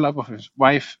needed the love of his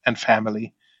wife and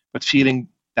family, but feeling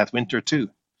that winter too.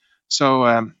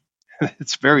 So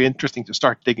it's very interesting to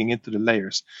start digging into the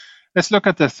layers. Let's look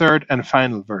at the third and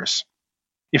final verse.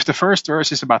 If the first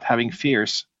verse is about having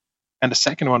fears, and the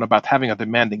second one about having a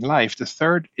demanding life, the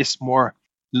third is more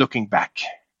looking back.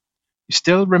 You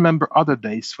still remember other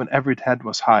days when every head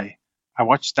was high. I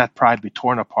watched that pride be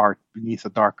torn apart beneath a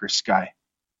darker sky.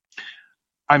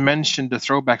 I mentioned the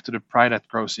throwback to the pride that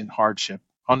grows in hardship,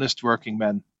 honest working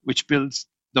men, which builds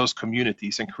those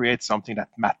communities and creates something that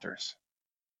matters.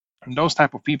 And those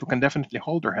type of people can definitely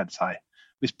hold their heads high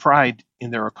with pride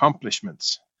in their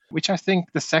accomplishments. which I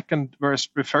think the second verse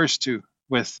refers to,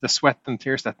 with the sweat and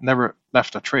tears that never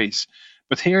left a trace.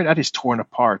 But here that is torn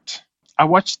apart. I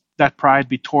watched that pride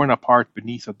be torn apart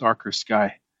beneath a darker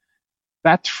sky.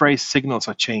 That phrase signals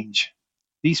a change.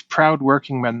 These proud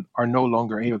working men are no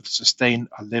longer able to sustain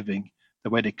a living the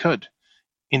way they could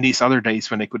in these other days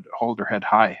when they could hold their head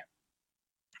high.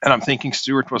 And I'm thinking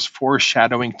Stewart was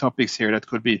foreshadowing topics here that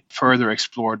could be further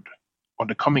explored on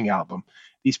the coming album.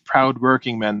 These proud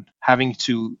working men having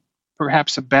to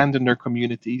perhaps abandon their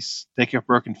communities, take up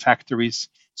work in factories,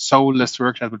 soulless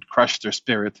work that would crush their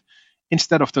spirit,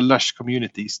 instead of the lush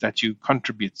communities that you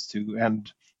contribute to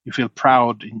and you feel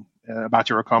proud about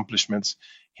your accomplishments.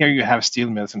 Here you have steel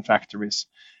mills and factories.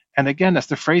 And again, as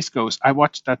the phrase goes, I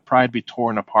watched that pride be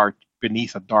torn apart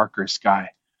beneath a darker sky.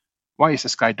 Why is the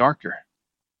sky darker?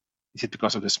 Is it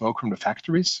because of the smoke from the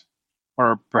factories?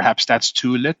 Or perhaps that's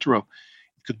too literal.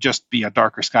 It could just be a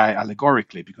darker sky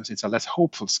allegorically because it's a less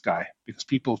hopeful sky, because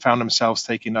people found themselves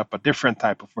taking up a different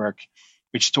type of work,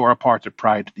 which tore apart the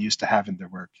pride they used to have in their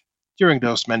work during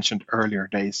those mentioned earlier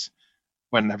days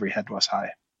when every head was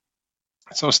high.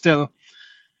 So still,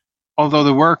 although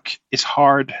the work is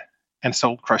hard and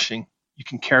soul-crushing, you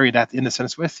can carry that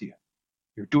innocence with you.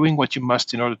 You're doing what you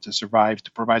must in order to survive,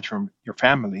 to provide for your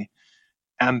family,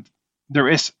 and there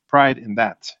is pride in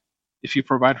that. If you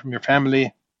provide from your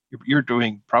family, you're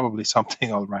doing probably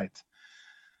something all right.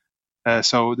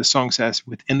 So the song says,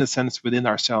 with innocence within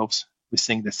ourselves, we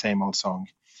sing the same old song.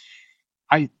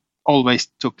 I always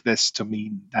took this to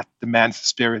mean that the man's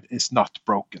spirit is not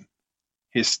broken.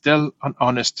 He's still an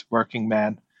honest working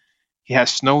man. He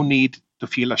has no need to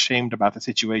feel ashamed about the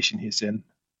situation he's in.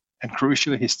 And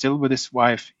crucially, he's still with his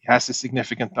wife. He has a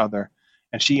significant other,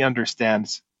 and she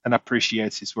understands and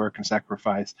appreciates his work and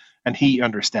sacrifice, and he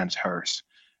understands hers.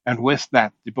 And with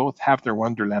that, they both have their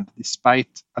wonderland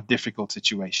despite a difficult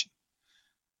situation.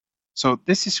 So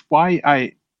this is why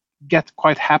I get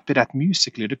quite happy that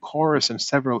musically the chorus and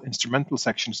several instrumental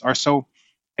sections are so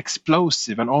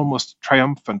explosive and almost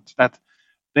triumphant, that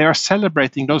they are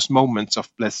celebrating those moments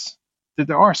of bliss.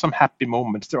 There are some happy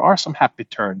moments, there are some happy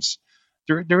turns.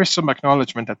 There is some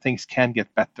acknowledgement that things can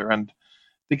get better, and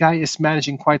the guy is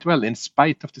managing quite well in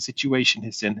spite of the situation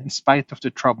he's in spite of the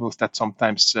troubles that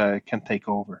sometimes can take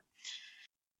over.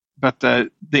 But the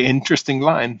interesting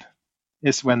line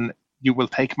is when you will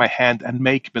take my hand and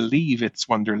make believe it's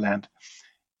Wonderland.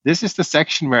 This is the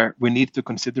section where we need to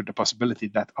consider the possibility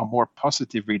that a more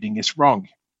positive reading is wrong.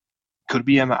 Could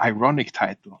be an ironic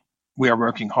title. We are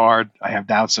working hard. I have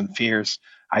doubts and fears.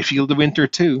 I feel the winter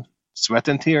too. Sweat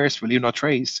and tears will leave no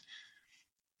trace.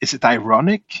 Is it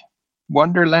ironic?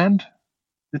 Wonderland?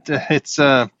 It's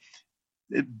a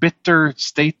bitter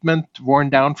statement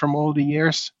worn down from all the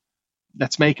years.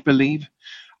 Let's make believe.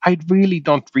 I really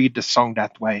don't read the song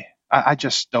that way. I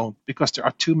just don't, because there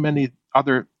are too many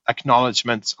other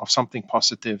acknowledgments of something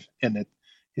positive in it.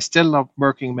 He's still a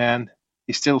working man.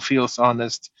 He still feels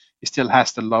honest. He still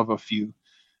has the love of you.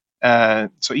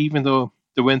 So even though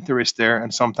the winter is there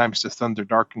and sometimes the thunder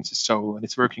darkens his soul and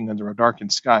it's working under a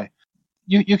darkened sky,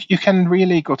 you can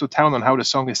really go to town on how the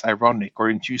song is ironic or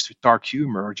infused with dark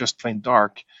humor or just plain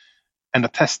dark and a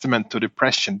testament to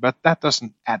depression, but that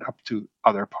doesn't add up to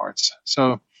other parts.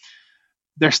 So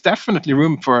there's definitely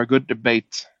room for a good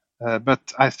debate,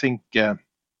 but I think the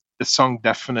song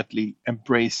definitely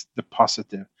embraced the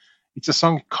positive. It's a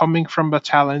song coming from a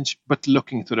challenge, but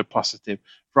looking to the positive,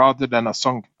 rather than a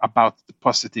song about the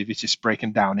positive, which is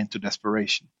breaking down into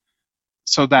desperation.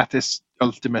 So that is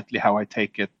ultimately how I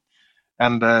take it.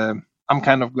 And I'm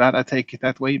kind of glad I take it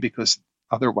that way, because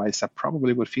otherwise I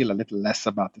probably would feel a little less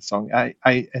about the song.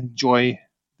 I enjoy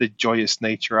the joyous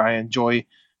nature. I enjoy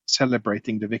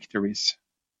celebrating the victories.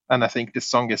 And I think this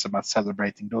song is about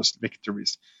celebrating those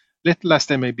victories, little as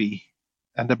they may be.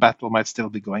 And the battle might still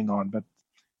be going on, but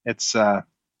it's not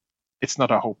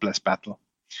a hopeless battle.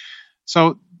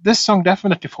 So this song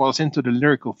definitely falls into the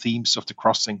lyrical themes of the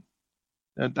crossing.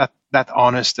 That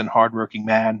honest and hardworking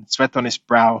man, sweat on his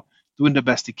brow, doing the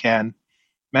best he can,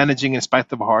 managing in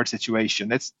spite of a hard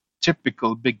situation. It's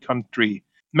typical big country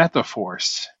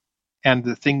metaphors and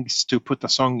the things to put a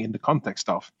song in the context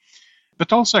of,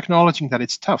 but also acknowledging that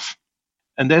it's tough.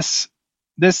 And this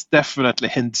definitely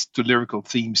hints to lyrical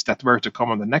themes that were to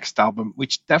come on the next album,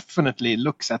 which definitely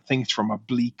looks at things from a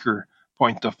bleaker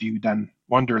point of view than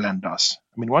Wonderland does.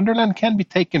 I mean, Wonderland can be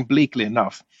taken bleakly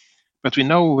enough, but we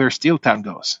know where Steeltown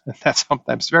goes, and that's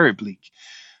sometimes very bleak.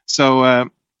 So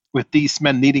with these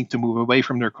men needing to move away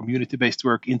from their community-based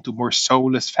work into more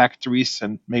soulless factories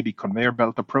and maybe conveyor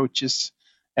belt approaches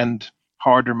and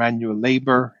harder manual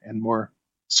labor and more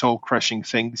soul-crushing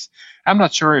things, I'm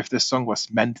not sure if this song was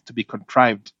meant to be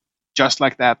contrived just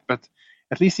like that. But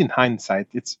at least in hindsight,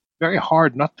 it's very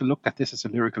hard not to look at this as a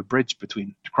lyrical bridge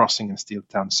between The Crossing and Steel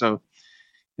Town. So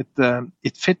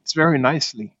it fits very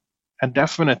nicely. And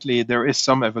definitely there is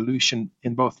some evolution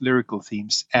in both lyrical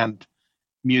themes and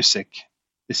music,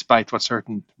 despite what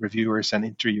certain reviewers and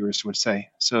interviewers would say.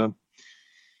 So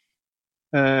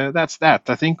that's that.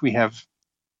 I think we have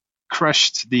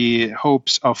crushed the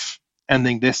hopes of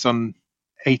ending this on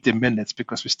 80 minutes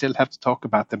because we still have to talk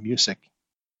about the music.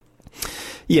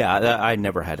 Yeah, I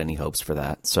never had any hopes for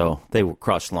that, so they were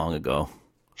crushed long ago.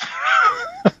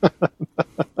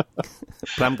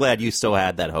 But I'm glad you still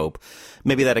had that hope.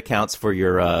 Maybe that accounts for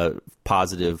your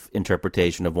positive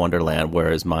interpretation of Wonderland,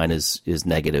 whereas mine is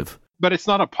negative. But it's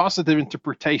not a positive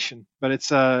interpretation, but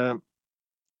it's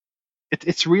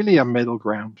really a middle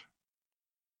ground.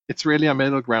 It's really a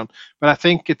middle ground. But I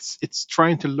think it's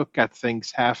trying to look at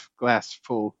things half glass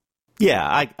full. Yeah,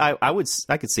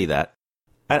 I could see that.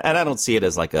 And I don't see it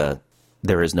as like a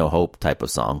there is no hope type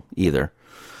of song either.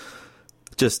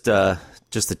 Just a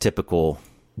typical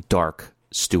dark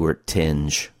Stewart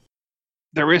tinge.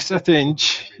 There is a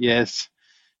tinge, yes.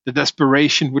 The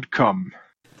desperation would come.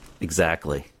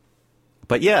 Exactly.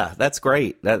 But yeah, that's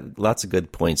great. Lots of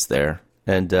good points there.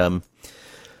 And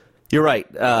you're right.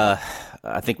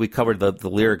 I think we covered the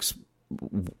lyrics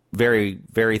very,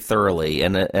 very thoroughly,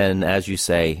 and as you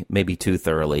say, maybe too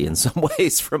thoroughly in some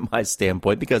ways from my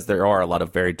standpoint, because there are a lot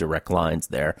of very direct lines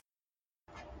there.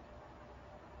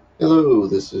 Hello,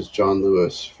 this is John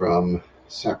Lewis from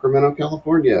Sacramento,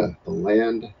 California, the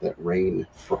land that rain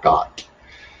forgot.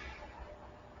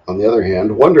 On the other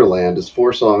hand, Wonderland is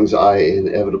 4 songs I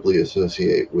inevitably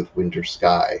associate with Winter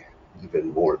Sky,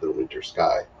 even more than Winter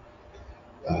Sky.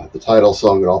 The title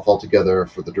song and All Fall Together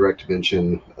for the direct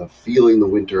mention of feeling the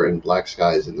winter and black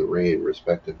skies in the rain,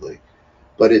 respectively.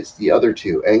 But it's the other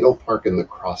two, Angle Park and The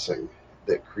Crossing,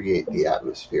 that create the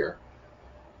atmosphere.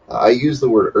 I use the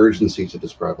word urgency to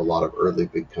describe a lot of early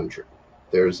big country.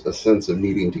 There's a sense of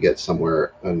needing to get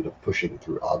somewhere and of pushing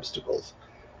through obstacles.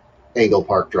 Angle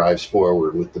Park drives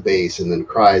forward with the bass and then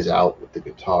cries out with the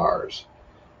guitars.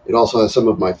 It also has some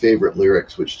of my favorite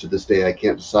lyrics, which to this day I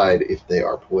can't decide if they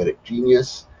are poetic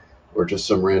genius or just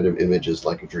some random images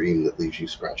like a dream that leaves you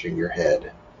scratching your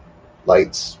head.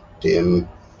 Lights, dim,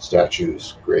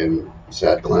 statues, grim,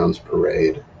 sad clowns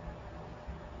parade.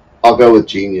 I'll go with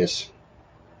genius.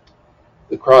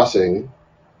 The Crossing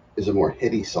is a more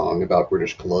heady song about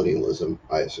British colonialism,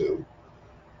 I assume.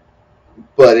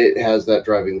 But it has that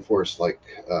driving force like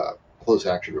Close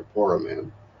Action or Poro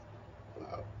Man,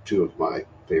 2 of my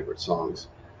favorite songs.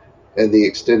 And the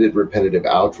extended repetitive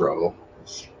outro,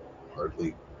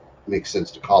 hardly makes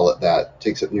sense to call it that,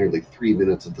 takes up nearly 3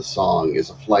 minutes of the song, is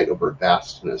a flight over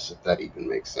vastness, if that even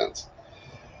makes sense.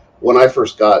 When I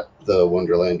first got the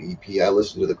Wonderland EP, I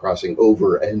listened to The Crossing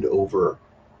over and over,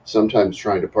 sometimes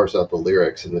trying to parse out the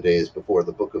lyrics in the days before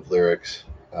the book of lyrics,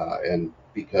 and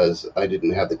because I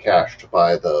didn't have the cash to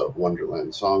buy the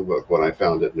Wonderland songbook when I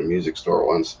found it in a music store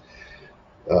once,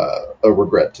 a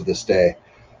regret to this day.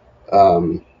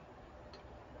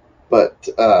 But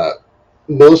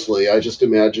mostly I just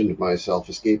imagined myself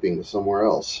escaping to somewhere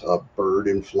else, a bird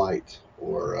in flight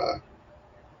or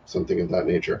something of that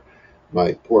nature.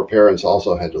 My poor parents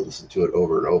also had to listen to it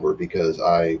over and over because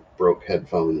I broke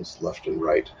headphones left and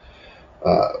right.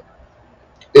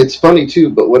 It's funny too,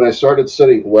 but when I started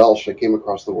studying Welsh, I came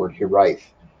across the word hiraeth,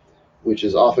 which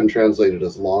is often translated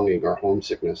as longing or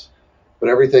homesickness. But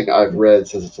everything I've read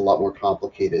says it's a lot more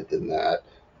complicated than that.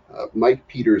 Mike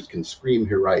Peters can scream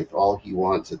hiraeth all he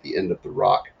wants at the end of The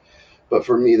Rock. But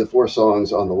for me, the 4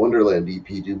 songs on the Wonderland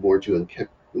EP do more to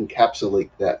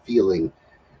encapsulate that feeling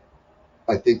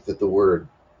I think that the word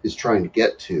is trying to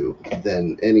get to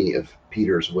than any of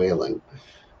Peters' wailing.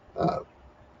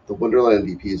 The Wonderland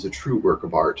EP is a true work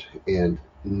of art and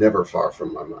never far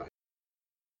from my mind.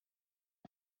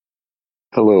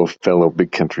 Hello, fellow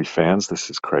Big Country fans. This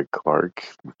is Craig Clark,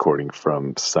 recording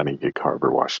from sunny Gig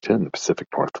Harbor, Washington, the Pacific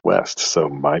Northwest. So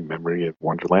my memory of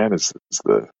Wonderland is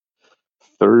the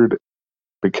 3rd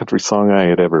Big Country song I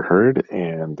had ever heard,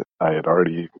 and I had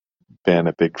already been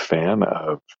a big fan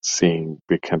of seeing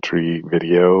Big Country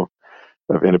video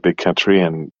of In a Big Country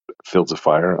and Fields of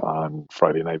Fire on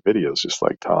Friday night videos, just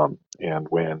like Tom. And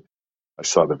when I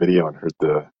saw the video and heard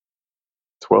the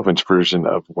 12-inch version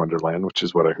of Wonderland, which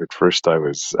is what I heard first, I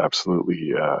was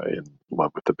absolutely in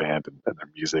love with the band and their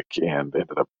music, and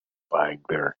ended up buying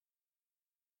their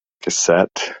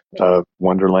cassette of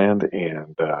Wonderland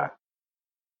and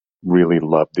really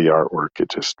loved the artwork. It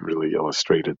just really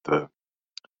illustrated the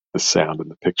sound and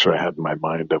the picture I had in my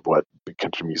mind of what big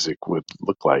country music would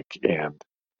look like. And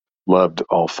loved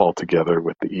All Fall Together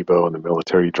with the EBO and the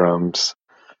military drums.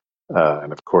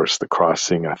 And of course, The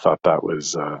Crossing. I thought that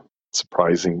was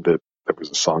surprising that there was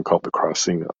a song called The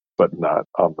Crossing, but not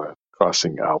on the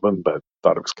Crossing album, but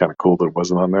thought it was kind of cool that it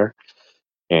wasn't on there.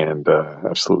 And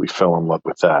absolutely fell in love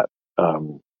with that.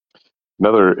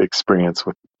 Another experience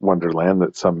with Wonderland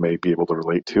that some may be able to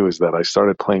relate to is that I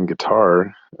started playing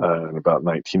guitar in about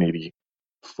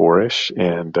 1984-ish.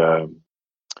 And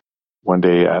one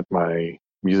day at my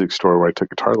music store where I took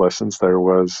guitar lessons, there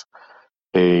was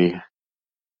a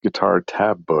guitar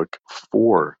tab book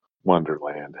for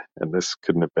Wonderland. And this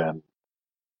couldn't have been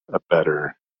a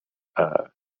better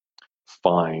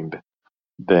find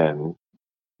than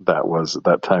that was at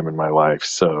that time in my life.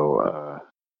 So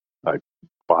I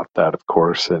bought that, of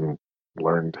course, and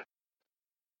learned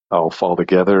All Fall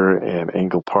Together and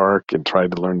Angle Park and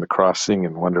tried to learn The Crossing,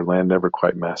 and Wonderland never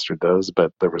quite mastered those.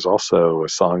 But there was also a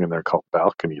song in there called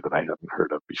Balcony that I hadn't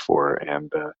heard of before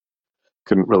and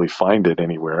couldn't really find it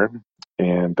anywhere.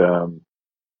 And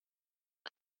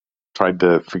tried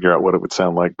to figure out what it would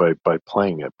sound like by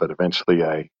playing it. But eventually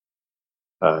I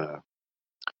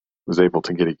was able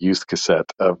to get a used cassette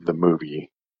of the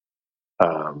movie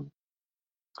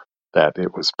that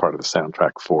it was part of the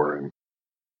soundtrack for, and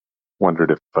wondered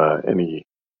if any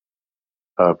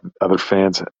other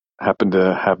fans happen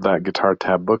to have that guitar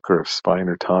tab book, or if Svein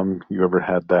or Tom, you ever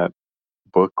had that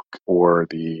book or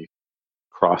the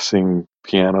Crossing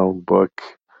piano book,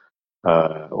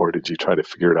 or did you try to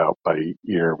figure it out by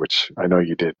ear, which I know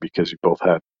you did because you both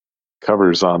had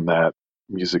covers on that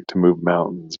Music to Move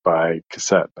Mountains by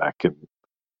cassette back in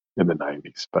the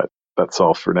 90s. But that's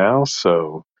all for now,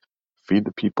 so feed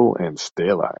the people and stay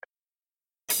alive.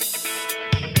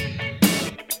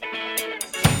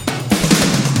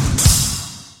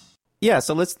 Yeah,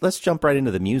 so let's jump right into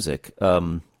the music.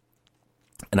 And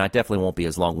I definitely won't be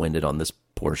as long-winded on this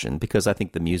portion because I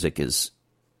think the music is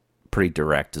pretty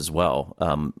direct as well.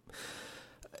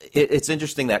 It's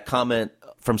interesting, that comment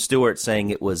from Stuart saying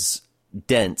it was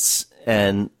dense,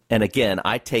 and again,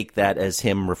 I take that as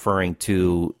him referring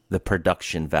to the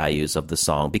production values of the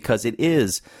song, because it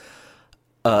is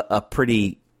a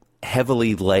pretty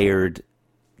heavily layered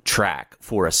track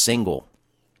for a single,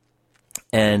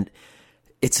 and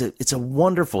it's a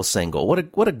wonderful single.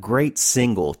 What a great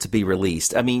single to be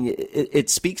released. I mean, it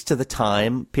speaks to the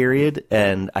time period,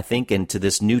 and I think into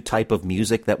this new type of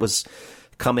music that was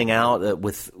coming out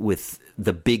with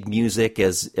the big music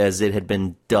as it had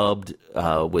been dubbed,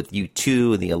 with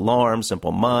U2 and the Alarm,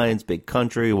 Simple Minds, Big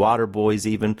Country, Waterboys,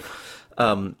 even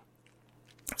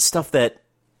stuff that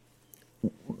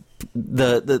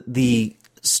the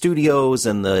studios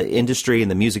and the industry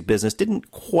and the music business didn't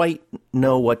quite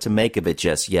know what to make of it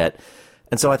just yet.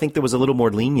 And so I think there was a little more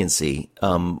leniency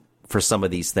for some of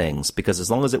these things, because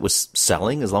as long as it was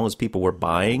selling, as long as people were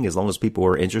buying, as long as people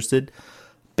were interested,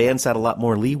 bands had a lot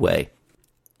more leeway.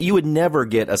 You would never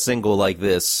get a single like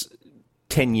this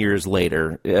 10 years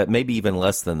later, maybe even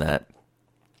less than that.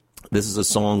 This is a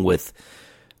song with,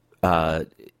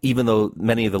 even though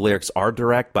many of the lyrics are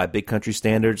direct by big country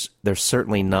standards, they're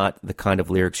certainly not the kind of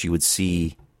lyrics you would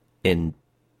see in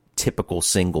typical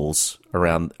singles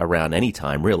around any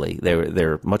time, really.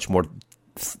 They're much more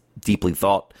deeply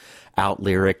thought out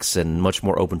lyrics and much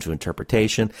more open to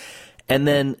interpretation. And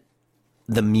then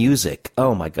the music,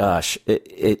 oh my gosh,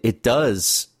 it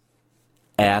does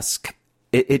ask,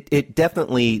 it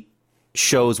definitely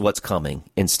shows what's coming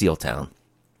in Steeltown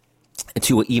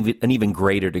to an even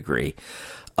greater degree,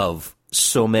 of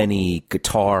so many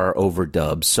guitar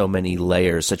overdubs, so many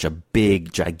layers, such a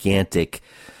big, gigantic,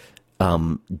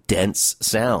 dense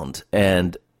sound.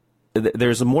 And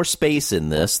there's more space in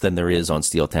this than there is on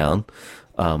Steeltown,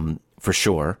 for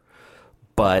sure.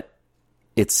 But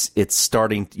you're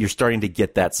starting to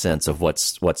get that sense of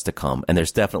what's to come. And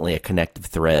there's definitely a connective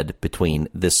thread between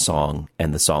this song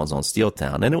and the songs on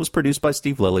Steeltown. And it was produced by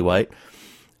Steve Lillywhite,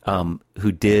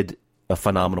 who did a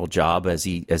phenomenal job as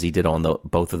he did on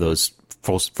both of those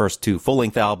first two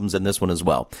full-length albums and this one as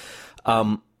well.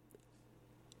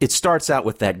 It starts out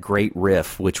with that great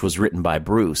riff, which was written by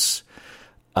Bruce,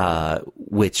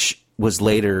 which was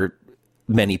later,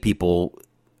 many people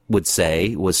would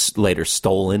say, was later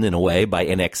stolen in a way by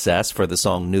NXS for the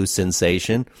song New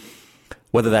Sensation.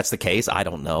 Whether that's the case, I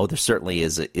don't know. There certainly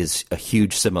is a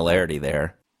huge similarity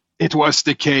there. It was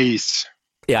the case.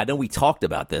 Yeah, I know we talked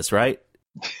about this, right?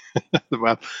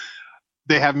 Well,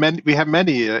 we have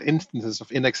many instances of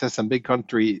NXS and Big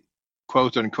Country,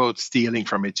 quote unquote, stealing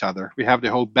from each other. We have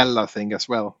the whole Bella thing as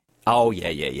well. Oh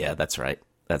yeah. That's right.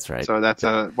 So that's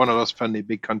one of those funny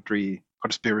Big Country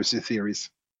conspiracy theories.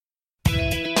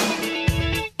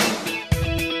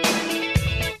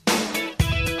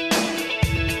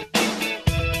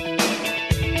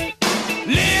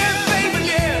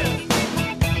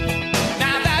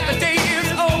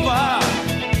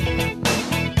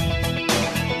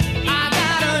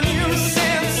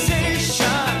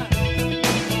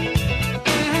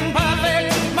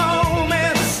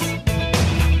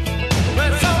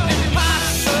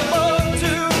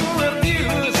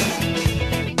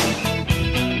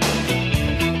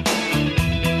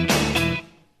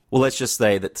 just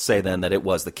say then that it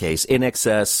was the case. In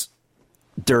Excess,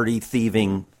 dirty,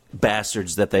 thieving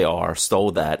bastards that they are,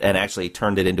 stole that and actually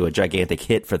turned it into a gigantic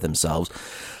hit for themselves.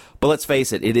 But let's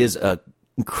face it, it is a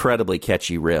incredibly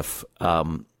catchy riff.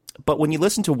 But when you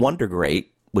listen to Wonder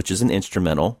Great, which is an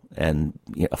instrumental and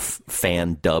a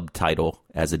fan dub title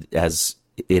as it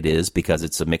is, because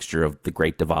it's a mixture of The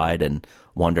Great Divide and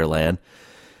Wonderland,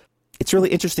 it's really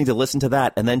interesting to listen to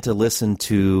that and then to listen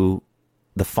to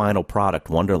the final product,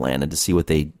 Wonderland, and to see what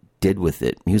they did with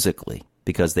it musically,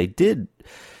 because they did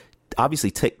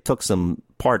obviously took some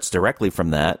parts directly from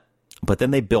that, but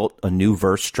then they built a new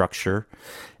verse structure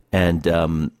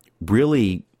and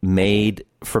really made,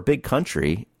 for Big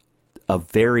Country, a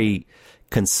very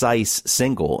concise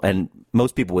single. And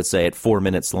most people would say at 4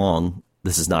 minutes long,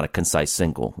 this is not a concise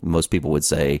single. Most people would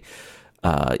say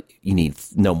you need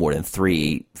no more than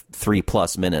three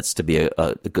plus minutes to be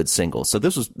a good single. So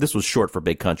this was short for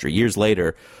Big Country. Years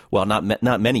later, well,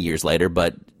 not many years later,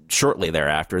 but shortly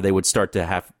thereafter, they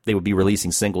would be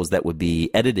releasing singles that would be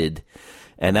edited,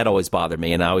 and that always bothered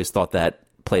me. And I always thought that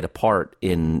played a part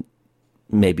in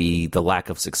maybe the lack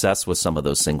of success with some of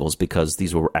those singles, because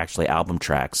these were actually album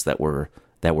tracks that were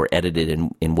edited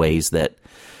in ways that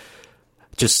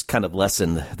just kind of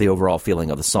lessened the overall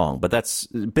feeling of the song. But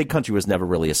Big Country was never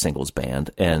really a singles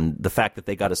band, and the fact that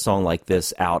they got a song like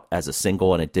this out as a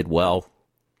single and it did well,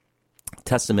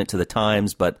 testament to the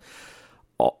times, but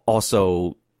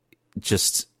also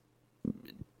just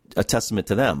a testament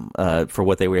to them for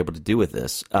what they were able to do with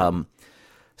this.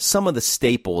 Some of the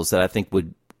staples that I think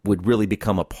would really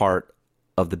become a part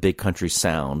of the Big Country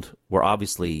sound were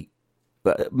obviously,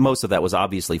 most of that was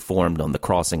obviously formed on the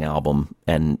Crossing album,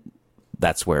 and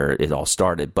that's where it all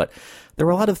started. But there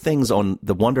were a lot of things on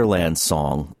the Wonderland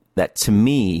song that, to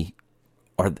me,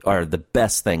 are the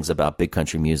best things about Big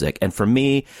Country music. And for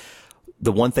me,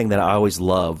 the one thing that I always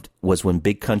loved was when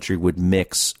Big Country would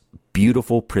mix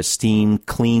beautiful, pristine,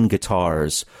 clean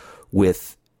guitars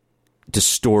with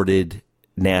distorted,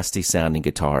 nasty-sounding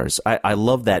guitars. I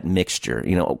love that mixture.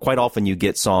 Quite often you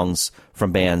get songs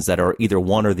from bands that are either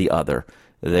one or the other.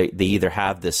 They either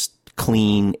have this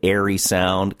clean, airy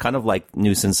sound, kind of like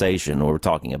New Sensation, what we're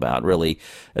talking about. Really,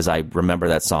 as I remember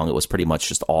that song, it was pretty much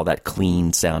just all that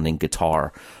clean-sounding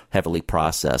guitar, heavily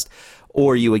processed.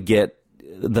 Or you would get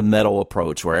the metal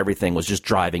approach where everything was just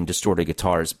driving, distorted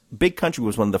guitars. Big Country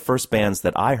was one of the first bands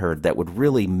that I heard that would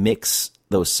really mix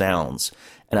those sounds,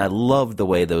 and I loved the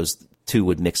way those two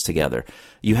would mix together.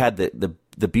 You had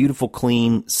the beautiful,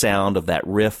 clean sound of that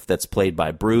riff that's played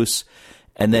by Bruce,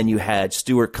 and then you had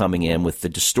Stewart coming in with the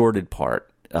distorted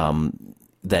part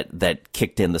that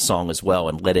kicked in the song as well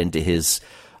and led into his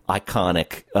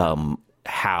iconic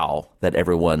howl that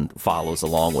everyone follows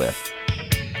along with.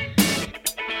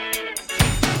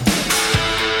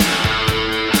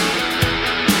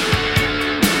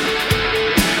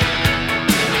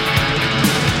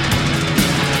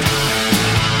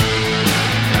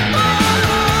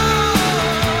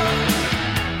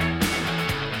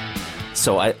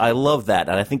 So I love that,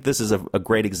 and I think this is a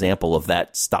great example of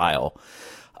that style.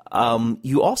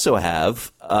 You also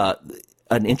have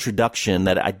an introduction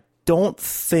that I don't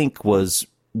think was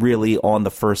really on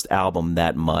the first album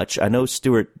that much. I know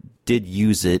Stewart did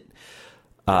use it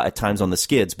at times on the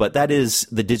skids, but that is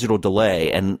the digital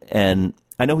delay, and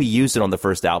I know he used it on the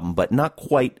first album, but not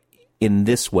quite in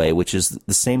this way, which is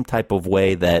the same type of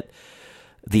way that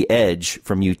The Edge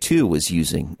from U2 was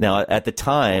using. Now, at the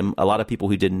time, a lot of people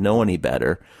who didn't know any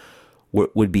better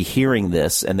would be hearing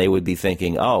this, and they would be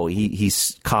thinking, oh,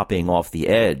 he's copying off The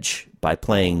Edge by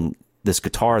playing this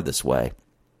guitar this way.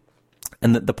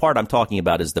 And the part I'm talking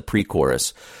about is the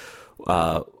pre-chorus,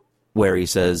 where he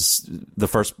says, the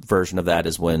first version of that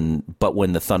is but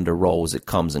when the thunder rolls, it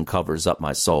comes and covers up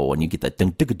my soul, and you get that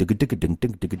ding ding ding ding ding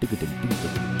ding ding ding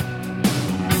ding.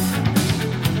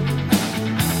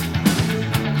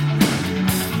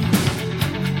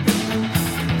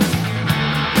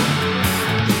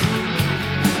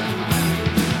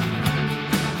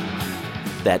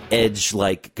 That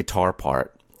edge-like guitar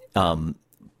part.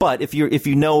 But if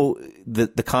you know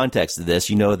the context of this,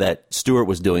 you know that Stewart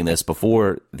was doing this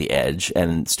before The Edge,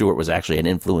 and Stewart was actually an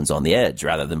influence on The Edge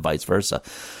rather than vice versa.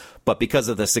 But because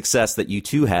of the success that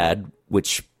U2 had,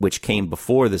 which came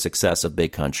before the success of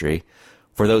Big Country,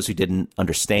 for those who didn't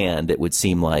understand, it would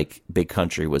seem like Big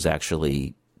Country was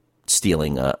actually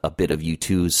stealing a bit of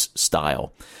U2's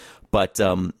style. But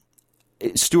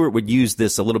Stewart would use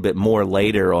this a little bit more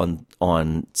later on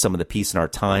some of the Peace in Our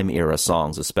Time era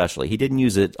songs, especially. He didn't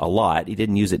use it a lot. He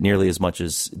didn't use it nearly as much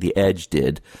as The Edge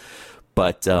did.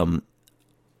 But I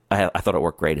thought it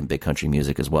worked great in Big Country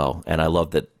music as well, and I love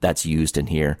that that's used in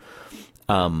here.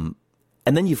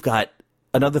 And then you've got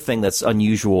another thing that's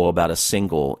unusual about a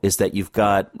single is that you've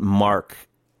got Mark,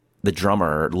 the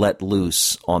drummer, let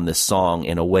loose on this song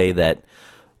in a way that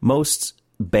most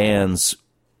bands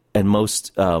and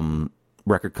most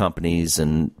record companies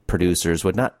and producers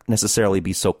would not necessarily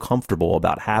be so comfortable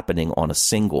about happening on a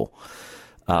single,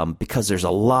 because there's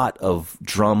a lot of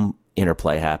drum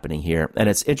interplay happening here. And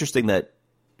it's interesting that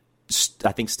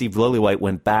I think Steve Lillywhite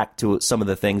went back to some of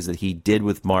the things that he did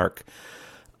with Mark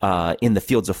in the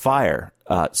Fields of Fire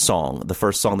song, the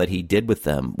first song that he did with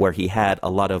them, where he had a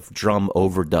lot of drum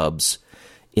overdubs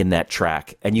in that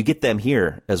track. And you get them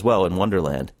here as well in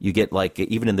Wonderland. You get, like,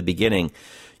 even in the beginning,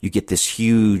 you get this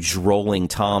huge rolling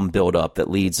tom buildup that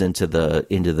leads into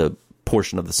the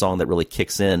portion of the song that really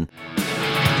kicks in.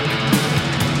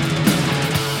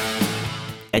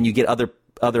 And you get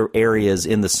other areas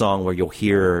in the song where you'll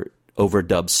hear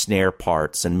overdub snare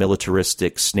parts and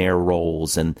militaristic snare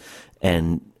rolls and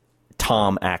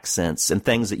tom accents and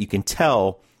things that you can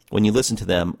tell when you listen to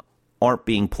them aren't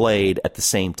being played at the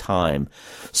same time.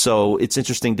 So it's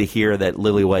interesting to hear that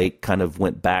Lillywhite kind of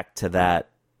went back to that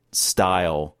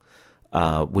style,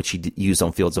 which he used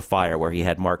on Fields of Fire, where he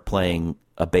had Mark playing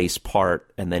a bass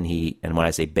part, and when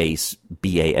I say bass,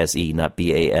 B-A-S-E, not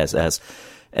B-A-S-S,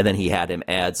 and then he had him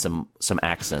add some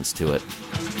accents to it.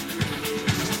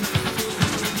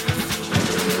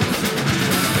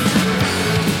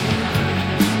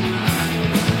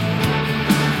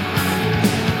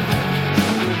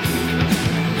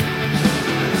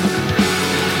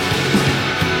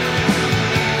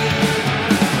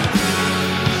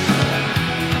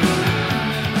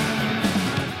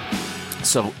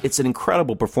 So it's an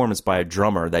incredible performance by a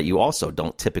drummer that you also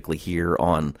don't typically hear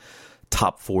on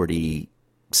top 40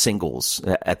 singles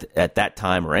at that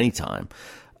time or any time.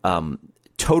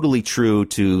 Totally true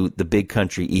to the big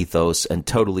country ethos and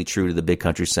totally true to the big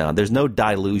country sound. There's no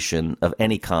dilution of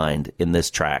any kind in this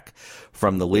track,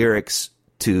 from the lyrics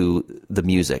to the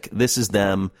music. This is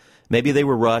them. Maybe they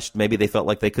were rushed. Maybe they felt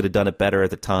like they could have done it better at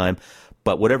the time.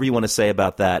 But whatever you want to say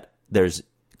about that, there's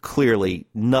clearly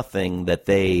nothing that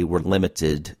they were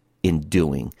limited in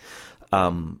doing.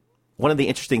 One of the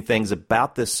interesting things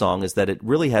about this song is that it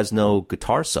really has no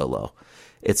guitar solo.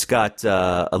 It's got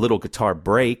a little guitar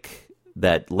break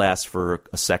that lasts for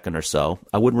a second or so.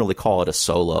 I wouldn't really call it a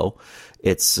solo.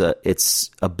 It's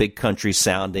a big country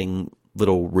sounding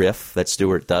little riff that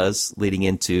Stewart does leading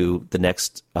into the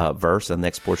next verse and the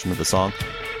next portion of the song.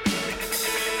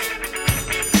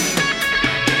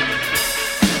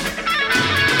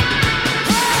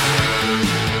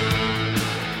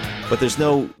 But there's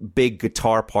no big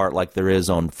guitar part like there is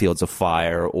on Fields of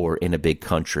Fire or In a Big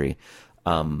Country,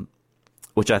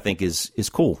 which I think is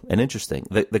cool and interesting.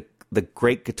 The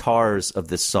great guitars of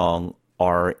this song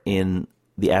are in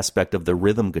the aspect of the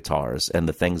rhythm guitars and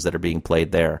the things that are being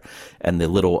played there, and the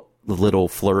little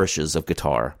flourishes of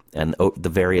guitar and the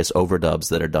various overdubs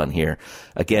that are done here,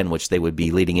 again, which they would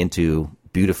be leading into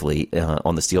beautifully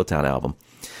on the Steeltown album.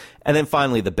 And then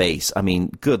finally the bass. I mean,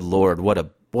 good Lord, what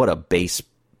a bass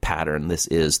pattern this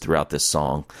is throughout this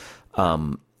song.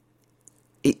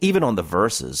 Even on the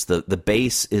verses, the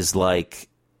bass is like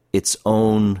its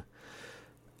own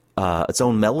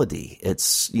melody.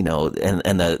 It's,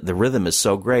 and the rhythm is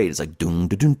so great. It's like doom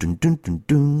doom doom doom doom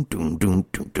doom doom doom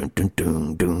doom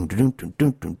doom doom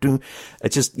doom doom doom. It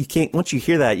just, you can't, once you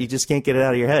hear that, you just can't get it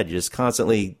out of your head. You're just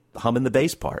constantly humming the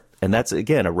bass part, and that's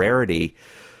again a rarity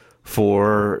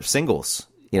for singles.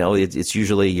 It's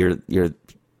usually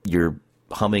you're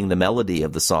humming the melody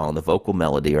of the song, the vocal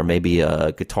melody, or maybe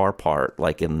a guitar part,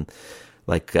 like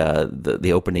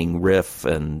the opening riff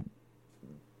and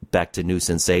Back to New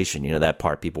Sensation. that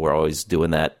part, people were always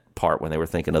doing that part when they were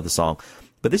thinking of the song.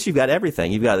 But this, you've got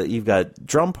everything. You've got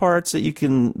drum parts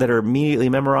that are immediately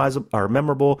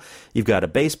memorable. You've got a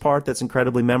bass part that's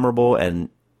incredibly memorable and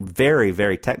very,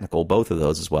 very technical, both of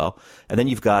those as well. And then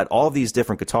you've got all these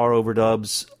different guitar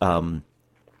overdubs.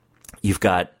 You've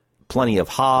got plenty of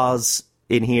ha's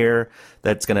in here.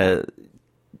 That's going to,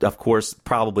 of course,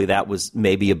 probably that was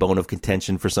maybe a bone of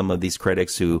contention for some of these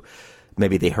critics who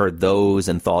maybe they heard those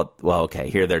and thought, well, okay,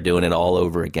 here they're doing it all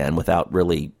over again without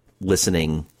really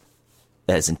listening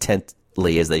as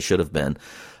intently as they should have been.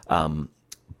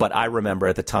 But I remember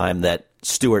at the time that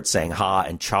Stewart saying ha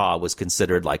and cha was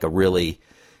considered like a really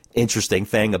interesting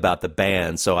thing about the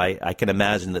band. So I can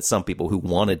imagine that some people who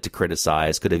wanted to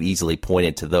criticize could have easily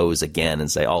pointed to those again and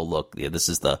say, oh, look, this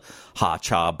is the Ha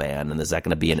Cha band, and is that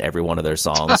going to be in every one of their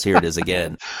songs? Here it is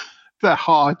again. The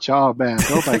Ha Cha band.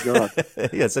 Oh my God.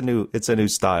 Yeah, it's a new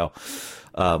style.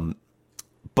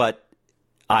 But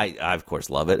I of course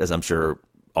love it, as I'm sure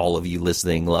all of you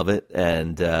listening love it.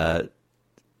 And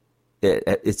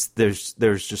there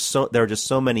are just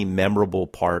so many memorable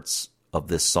parts of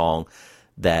this song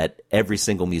that every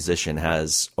single musician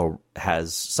has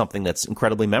something that's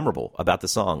incredibly memorable about the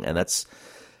song, and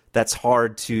that's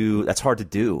hard to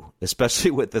do,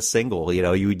 especially with the single. You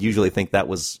know, you would usually think that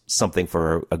was something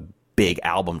for a big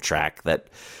album track that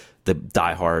the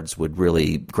diehards would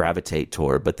really gravitate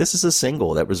toward, but this is a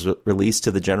single that was released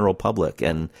to the general public,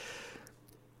 and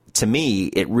to me,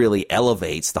 it really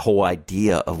elevates the whole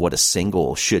idea of what a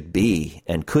single should be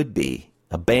and could be.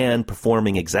 A band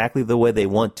performing exactly the way they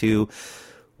want to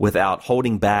without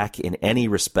holding back in any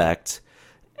respect,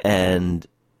 and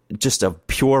just a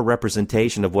pure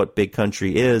representation of what Big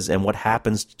Country is and what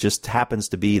happens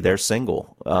to be their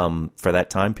single for that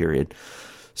time period.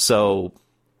 So,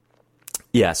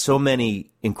 yeah, so many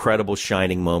incredible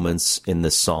shining moments in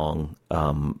this song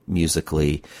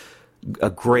musically.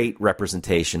 A great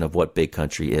representation of what Big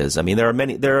Country is. I mean, there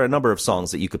are a number of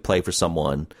songs that you could play for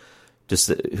someone just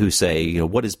who say, you know,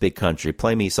 what is Big Country?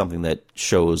 Play me something that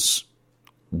shows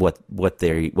what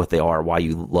they are, why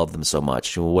you love them so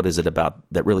much. What is it about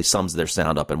that really sums their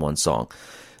sound up in one song?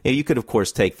 You know, you could, of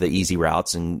course, take the easy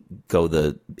routes and go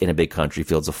In a Big Country,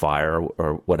 Fields of Fire,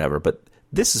 or whatever. But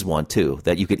this is one too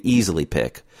that you could easily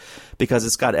pick because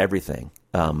it's got everything.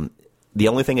 The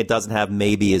only thing it doesn't have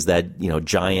maybe is that, you know,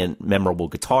 giant memorable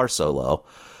guitar solo,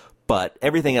 but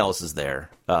everything else is there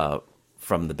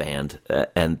from the band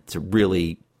and to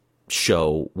really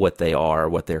show what they are,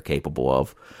 what they're capable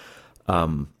of.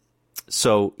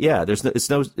 So yeah, it's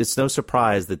no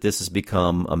surprise that this has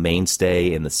become a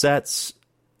mainstay in the sets,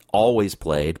 always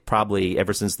played, probably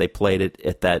ever since they played it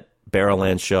at that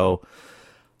Barrowland show.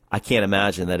 I can't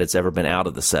imagine that it's ever been out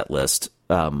of the set list.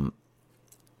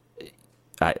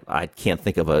 I can't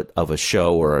think of a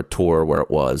show or a tour where it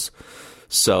was.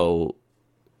 So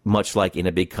much like In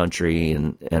a Big Country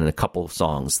and a couple of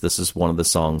songs, this is one of the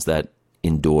songs that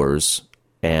endures,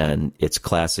 and it's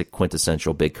classic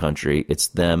quintessential Big Country. It's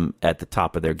them at the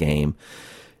top of their game.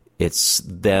 It's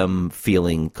them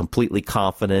feeling completely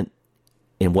confident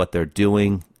in what they're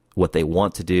doing, what they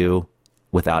want to do,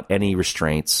 without any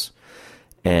restraints.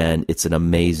 And it's an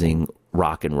amazing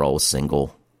rock and roll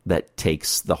single that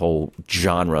takes the whole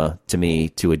genre, to me,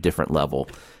 to a different level.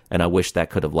 And I wish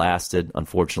that could have lasted.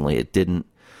 Unfortunately, it didn't.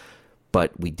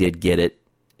 But we did get it.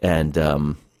 And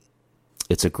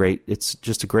it's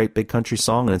just a great Big Country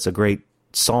song, and it's a great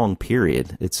song,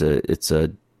 period. It's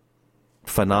a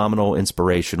phenomenal,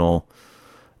 inspirational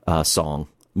song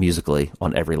musically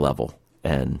on every level.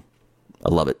 And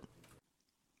I love it.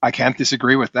 I can't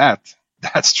disagree with that.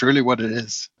 That's truly what it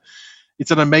is. It's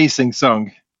an amazing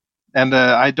song. And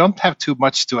I don't have too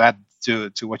much to add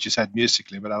to what you said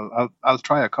musically, but I'll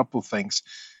try a couple things.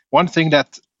 One thing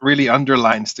that really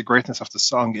underlines the greatness of the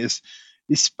song is,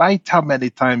 despite how many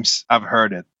times I've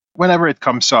heard it, whenever it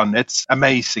comes on, it's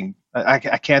amazing. I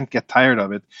can't get tired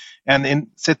of it. And in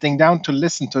sitting down to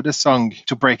listen to this song,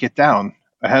 to break it down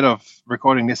ahead of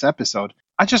recording this episode,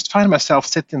 I just find myself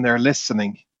sitting there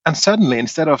listening. And suddenly,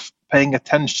 instead of paying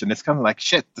attention, it's kind of like,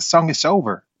 shit, the song is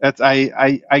over.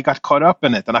 I got caught up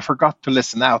in it, and I forgot to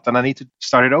listen out, and I need to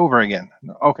start it over again.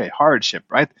 Okay, hardship,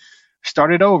 right?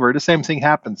 Start it over. The same thing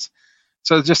happens.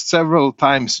 So just several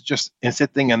times, just in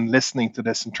sitting and listening to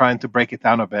this and trying to break it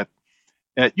down a bit,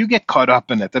 you get caught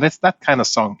up in it, and it's that kind of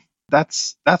song.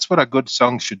 That's what a good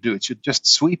song should do. It should just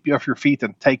sweep you off your feet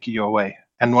and take you away.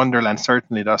 And Wonderland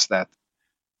certainly does that.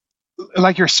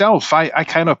 Like yourself, I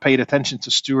kind of paid attention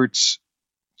to Stewart's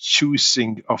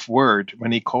choosing of word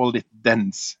when he called it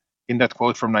dense in that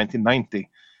quote from 1990,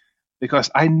 because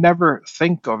I never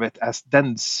think of it as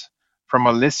dense from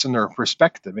a listener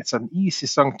perspective. It's an easy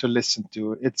song to listen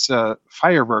to. It's a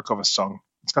firework of a song.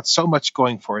 It's got so much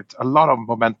going for it, a lot of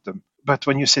momentum. But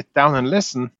when you sit down and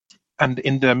listen, and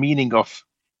in the meaning of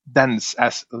dense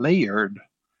as layered,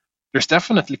 there's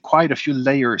definitely quite a few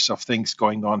layers of things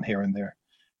going on here and there.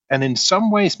 And in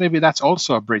some ways, maybe that's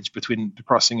also a bridge between The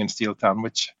Crossing and Steeltown,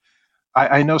 which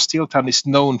I know Steeltown is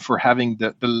known for having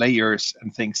the layers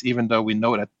and things, even though we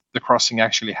know that The Crossing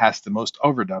actually has the most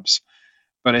overdubs.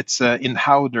 But it's in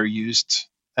how they're used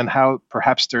and how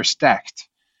perhaps they're stacked.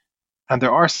 And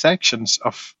there are sections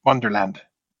of Wonderland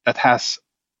that has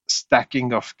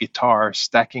stacking of guitar,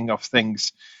 stacking of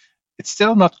things. It's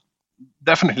still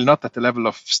definitely not at the level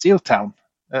of Steeltown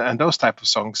and those type of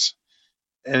songs.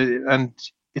 And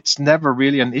it's never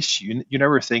really an issue. You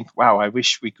never think, wow, I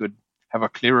wish we could have a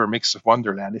clearer mix of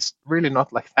Wonderland. It's really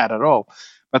not like that at all.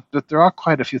 But there are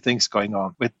quite a few things going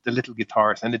on with the little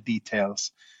guitars and the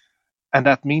details. And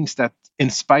that means that in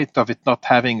spite of it not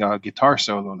having a guitar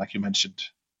solo, like you mentioned,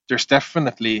 there's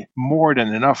definitely more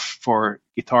than enough for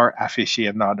guitar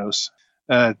aficionados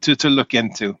to look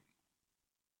into.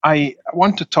 I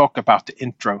want to talk about the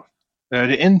intro.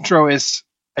 The intro is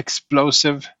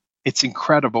explosive, it's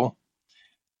incredible,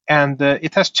 and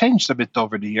it has changed a bit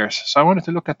over the years. So I wanted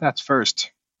to look at that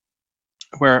first,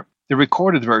 where the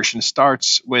recorded version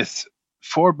starts with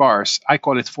 4 bars. I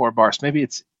call it 4 bars. Maybe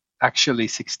it's actually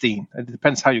 16. It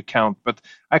depends how you count, but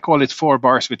I call it 4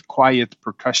 bars with quiet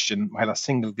percussion while a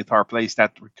single guitar plays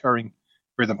that recurring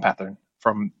rhythm pattern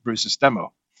from Bruce's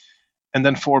demo. And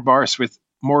then 4 bars with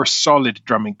more solid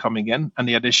drumming coming in and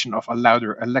the addition of a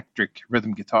louder electric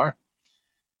rhythm guitar.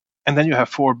 And then you have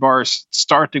 4 bars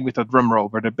starting with a drum roll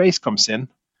where the bass comes in,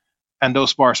 and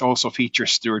those bars also feature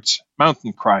Stewart's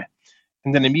Mountain Cry.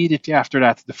 And then immediately after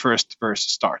that, the first verse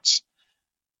starts.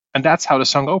 And that's how the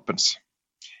song opens.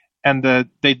 And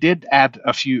they did add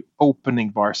a few opening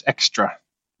bars extra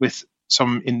with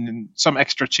some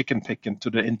extra chicken picking to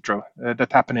the intro.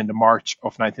 That happened in the March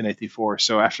of 1984.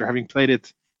 So after having played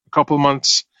it a couple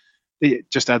months, they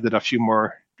just added a few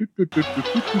more.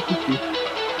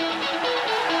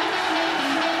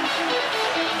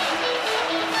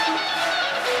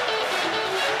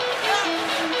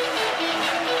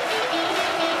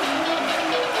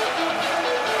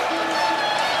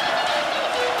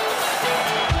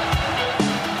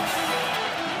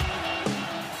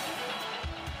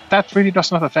 That really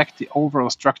does not affect the overall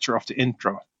structure of the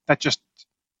intro. That just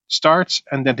starts,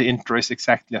 and then the intro is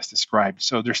exactly as described.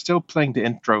 So they're still playing the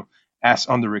intro as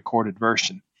on the recorded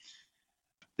version.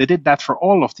 They did that for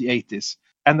all of the 80s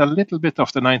and a little bit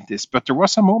of the 90s, but there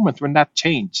was a moment when that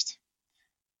changed.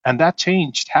 And that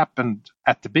change happened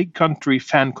at the Big Country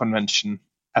Fan Convention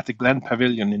at the Glen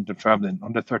Pavilion in Dunfermline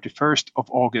on the 31st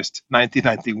of August,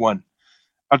 1991.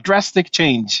 A drastic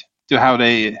change to how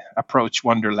they approach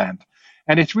Wonderland.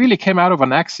 And it really came out of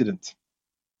an accident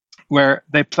where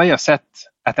they play a set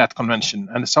at that convention,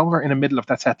 and somewhere in the middle of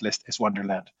that set list is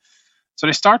Wonderland. So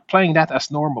they start playing that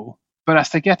as normal, but as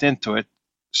they get into it,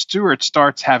 Stewart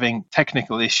starts having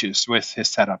technical issues with his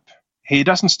setup. He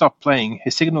doesn't stop playing. He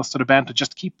signals to the band to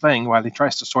just keep playing while he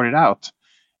tries to sort it out.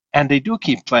 And they do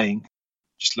keep playing,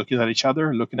 just looking at each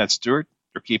other, looking at Stewart.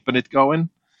 They're keeping it going,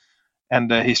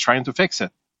 and he's trying to fix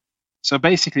it. So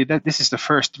basically, this is the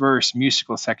first verse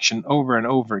musical section over and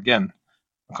over again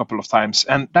a couple of times.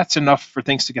 And that's enough for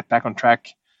things to get back on track.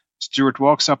 Stewart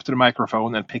walks up to the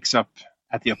microphone and picks up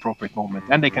at the appropriate moment,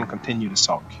 and they can continue the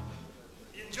song.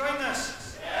 You enjoying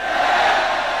this?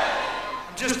 Yeah!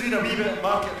 I'm just doing a wee bit of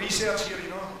market research here, you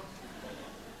know.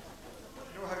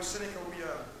 You know how cynical we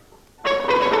are.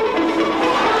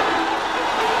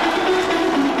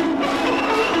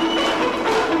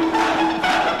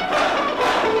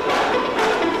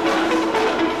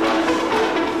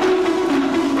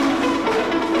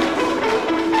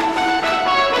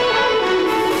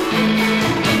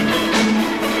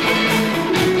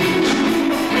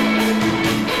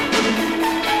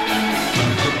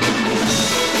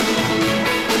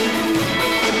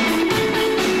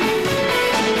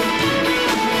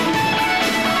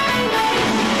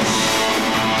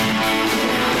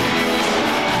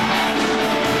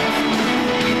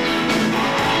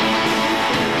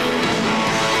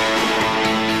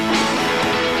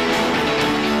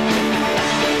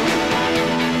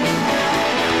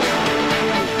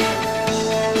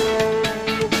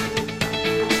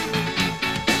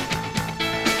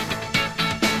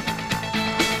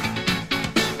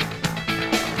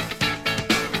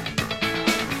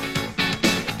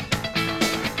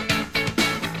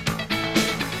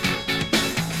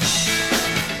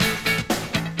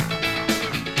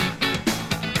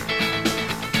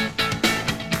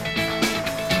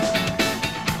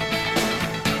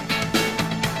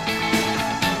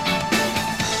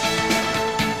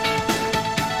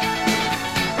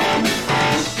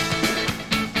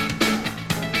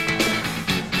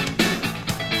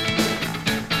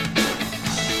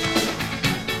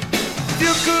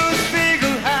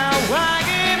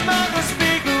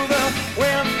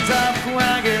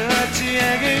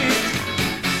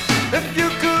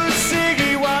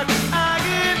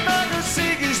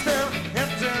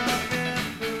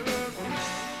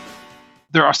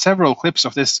 There are several clips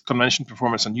of this convention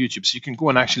performance on YouTube, so you can go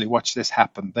and actually watch this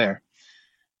happen there.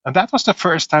 And that was the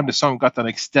first time the song got an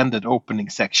extended opening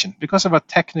section because of a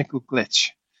technical glitch.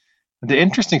 And the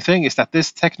interesting thing is that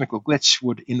this technical glitch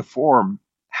would inform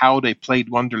how they played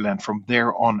Wonderland from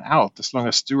there on out, as long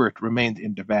as Stewart remained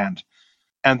in the band.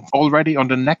 And already on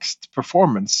the next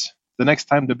performance, the next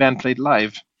time the band played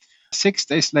live, 6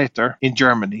 days later in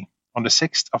Germany, on the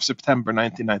 6th of September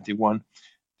 1991,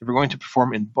 they were going to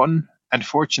perform in Bonn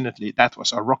Unfortunately, that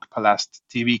was a Rock Palast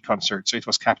TV concert, so it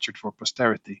was captured for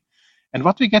posterity. And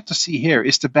what we get to see here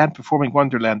is the band performing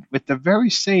Wonderland with the very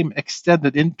same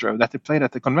extended intro that they played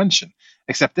at the convention,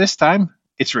 except this time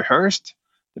it's rehearsed.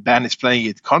 The band is playing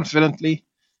it confidently.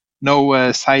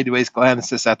 No sideways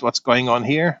glances at what's going on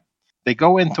here. They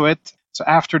go into it. So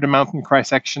after the Mountain Cry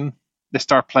section, they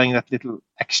start playing that little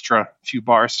extra few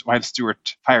bars while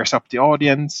Stuart fires up the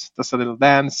audience, does a little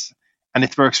dance, and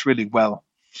it works really well.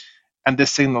 And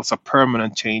this signals a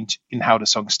permanent change in how the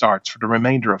song starts for the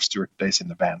remainder of Stuart's days in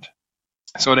the band.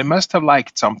 So they must have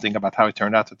liked something about how it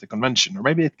turned out at the convention, or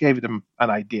maybe it gave them an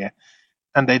idea,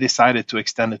 and they decided to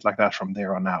extend it like that from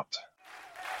there on out.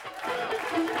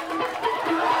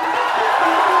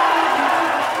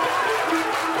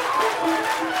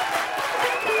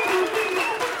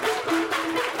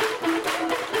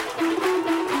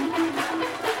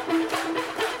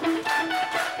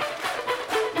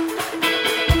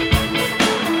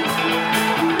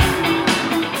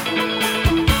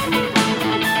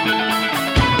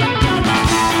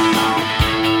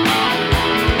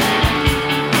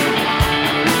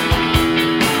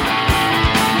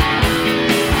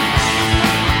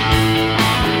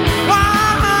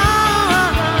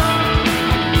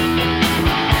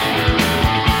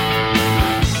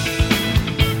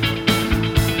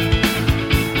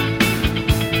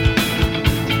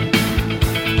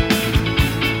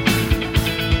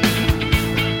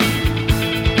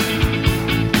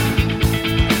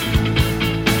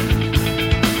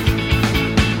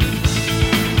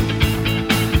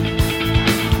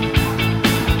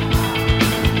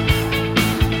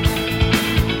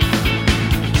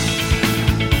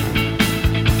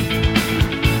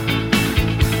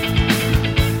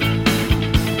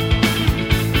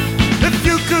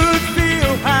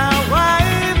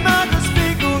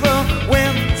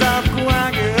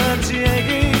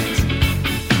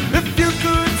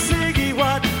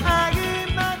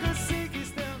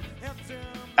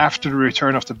 After the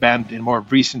return of the band in more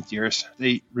recent years,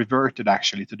 they reverted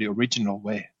actually to the original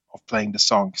way of playing the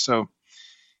song. So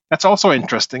that's also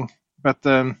interesting, but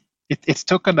it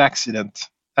took an accident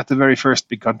at the very first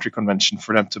Big Country convention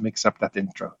for them to mix up that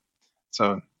intro.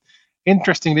 So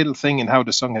interesting little thing in how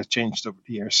the song has changed over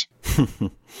the years.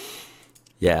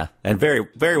 Yeah, and very,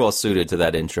 very well suited to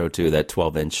that intro too. That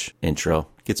 12-inch intro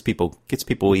gets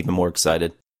people even more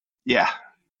excited. Yeah.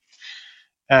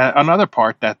 Another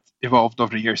part that evolved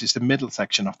over the years is the middle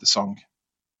section of the song,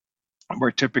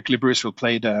 where typically Bruce will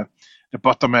play the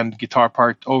bottom end guitar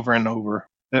part over and over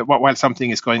while something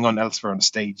is going on elsewhere on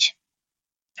stage.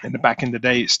 And back in the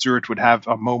day, Stuart would have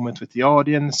a moment with the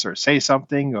audience or say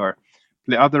something or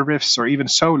play other riffs or even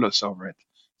solos over it.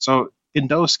 So in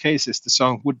those cases, the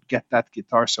song would get that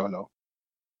guitar solo.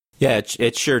 Yeah,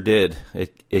 it sure did.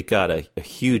 It got a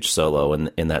huge solo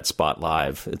in that spot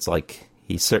live. It's like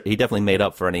he definitely made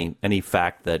up for any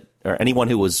fact that, or anyone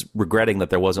who was regretting that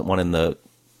there wasn't one in the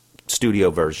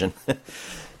studio version.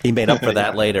 He made up for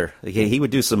that later. He would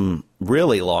do some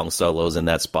really long solos in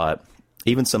that spot.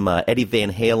 Even some Eddie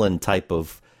Van Halen type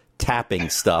of tapping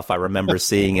stuff I remember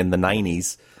seeing in the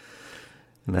 90s.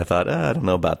 And I thought, I don't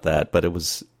know about that, but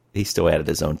he still added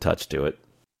his own touch to it.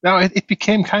 Now, it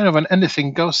became kind of an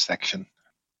anything goes section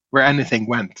where anything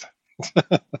went.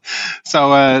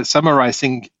 So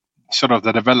summarizing sort of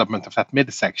the development of that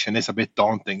midsection is a bit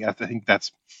daunting. I think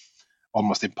that's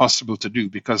almost impossible to do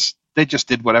because they just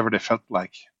did whatever they felt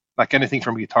like anything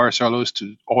from guitar solos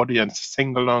to audience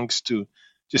sing-alongs to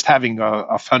just having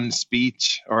a fun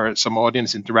speech or some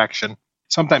audience interaction.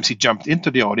 Sometimes he jumped into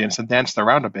the audience and danced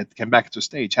around a bit, came back to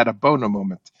stage, had a Bono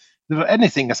moment.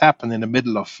 Anything has happened in the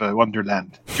middle of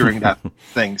Wonderland during that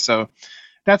thing. So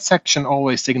that section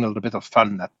always signaled a bit of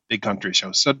fun at Big Country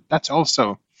shows. So that's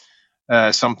also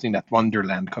something that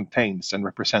Wonderland contains and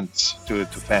represents to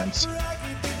fans.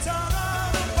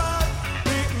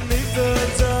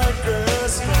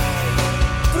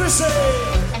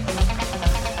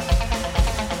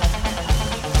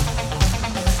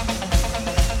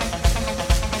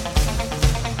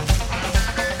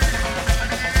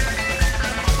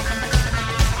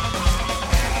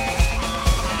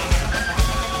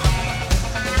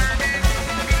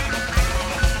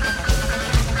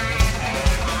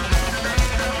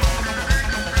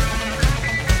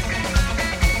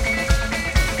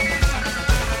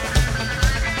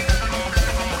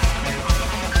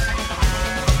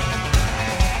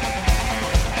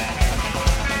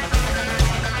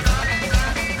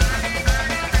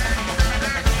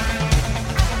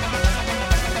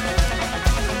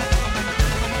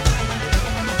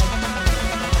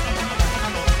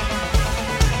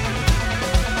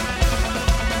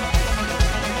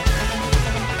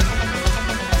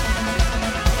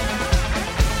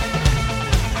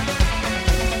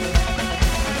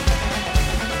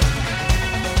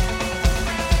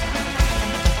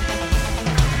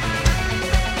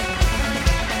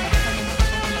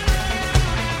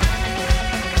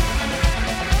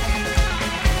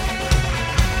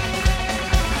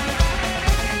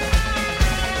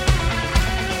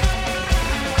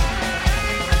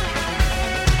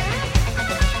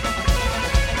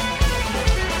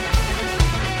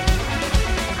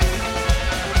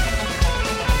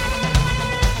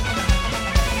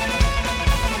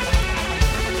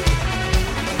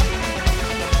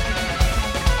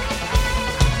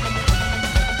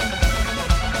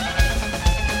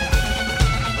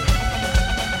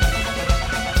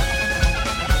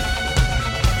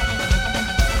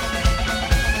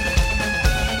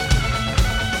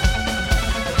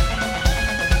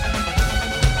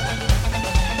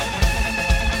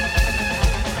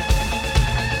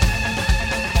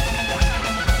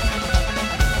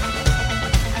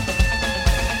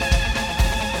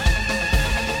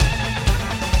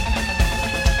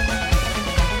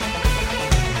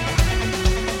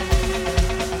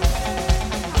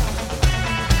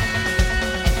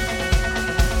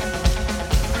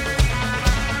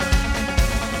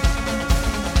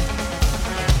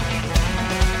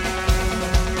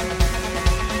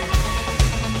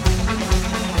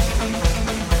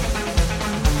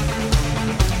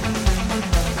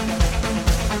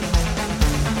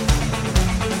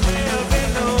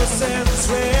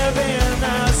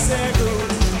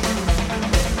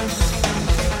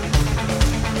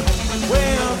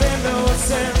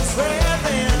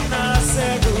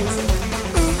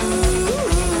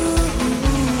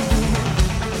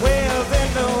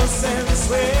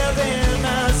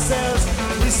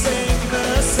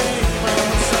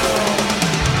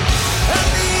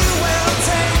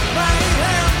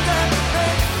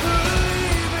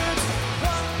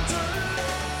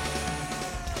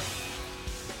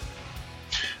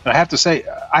 I have to say,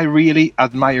 I really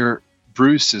admire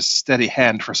Bruce's steady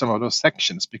hand for some of those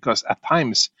sections, because at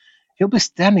times he'll be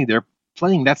standing there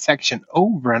playing that section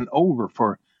over and over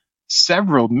for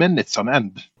several minutes on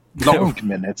end, long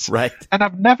minutes. Right. And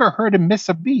I've never heard him miss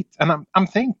a beat. And I'm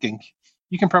thinking,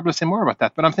 you can probably say more about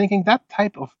that, but I'm thinking that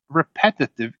type of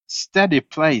repetitive, steady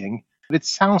playing, it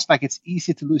sounds like it's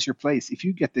easy to lose your place if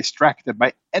you get distracted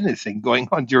by anything going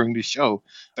on during the show.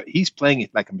 But he's playing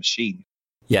it like a machine.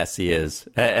 Yes, he is.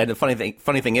 And the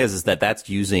funny thing is that that's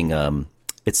using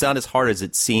it's not as hard as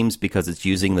it seems because it's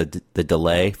using the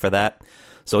delay for that.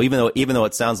 So even though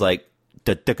it sounds like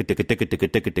what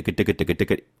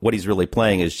he's really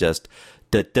playing is just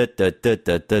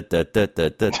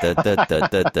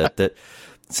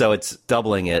so it's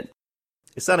doubling it.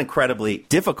 It's not incredibly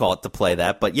difficult to play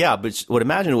that, but yeah, but would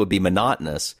imagine it would be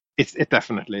monotonous. It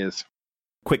definitely is.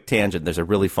 Quick tangent, there's a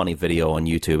really funny video on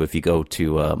YouTube if you go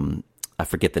to I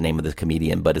forget the name of the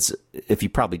comedian, but it's if you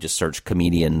probably just search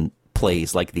comedian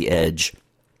plays like The Edge,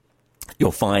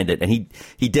 you'll find it. And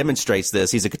he demonstrates this.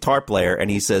 He's a guitar player,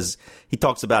 and he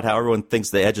talks about how everyone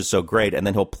thinks The Edge is so great, and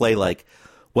then he'll play like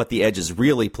what The Edge is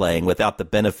really playing without the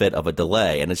benefit of a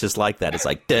delay. And it's just like that. It's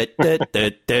like, and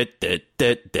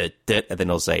then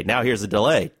he'll say, now here's the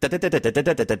delay.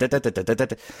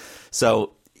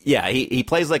 So, yeah, he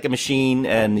plays like a machine,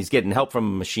 and he's getting help from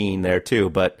a machine there, too.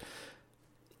 But,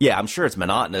 yeah, I'm sure it's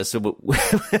monotonous.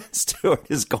 Stuart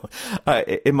is going.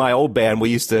 In my old band, we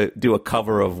used to do a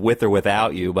cover of "With or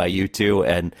Without You" by U2,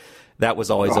 and that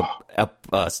was always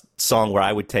a song where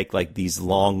I would take like these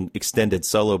long, extended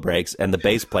solo breaks, and the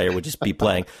bass player would just be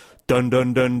playing dun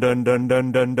dun dun dun dun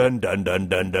dun dun dun dun dun dun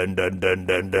dun dun dun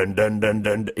dun dun dun dun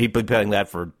dun. He'd be playing that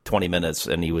for 20 minutes,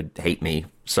 and he would hate me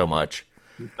so much.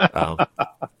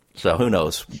 So who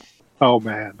knows? Oh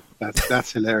man,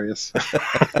 that's hilarious.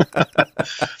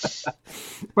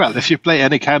 Well, if you play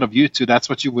any kind of U2, that's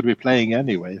what you would be playing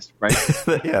anyways, right?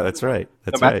 Yeah, that's right.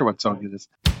 No matter what song it is.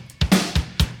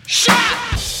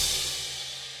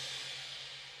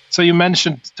 So you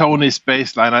mentioned Tony's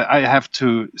bass line. I have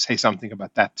to say something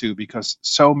about that too, because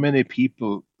so many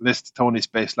people list Tony's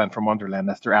bass line from Wonderland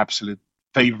as their absolute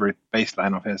favorite bass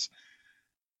line of his.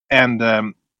 And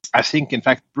I think, in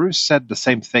fact, Bruce said the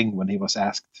same thing when he was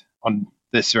asked on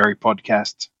this very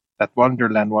podcast, that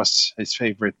Wonderland was his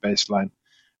favorite bass line.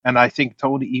 And I think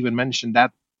Tony even mentioned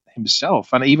that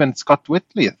himself. And even Scott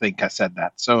Whitley, I think, has said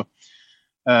that. So,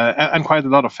 and quite a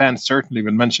lot of fans certainly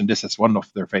will mention this as one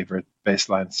of their favorite bass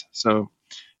lines. So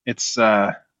it's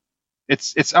up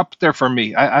there for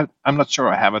me. I'm not sure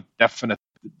I have a definite.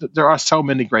 There are so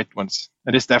many great ones,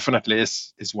 and this definitely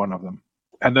is one of them.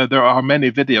 And there are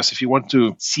many videos if you want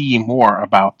to see more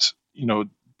about,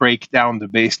 break down the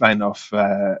bass line of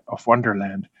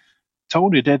Wonderland.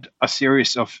 Tony did a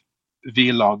series of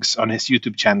vlogs on his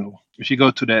YouTube channel. If you go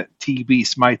to the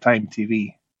TV's My Time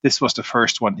TV, this was the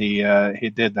first one he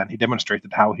did, and he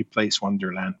demonstrated how he plays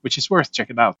Wonderland, which is worth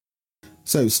checking out.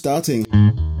 So starting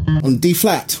on D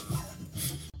flat.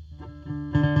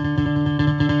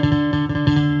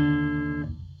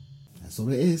 That's all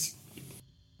it is.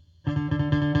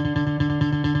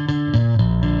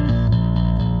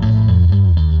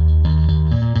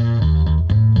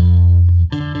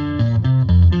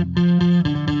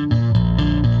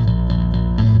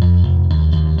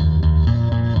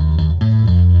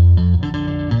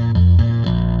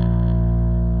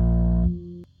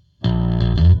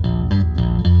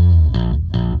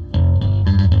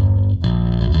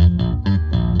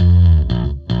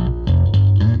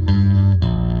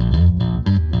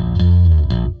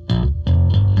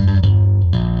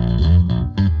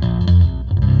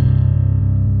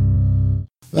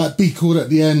 That B chord at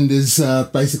the end is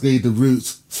basically the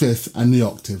root, fifth, and the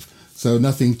octave. So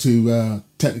nothing too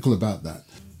technical about that.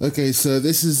 Okay, so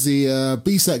this is the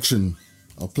B section.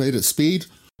 I'll play it at speed.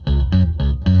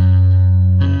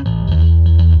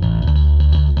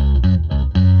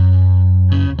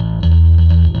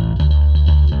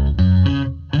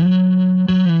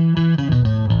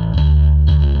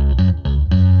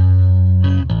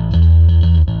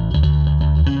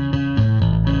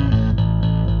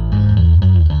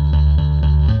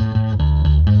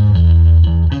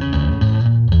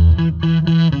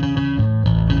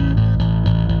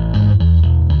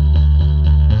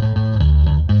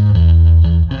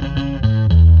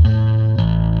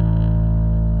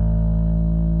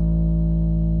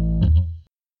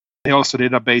 He also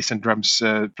did a bass and drums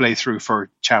playthrough for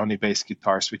Chowney bass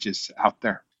guitars, which is out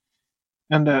there.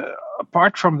 And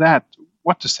apart from that,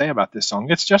 what to say about this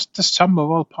song? It's just the sum of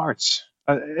all parts.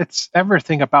 It's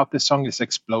everything about this song is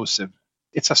explosive.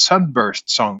 It's a sunburst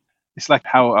song. It's like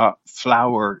how a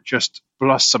flower just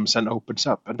blossoms and opens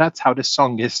up. And that's how this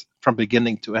song is from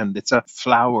beginning to end. It's a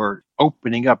flower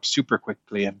opening up super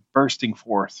quickly and bursting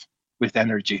forth with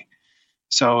energy.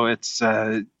 So it's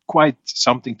quite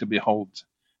something to behold.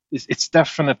 It's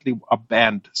definitely a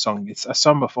band song. It's a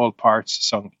sum of all parts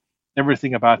song.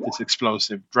 Everything about it's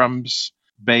explosive. Drums,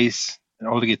 bass, and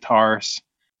all the guitars,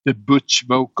 the butch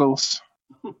vocals,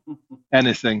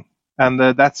 anything. And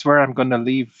that's where I'm going to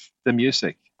leave the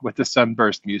music, with the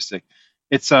sunburst music.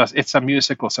 It's a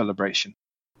musical celebration.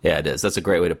 Yeah, it is. That's a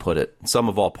great way to put it. Sum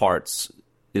of all parts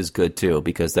is good too,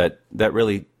 because that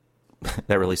really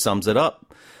sums it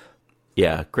up.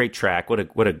 Yeah, great track. What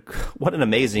an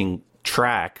amazing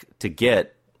track to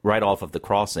get right off of The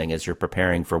Crossing as you're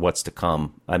preparing for what's to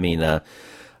come. I mean,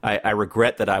 I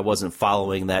regret that I wasn't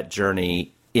following that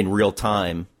journey in real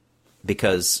time,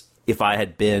 because if I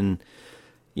had been,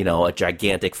 a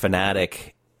gigantic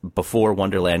fanatic before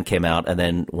Wonderland came out, and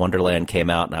then Wonderland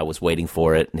came out and I was waiting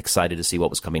for it and excited to see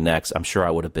what was coming next, I'm sure I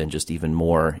would have been just even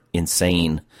more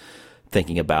insane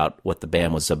thinking about what the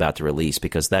band was about to release,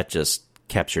 because that just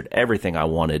captured everything I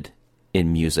wanted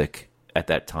in music at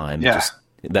that time. Yeah. Just,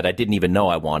 that I didn't even know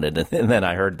I wanted, and then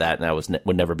I heard that, and I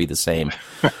would never be the same.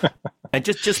 And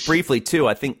just briefly too,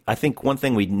 I think one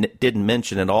thing we didn't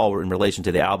mention at all in relation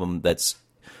to the album that's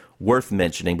worth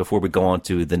mentioning before we go on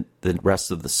to the rest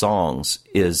of the songs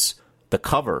is the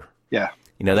cover. Yeah,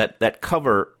 that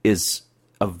cover is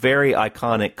a very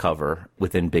iconic cover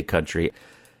within Big Country,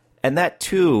 and that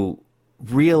too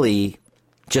really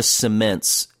just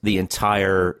cements the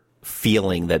entire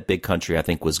feeling that Big Country, I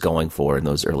think, was going for in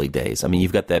those early days. I mean,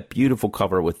 you've got that beautiful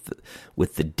cover with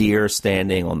the deer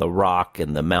standing on the rock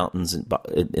and the mountains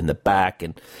in the back.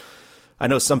 And I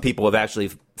know some people have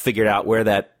actually figured out where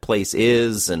that place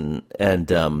is and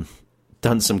done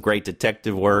some great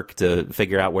detective work to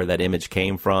figure out where that image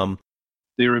came from.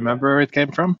 Do you remember where it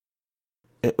came from?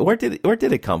 Where did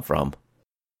it come from?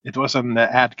 It was an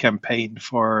ad campaign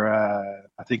for,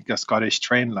 I think, a Scottish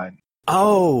train line.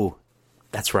 Oh,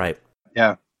 that's right.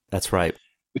 Yeah, that's right.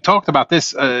 We talked about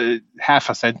this half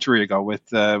a century ago with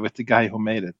the guy who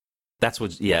made it.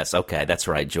 Yes, okay, that's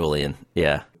right, Julian.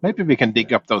 Yeah. Maybe we can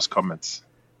dig up those comments.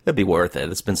 It'd be worth it.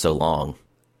 It's been so long.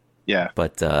 Yeah.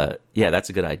 But, yeah, that's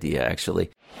a good idea, actually.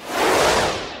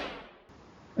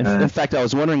 In fact, I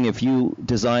was wondering if you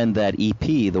designed that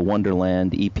EP, the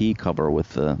Wonderland EP cover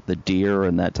with the deer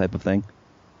and that type of thing.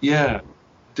 Yeah,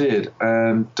 did.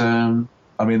 And,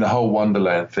 I mean, the whole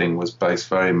Wonderland thing was based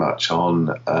very much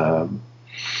on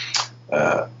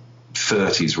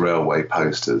 30s railway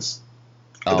posters.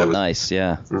 Oh, nice,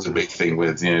 yeah. There was a big thing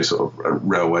with, sort of a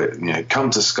railway,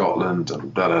 come to Scotland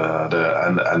and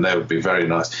and they would be very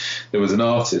nice. There was an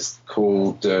artist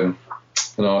called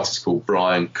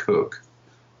Brian Cook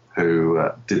who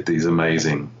did these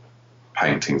amazing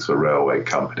paintings for railway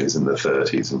companies in the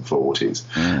 30s and 40s.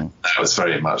 That was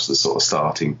very much the sort of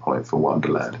starting point for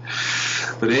Wonderland.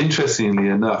 But interestingly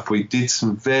enough, we did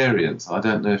some variants. I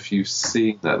don't know if you've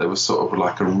seen that. There was sort of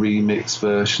like a remix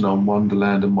version on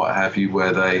Wonderland and what have you,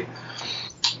 where they...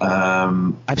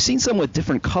 I've seen some with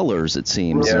different colors, it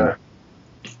seems. Yeah.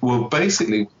 Well,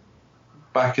 basically,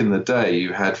 back in the day,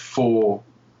 you had four...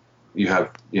 You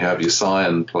have your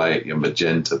cyan plate, your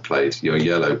magenta plate, your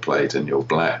yellow plate, and your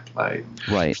black plate.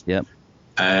 Right, yep.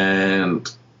 And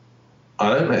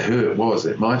I don't know who it was.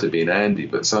 It might have been Andy,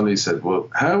 but somebody said, well,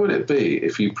 how would it be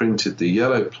if you printed the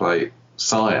yellow plate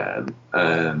cyan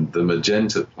and the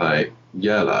magenta plate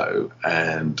yellow?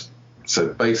 And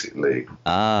so basically...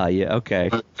 yeah, okay.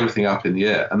 Put everything up in the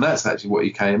air. And that's actually what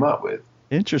he came up with.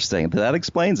 Interesting. That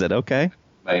explains it, okay.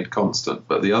 Made constant,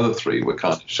 but the other three were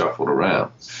kind of shuffled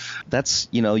around. That's,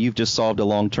 you've just solved a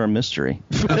long-term mystery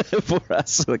for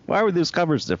us. Like, why were those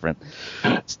covers different?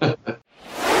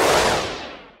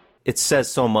 It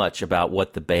says so much about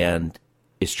what the band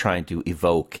is trying to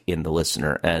evoke in the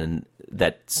listener, and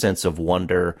that sense of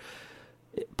wonder,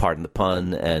 pardon the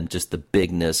pun, and just the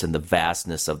bigness and the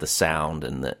vastness of the sound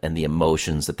and the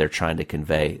emotions that they're trying to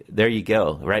convey. There you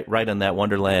go, right on that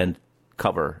Wonderland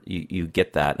cover. You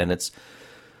get that, and it's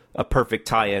a perfect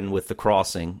tie-in with The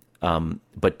Crossing,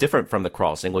 but different from The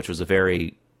Crossing, which was a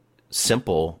very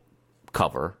simple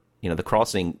cover. The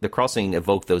Crossing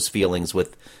evoked those feelings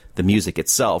with the music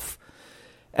itself,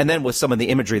 and then with some of the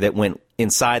imagery that went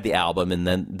inside the album, and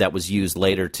then that was used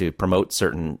later to promote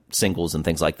certain singles and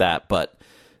things like that. But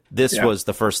this was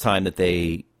the first time that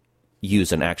they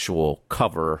used an actual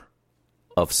cover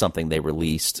of something they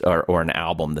released, or an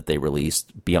album that they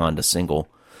released beyond a single,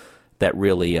 that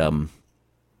really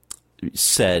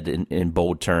said in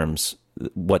bold terms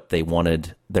what they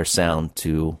wanted their sound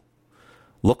to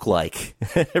look like,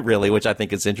 really, which I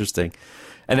think is interesting.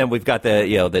 And then we've got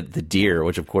the deer,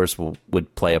 which of course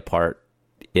would play a part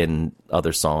in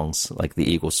other songs, like the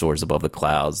eagle soars above the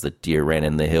clouds, the deer ran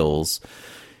in the hills,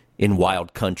 in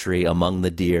wild country among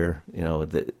the deer.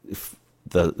 The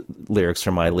lyrics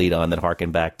from my lead on that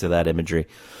harken back to that imagery.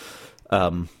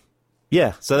 So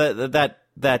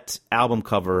that album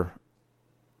cover,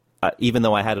 even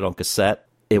though I had it on cassette,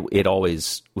 it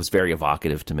always was very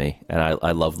evocative to me, and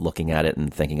I loved looking at it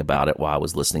and thinking about it while I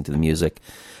was listening to the music.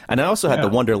 And I also had the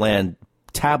Wonderland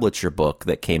tablature book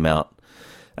that came out,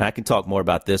 and I can talk more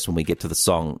about this when we get to the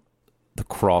song "The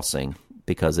Crossing,"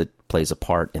 because it plays a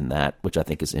part in that, which I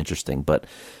think is interesting. But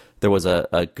there was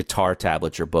a guitar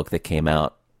tablature book that came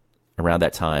out around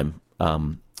that time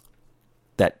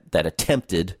that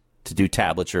attempted to do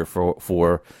tablature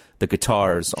for the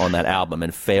guitars on that album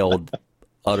and failed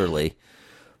utterly.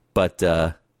 But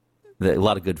a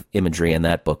lot of good imagery in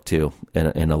that book too,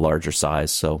 in a larger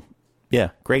size. So yeah,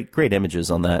 great images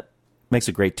on that. Makes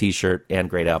a great T-shirt and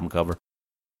great album cover.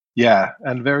 Yeah,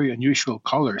 and very unusual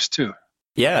colors too.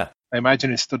 Yeah, I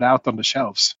imagine it stood out on the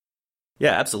shelves.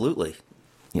 Yeah, absolutely.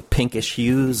 Pinkish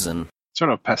hues and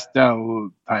sort of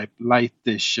pastel type,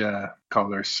 lightish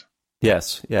colors.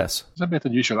 Yes. It's a bit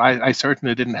unusual. I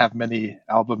certainly didn't have many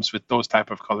albums with those type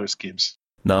of color schemes.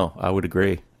 No, I would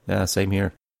agree. Yeah, same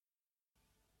here.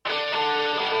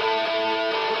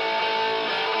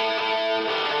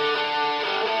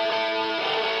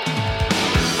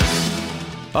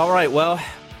 All right, well,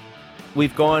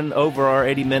 we've gone over our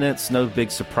 80 minutes. No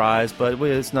big surprise, but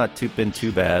it's not been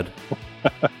too bad.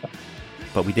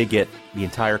 But we did get the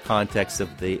entire context of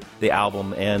the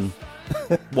album and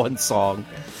one song.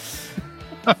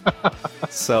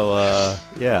 So,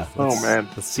 yeah.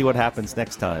 Let's see what happens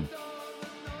next time.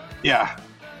 Yeah,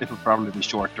 it'll probably be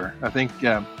shorter. I think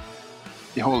the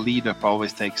whole lead-up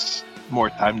always takes more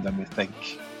time than we think.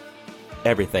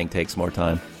 Everything takes more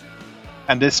time.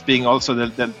 And this being also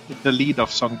the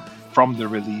lead-off song from the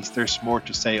release, there's more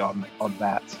to say on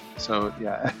that. So,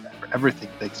 yeah, everything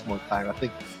takes more time. I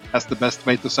think that's the best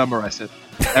way to summarize it.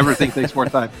 Everything takes more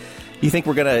time. You think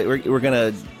we're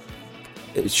gonna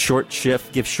give short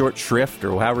shrift,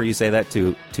 or however you say that,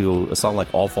 to a song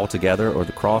like "All Fall Together" or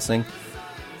 "The Crossing"?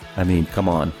 I mean, come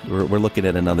on, we're looking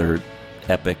at another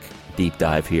epic deep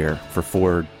dive here for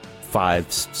 4,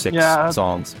 5, 6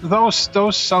 songs.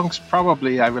 Those songs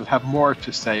probably I will have more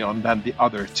to say on than the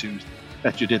other two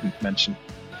that you didn't mention.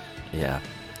 Yeah.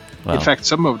 Well, in fact,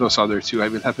 some of those other two I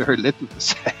will have very little to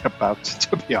say about,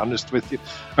 to be honest with you,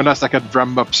 unless I can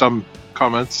drum up some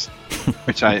comments,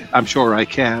 which I'm sure I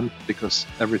can, because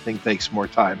everything takes more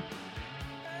time.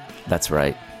 That's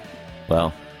right.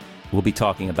 Well, we'll be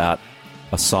talking about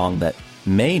a song that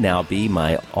may now be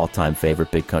my all-time favorite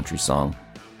Big Country song.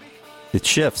 It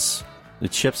shifts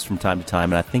from time to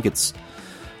time, and I think it's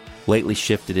lately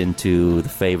shifted into the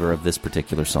favor of this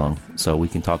particular song. So we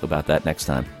can talk about that next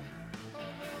time.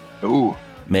 Ooh.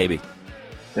 Maybe.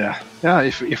 Yeah,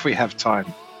 if we have time.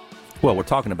 Well, we're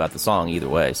talking about the song either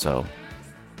way, so.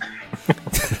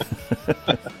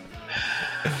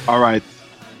 All right.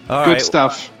 Good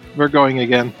stuff. We're going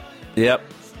again. Yep.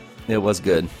 It was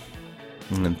good.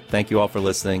 And thank you all for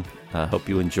listening. I hope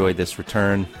you enjoyed this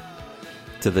return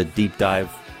to the deep dive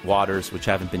waters, which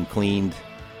haven't been cleaned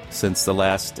since the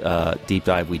last deep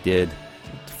dive we did.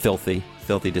 Filthy,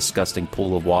 disgusting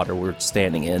pool of water we're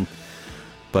standing in.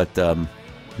 But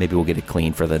maybe we'll get it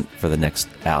clean for the next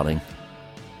outing.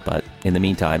 But in the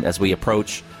meantime, as we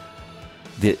approach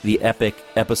the epic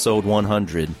episode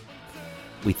 100,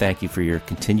 we thank you for your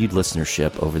continued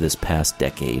listenership over this past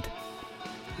decade.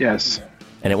 Yes.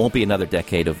 And it won't be another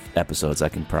decade of episodes, I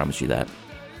can promise you that.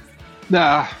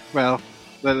 Nah, well,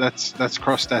 let's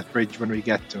cross that bridge when we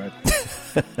get to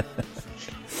it.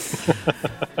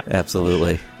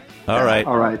 Absolutely. All right.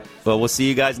 Well, we'll see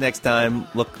you guys next time.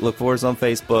 Look for us on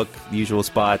Facebook, the usual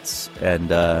spots, and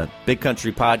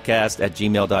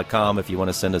bigcountrypodcast@gmail.com if you want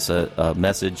to send us a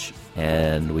message.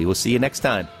 And we will see you next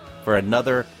time for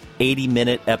another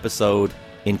 80-minute episode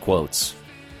in quotes.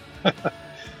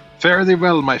 Fare thee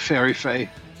well, my fairy fae.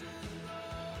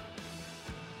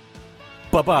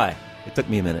 Bye-bye. It took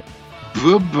me a minute.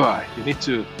 Bye-bye. You need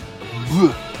to...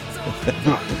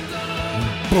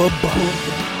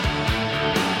 Bye-bye.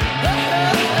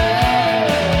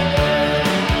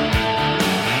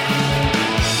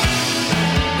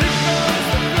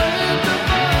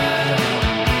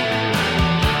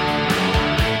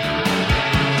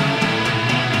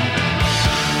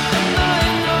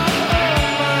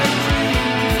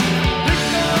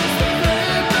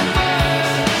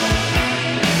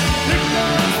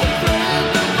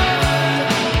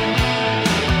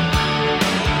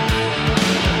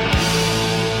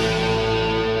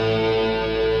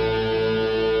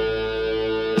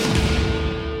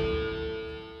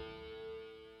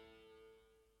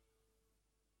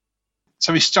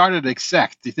 So we started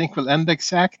exact. Do you think we'll end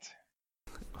exact?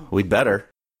 We'd better.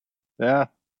 Yeah.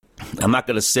 I'm not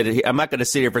going to sit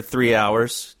here for 3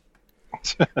 hours.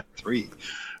 3.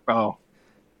 Well,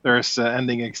 there's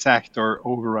ending exact or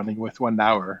overrunning with 1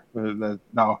 hour.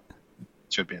 No, it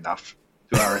should be enough.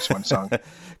 2 hours, one song.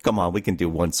 Come on, we can do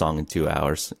one song in 2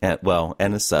 hours.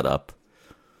 And a setup.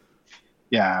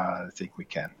 Yeah, I think we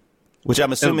can. Which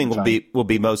I'm assuming will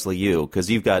be mostly you, because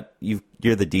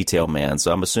you're the detail man.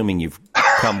 So I'm assuming you've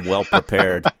come well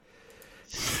prepared.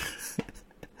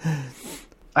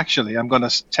 Actually, I'm going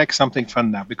to check something fun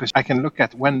now, because I can look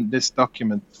at when this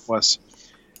document was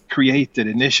created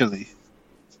initially.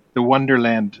 The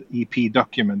Wonderland EP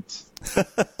document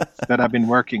that I've been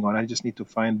working on. I just need to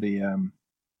find the...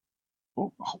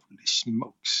 oh, holy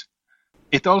smokes.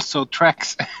 It also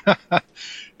tracks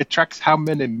how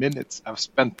many minutes I've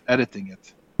spent editing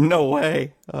it. No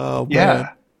way. Oh, man.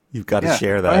 Yeah. You've got to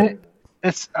share that.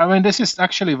 This is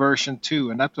actually version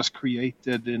 2, and that was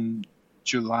created in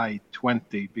July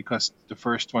 20, because the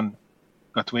first one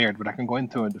got weird, but I can go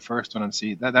into the first one and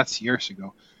see that's years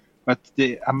ago. But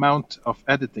the amount of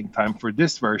editing time for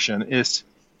this version is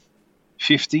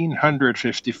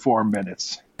 1,554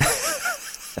 minutes.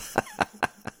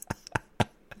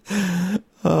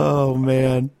 Oh,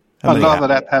 man. A lot of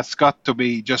that has got to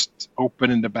be just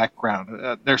open in the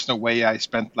background. There's no way I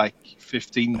spent like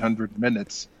 1,500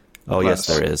 minutes. Oh, yes,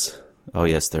 there is. Oh,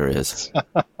 yes, there is.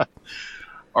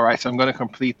 All right, so I'm going to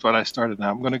complete what I started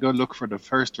now. I'm going to go look for the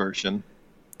first version.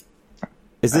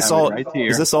 Is this all? Right here.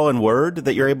 Is this all in Word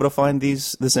that you're able to find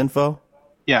this info?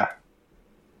 Yeah.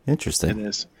 Interesting. It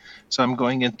is. So I'm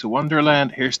going into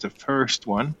Wonderland. Here's the first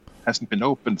one. Hasn't been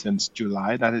opened since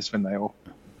July. That is when I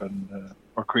opened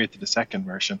or created the second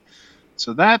version.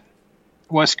 So that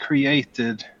was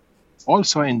created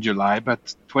also in July,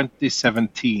 but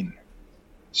 2017.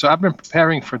 So I've been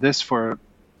preparing for this for,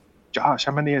 gosh,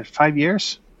 how many years? 5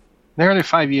 years? Nearly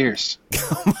 5 years.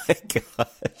 Oh my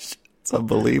gosh. It's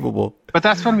unbelievable. But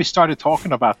that's when we started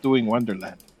talking about doing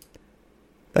Wonderland.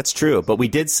 That's true. But we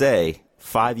did say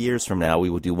 5 years from now we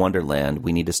will do Wonderland.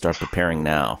 We need to start preparing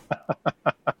now.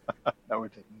 No, we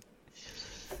didn't.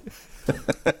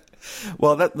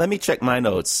 Well, let me check my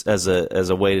notes as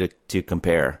a way to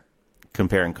compare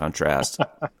and contrast.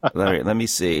 let me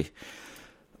see.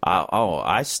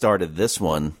 I started this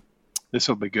one. This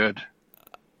will be good.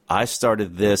 I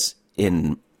started this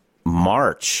in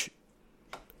March.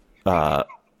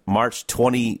 March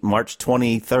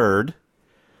 23rd,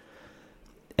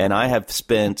 and I have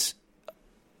spent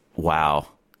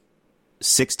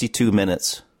 62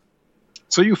 minutes.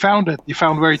 So you found it. You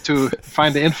found where to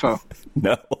find the info.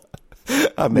 No,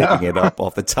 I'm making it up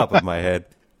off the top of my head,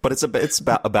 but it's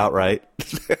about right.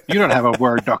 You don't have a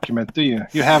Word document, do you?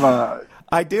 You have a.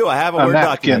 I do. I have a Word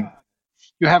document.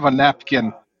 You have a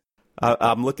napkin.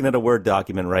 I'm looking at a Word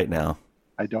document right now.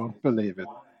 I don't believe it.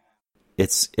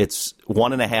 It's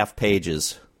 1.5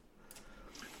 pages.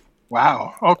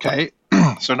 Wow. Okay.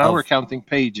 So now we're counting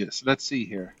pages. Let's see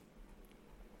here.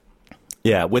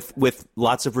 Yeah, with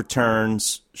lots of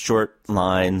returns, short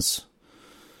lines,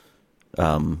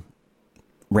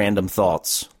 random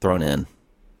thoughts thrown in.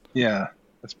 Yeah,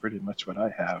 that's pretty much what I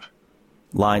have.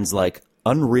 Lines like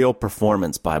 "unreal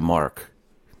performance by Mark."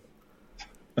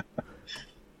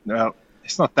 No,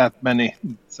 it's not that many.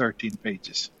 13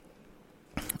 pages.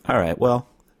 All right, well,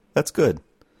 that's good.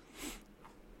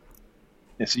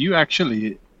 Yeah, so you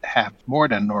actually have more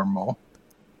than normal.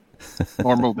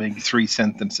 Normal being 3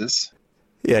 sentences.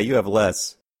 Yeah, you have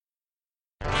less.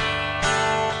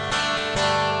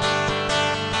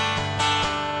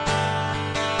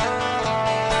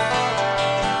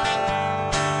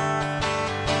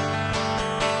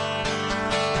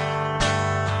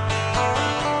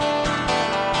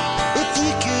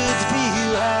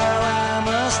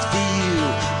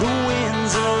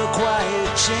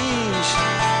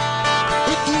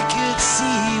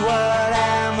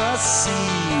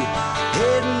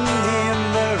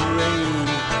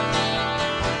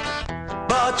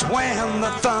 When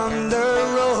the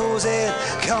thunder rolls, it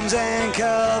comes and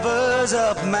covers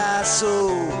up my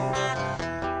soul.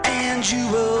 And you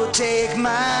will take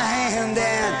my hand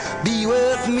and be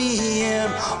with me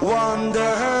in Wonderland.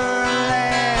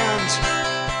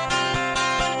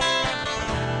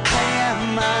 I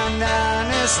am an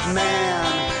honest man.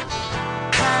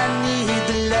 I need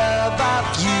the love of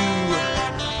you.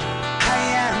 I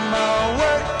am a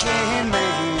working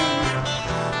man.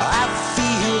 I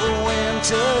feel the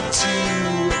winter too.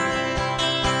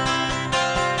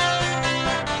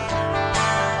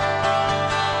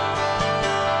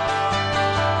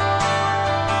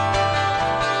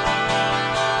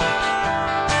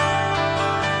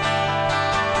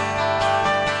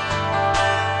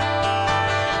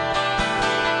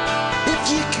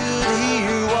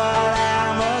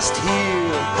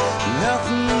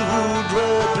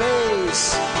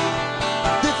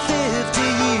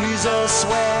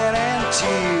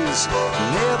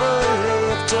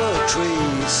 a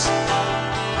trace.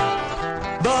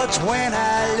 But when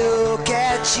I look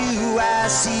at you, I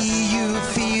see you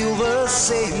feel the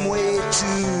same way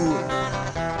too.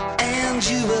 And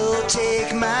you will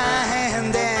take my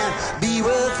hand and be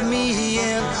with me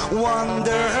in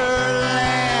Wonderland.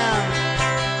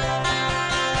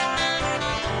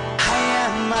 I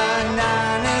am an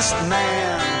honest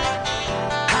man.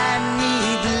 I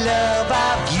need the love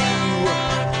of you.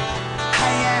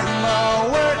 I am a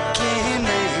working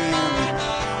man.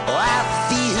 Oh, I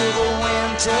feel the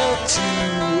winter too.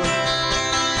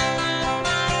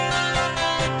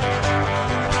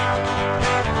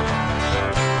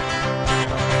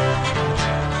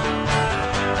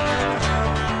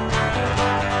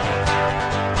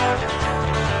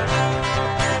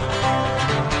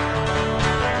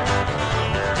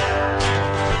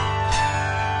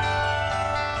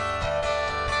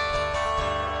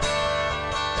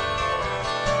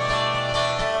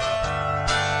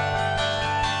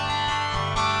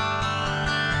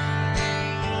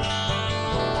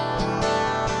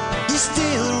 You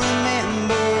still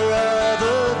remember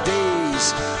other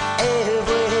days,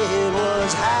 every head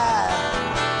was high.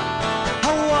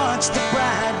 I watched the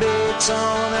bright bay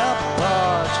torn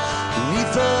apart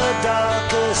beneath the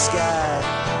darkest sky.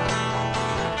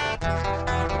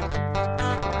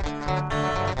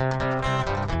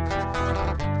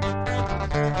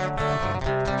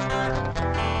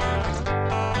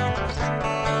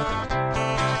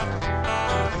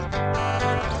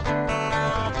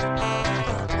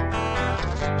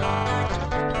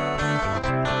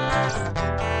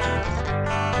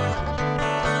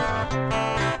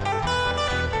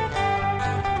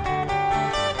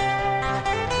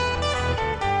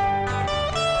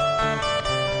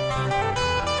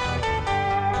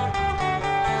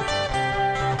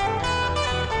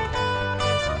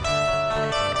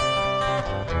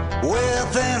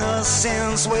 With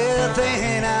innocence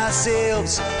within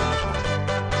ourselves,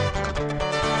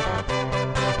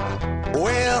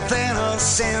 with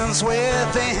innocence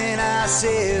within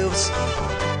ourselves,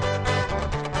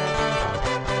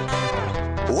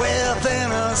 with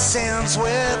innocence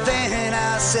within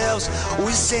ourselves,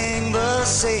 we sing the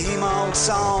same old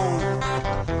song.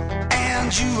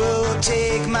 And you will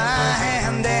take my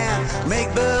hand and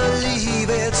make believe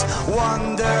it's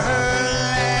Wonderland.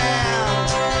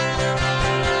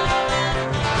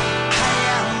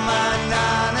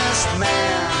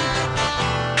 Man,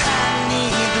 I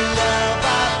need the love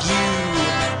of you.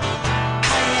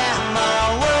 I am a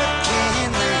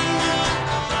working man.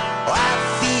 I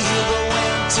feel the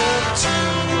winter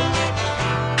too.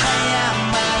 I am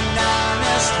an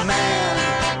honest man.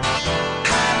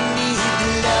 I need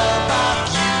the love of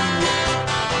you.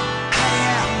 I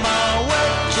am a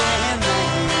working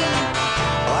man.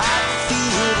 I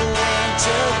feel the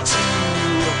winter too.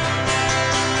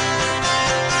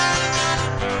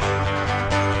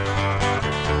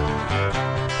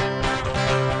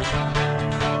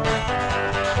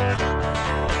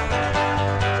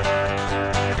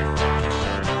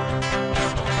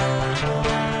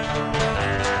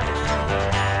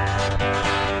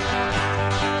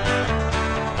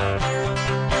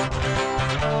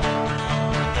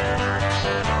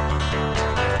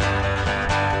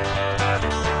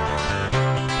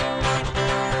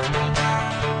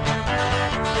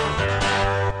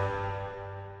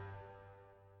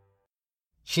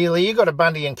 Sheila, you got a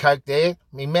Bundy and Coke there?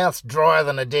 Me mouth's drier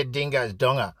than a dead dingo's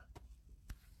donger.